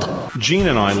world. Gene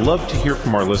and I love to hear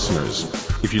from our listeners.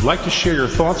 If you'd like to share your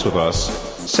thoughts with us,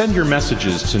 send your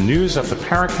messages to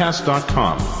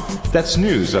news@theparacast.com. That's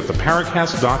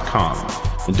news@theparacast.com.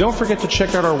 And don't forget to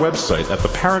check out our website at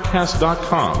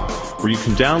theparacast.com, where you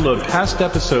can download past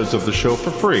episodes of the show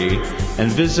for free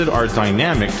and visit our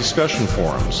dynamic discussion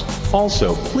forums.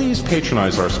 Also, please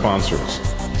patronize our sponsors.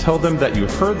 Tell them that you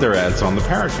heard their ads on the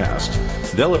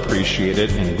Paracast. They'll appreciate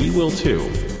it, and we will too.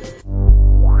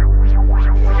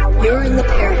 You're in the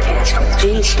Paracast with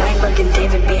Gene Steinberg and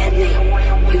David Biedney.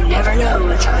 You never know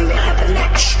what's going to happen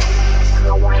next.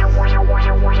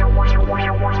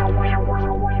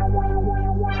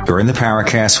 You're in the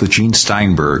Paracast with Gene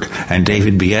Steinberg and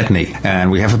David Biedney,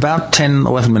 and we have about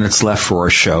 10-11 minutes left for our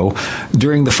show.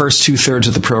 During the first two-thirds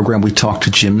of the program, we talked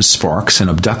to Jim Sparks, an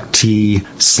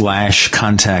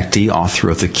abductee/contactee, author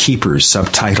of The Keepers,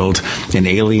 subtitled An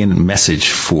Alien Message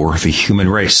for the Human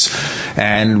Race.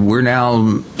 And we're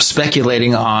now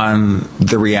speculating on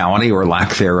the reality or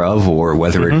lack thereof, or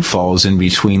whether it falls in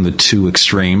between the two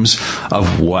extremes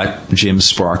of what Jim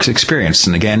Sparks experienced.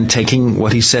 And again, taking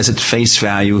what he says at face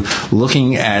value,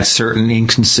 looking at certain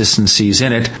inconsistencies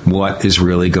in it, what is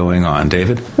really going on,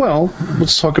 David? Well,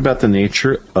 let's talk about the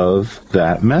nature of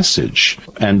that message.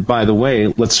 And by the way,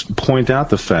 let's point out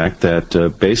the fact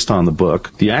that based on the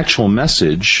book, the actual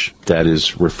message that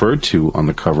is referred to on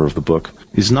the cover of the book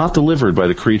is not delivered by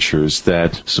the creatures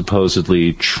that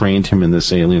supposedly trained him in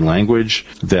this alien language,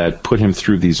 that put him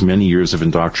through these many years of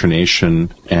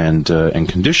indoctrination and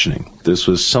conditioning. This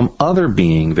was some other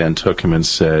being then took him and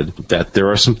said that there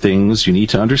are some things you need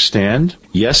to understand.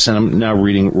 Yes, and I'm now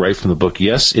reading right from the book.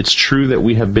 Yes, it's true that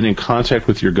we have been in contact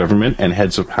with your government and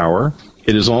heads of power.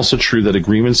 It is also true that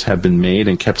agreements have been made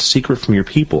and kept secret from your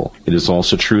people. It is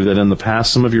also true that in the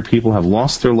past some of your people have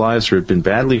lost their lives or have been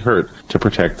badly hurt to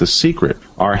protect this secret.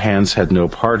 Our hands had no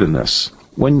part in this.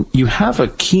 When you have a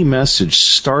key message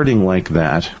starting like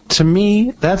that, to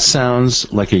me, that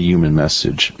sounds like a human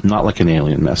message, not like an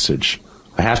alien message.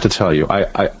 I have to tell you,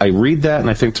 I read that and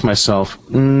I think to myself,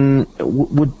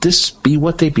 would this be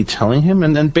what they'd be telling him?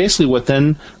 And then basically what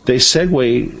then they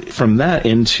segue from that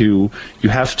into, you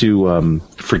have to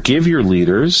forgive your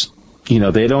leaders. You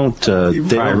know, they don't...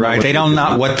 They don't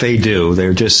know what they do.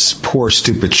 They're just poor,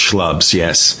 stupid schlubs,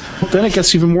 yes. Then it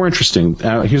gets even more interesting.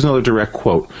 Here's another direct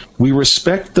quote. We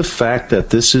respect the fact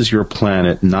that this is your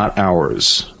planet, not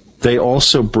ours. They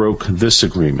also broke this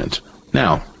agreement.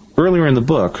 Now, earlier in the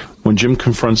book, when Jim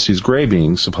confronts these gray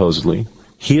beings, supposedly,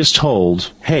 he is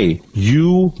told, hey,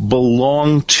 you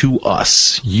belong to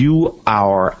us. You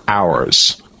are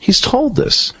ours. He's told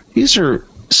this. These are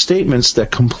statements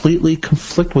that completely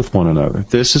conflict with one another.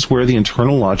 This is where the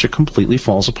internal logic completely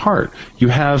falls apart. You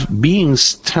have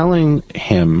beings telling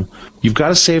him, you've got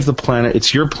to save the planet,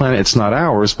 it's your planet, it's not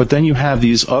ours, but then you have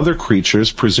these other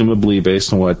creatures, presumably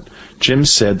based on what Jim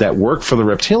said, that work for the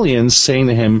reptilians, saying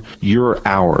to him, you're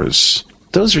ours.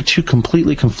 Those are two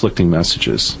completely conflicting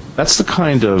messages. That's the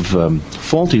kind of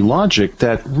faulty logic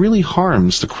that really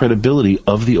harms the credibility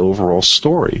of the overall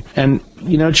story. And,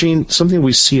 you know, Gene, something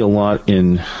we see a lot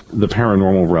in the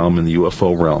paranormal realm and the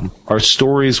UFO realm are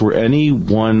stories where any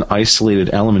one isolated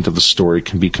element of the story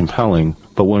can be compelling,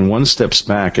 but when one steps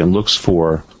back and looks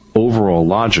for overall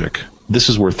logic, this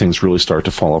is where things really start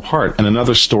to fall apart. And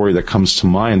another story that comes to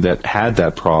mind that had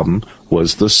that problem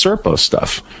was the Serpo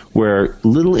stuff, where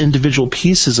little individual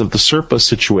pieces of the Serpo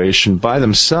situation by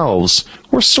themselves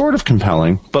were sort of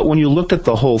compelling, but when you looked at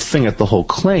the whole thing, at the whole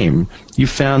claim, you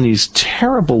found these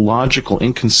terrible logical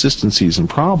inconsistencies and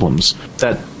problems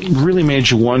that really made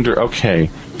you wonder, okay,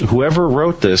 whoever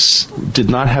wrote this did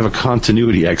not have a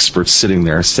continuity expert sitting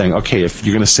there saying, okay, if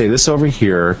you're going to say this over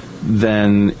here,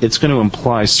 then it's going to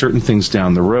imply certain things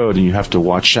down the road, and you have to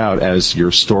watch out as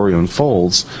your story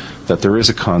unfolds that there is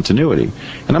a continuity.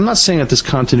 And I'm not saying that this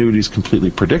continuity is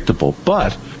completely predictable,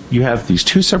 but you have these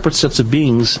two separate sets of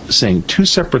beings saying two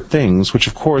separate things, which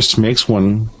of course makes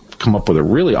one come up with a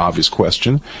really obvious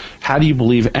question. How do you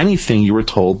believe anything you were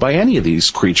told by any of these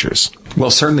creatures?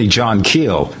 Well, certainly John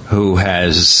Keel, who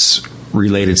has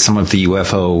related some of the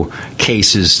UFO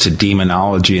cases to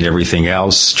demonology and everything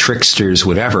else, tricksters,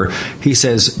 whatever, he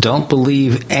says, don't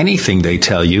believe anything they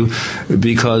tell you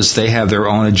because they have their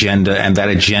own agenda, and that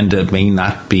agenda may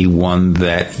not be one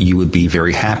that you would be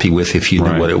very happy with if you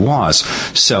knew what it was.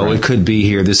 So it could be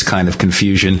here, this kind of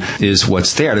confusion is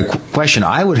what's there. The question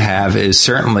I would have is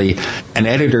certainly an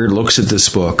editor looks at this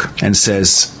book and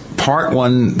says, part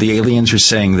one, the aliens are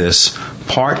saying this.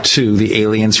 Part two, the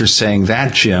aliens are saying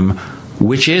that, Jim.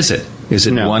 Which is it? Is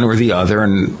it one or the other?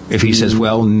 And if he says,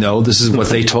 well, no, this is what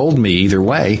they told me either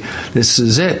way, this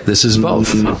is it. This is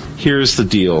both. Here's the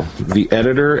deal. The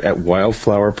editor at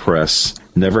Wildflower Press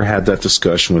never had that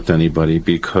discussion with anybody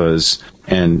because,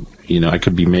 and, you know, I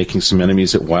could be making some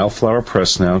enemies at Wildflower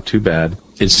Press now, too bad.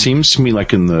 It seems to me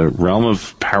like in the realm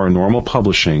of paranormal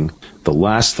publishing, the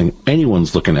last thing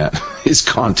anyone's looking at is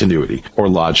continuity or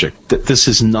logic. That this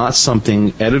is not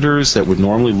something editors that would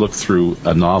normally look through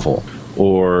a novel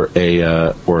or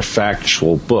a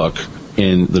factual book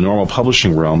in the normal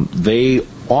publishing realm. They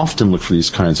often look for these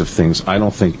kinds of things. I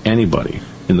don't think anybody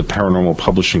in the paranormal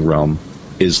publishing realm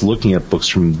is looking at books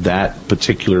from that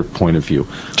particular point of view.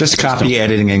 Just copy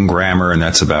editing and grammar, and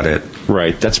that's about it.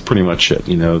 Right, that's pretty much it.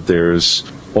 There's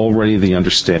already the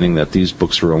understanding that these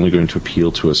books are only going to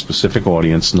appeal to a specific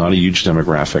audience, not a huge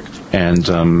demographic. And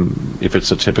if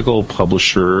it's a typical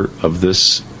publisher of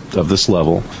this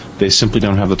level, they simply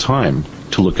don't have the time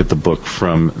to look at the book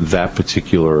from that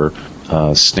particular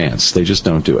stance. They just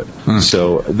don't do it.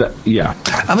 So, yeah.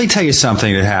 Let me tell you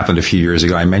something that happened a few years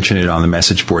ago. I mentioned it on the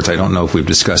message boards. I don't know if we've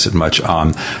discussed it much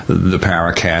on the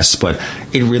Paracast, but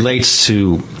it relates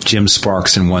to Jim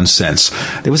Sparks in one sense.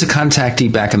 There was a contactee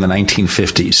back in the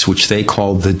 1950s, which they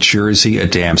called the Jersey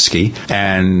Adamski,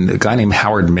 and a guy named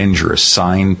Howard Menger, a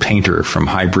sign painter from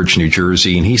Highbridge, New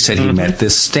Jersey, and he said he met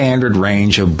this standard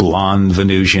range of blonde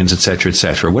Venusians,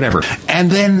 etc., whatever.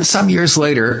 And then some years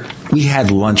later, we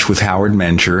had lunch with Howard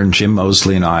Menger, and Jim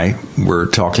Moseley and I were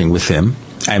talking with him.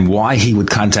 And why he would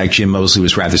contact Jim Moseley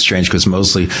was rather strange, because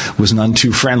Moseley was none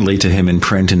too friendly to him in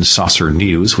print in Saucer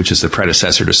News, which is the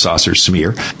predecessor to Saucer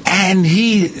Smear. And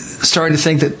he started to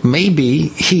think that maybe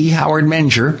he, Howard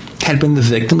Menger, had been the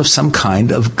victim of some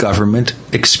kind of government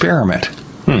experiment.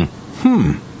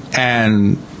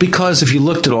 And because if you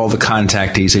looked at all the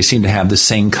contactees, they seem to have the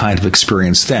same kind of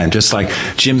experience then. Just like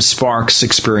Jim Sparks'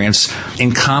 experience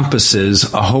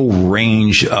encompasses a whole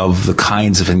range of the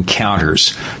kinds of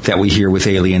encounters that we hear with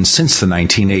aliens since the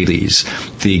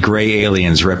 1980s. The gray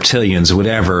aliens, reptilians,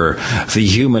 whatever, the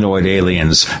humanoid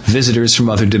aliens, visitors from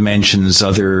other dimensions,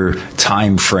 other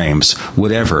time frames,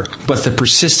 whatever. But the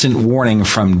persistent warning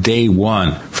from day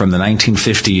one, from the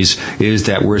 1950s, is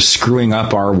that we're screwing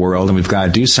up our world and we've got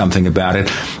to do something about it.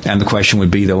 And the question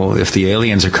would be, though, if the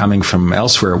aliens are coming from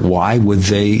elsewhere, why would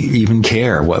they even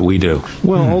care what we do?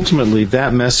 Well, ultimately,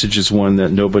 that message is one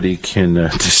that nobody can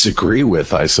disagree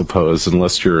with, I suppose,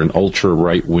 unless you're an ultra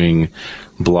right-wing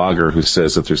blogger who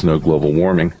says that there's no global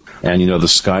warming. And, the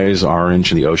sky is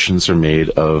orange and the oceans are made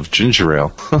of ginger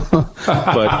ale.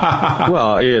 But,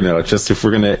 well, just if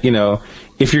we're going to,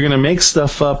 if you're going to make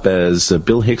stuff up, as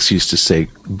Bill Hicks used to say,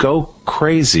 go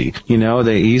crazy.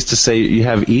 They used to say you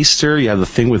have Easter, you have the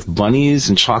thing with bunnies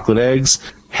and chocolate eggs.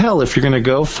 Hell, if you're going to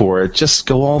go for it, just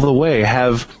go all the way.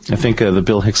 I think the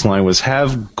Bill Hicks line was,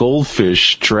 have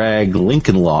goldfish drag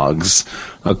Lincoln logs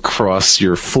across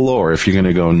your floor if you're going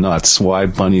to go nuts. Why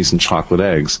bunnies and chocolate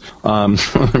eggs?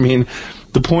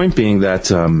 The point being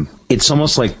that it's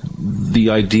almost like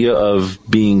the idea of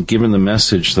being given the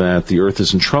message that the Earth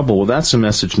is in trouble. Well, that's a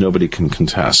message nobody can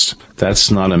contest. That's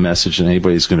not a message that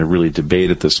anybody's going to really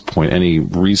debate at this point. Any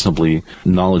reasonably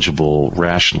knowledgeable,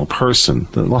 rational person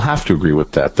will have to agree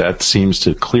with that. That seems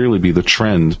to clearly be the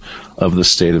trend of the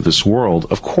state of this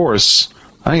world. Of course,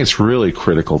 I think it's really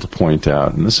critical to point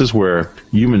out, and this is where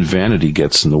human vanity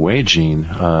gets in the way, Gene,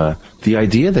 the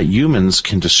idea that humans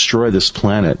can destroy this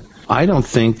planet. I don't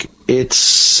think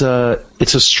it's a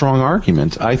strong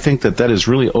argument. I think that is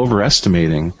really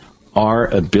overestimating our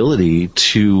ability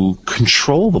to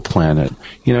control the planet.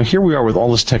 Here we are with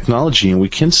all this technology, and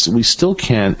we still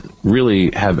can't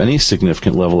really have any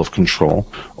significant level of control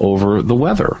over the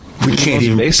weather. We can't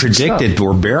even predict it.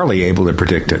 We're barely able to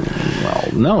predict it. Well,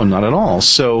 no, not at all.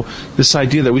 So this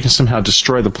idea that we can somehow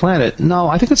destroy the planet, no,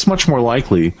 I think it's much more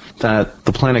likely that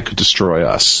the planet could destroy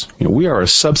us. We are a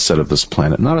subset of this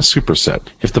planet, not a superset.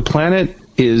 If the planet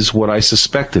is what I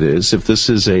suspect it is, if this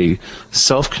is a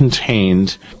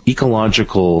self-contained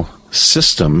ecological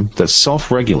system that's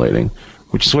self-regulating,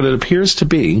 which is what it appears to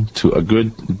be to a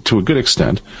good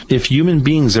extent, if human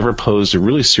beings ever posed a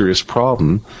really serious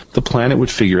problem, the planet would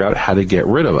figure out how to get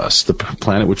rid of us. The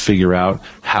planet would figure out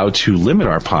how to limit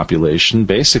our population,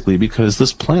 basically because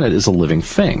this planet is a living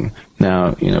thing.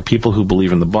 Now, people who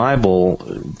believe in the Bible,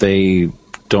 they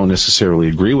don't necessarily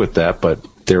agree with that, but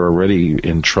they're already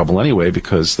in trouble anyway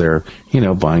because they're,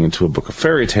 buying into a book of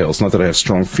fairy tales. Not that I have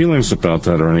strong feelings about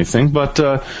that or anything, but,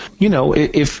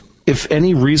 if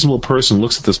any reasonable person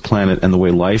looks at this planet and the way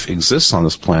life exists on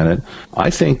this planet, I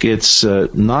think it's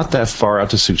not that far out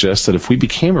to suggest that if we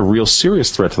became a real serious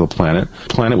threat to the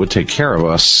planet would take care of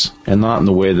us, and not in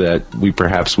the way that we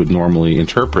perhaps would normally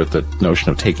interpret the notion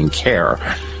of taking care.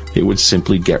 it would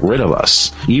simply get rid of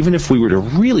us. Even if we were to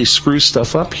really screw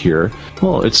stuff up here,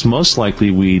 well, it's most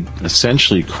likely we'd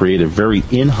essentially create a very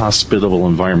inhospitable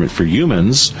environment for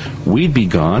humans. We'd be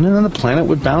gone, and then the planet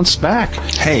would bounce back.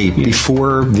 Hey,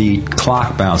 before the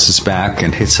clock bounces back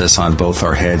and hits us on both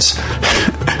our heads,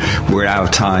 we're out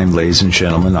of time, ladies and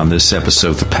gentlemen, on this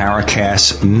episode of the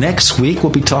Paracast. Next week,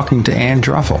 we'll be talking to Ann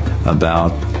Druffel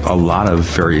about a lot of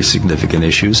very significant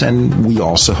issues, and we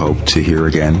also hope to hear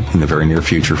again in the very near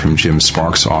future from Jim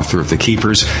Sparks, author of The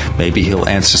Keepers. Maybe he'll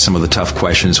answer some of the tough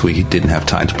questions we didn't have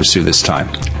time to pursue this time.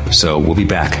 So we'll be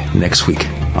back next week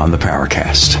on the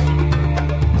Paracast.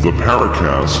 The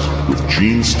Paracast with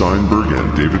Gene Steinberg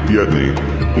and David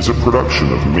Biedney is a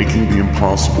production of Making the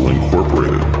Impossible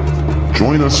Incorporated.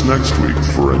 Join us next week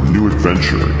for a new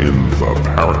adventure in the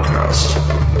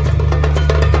Paracast.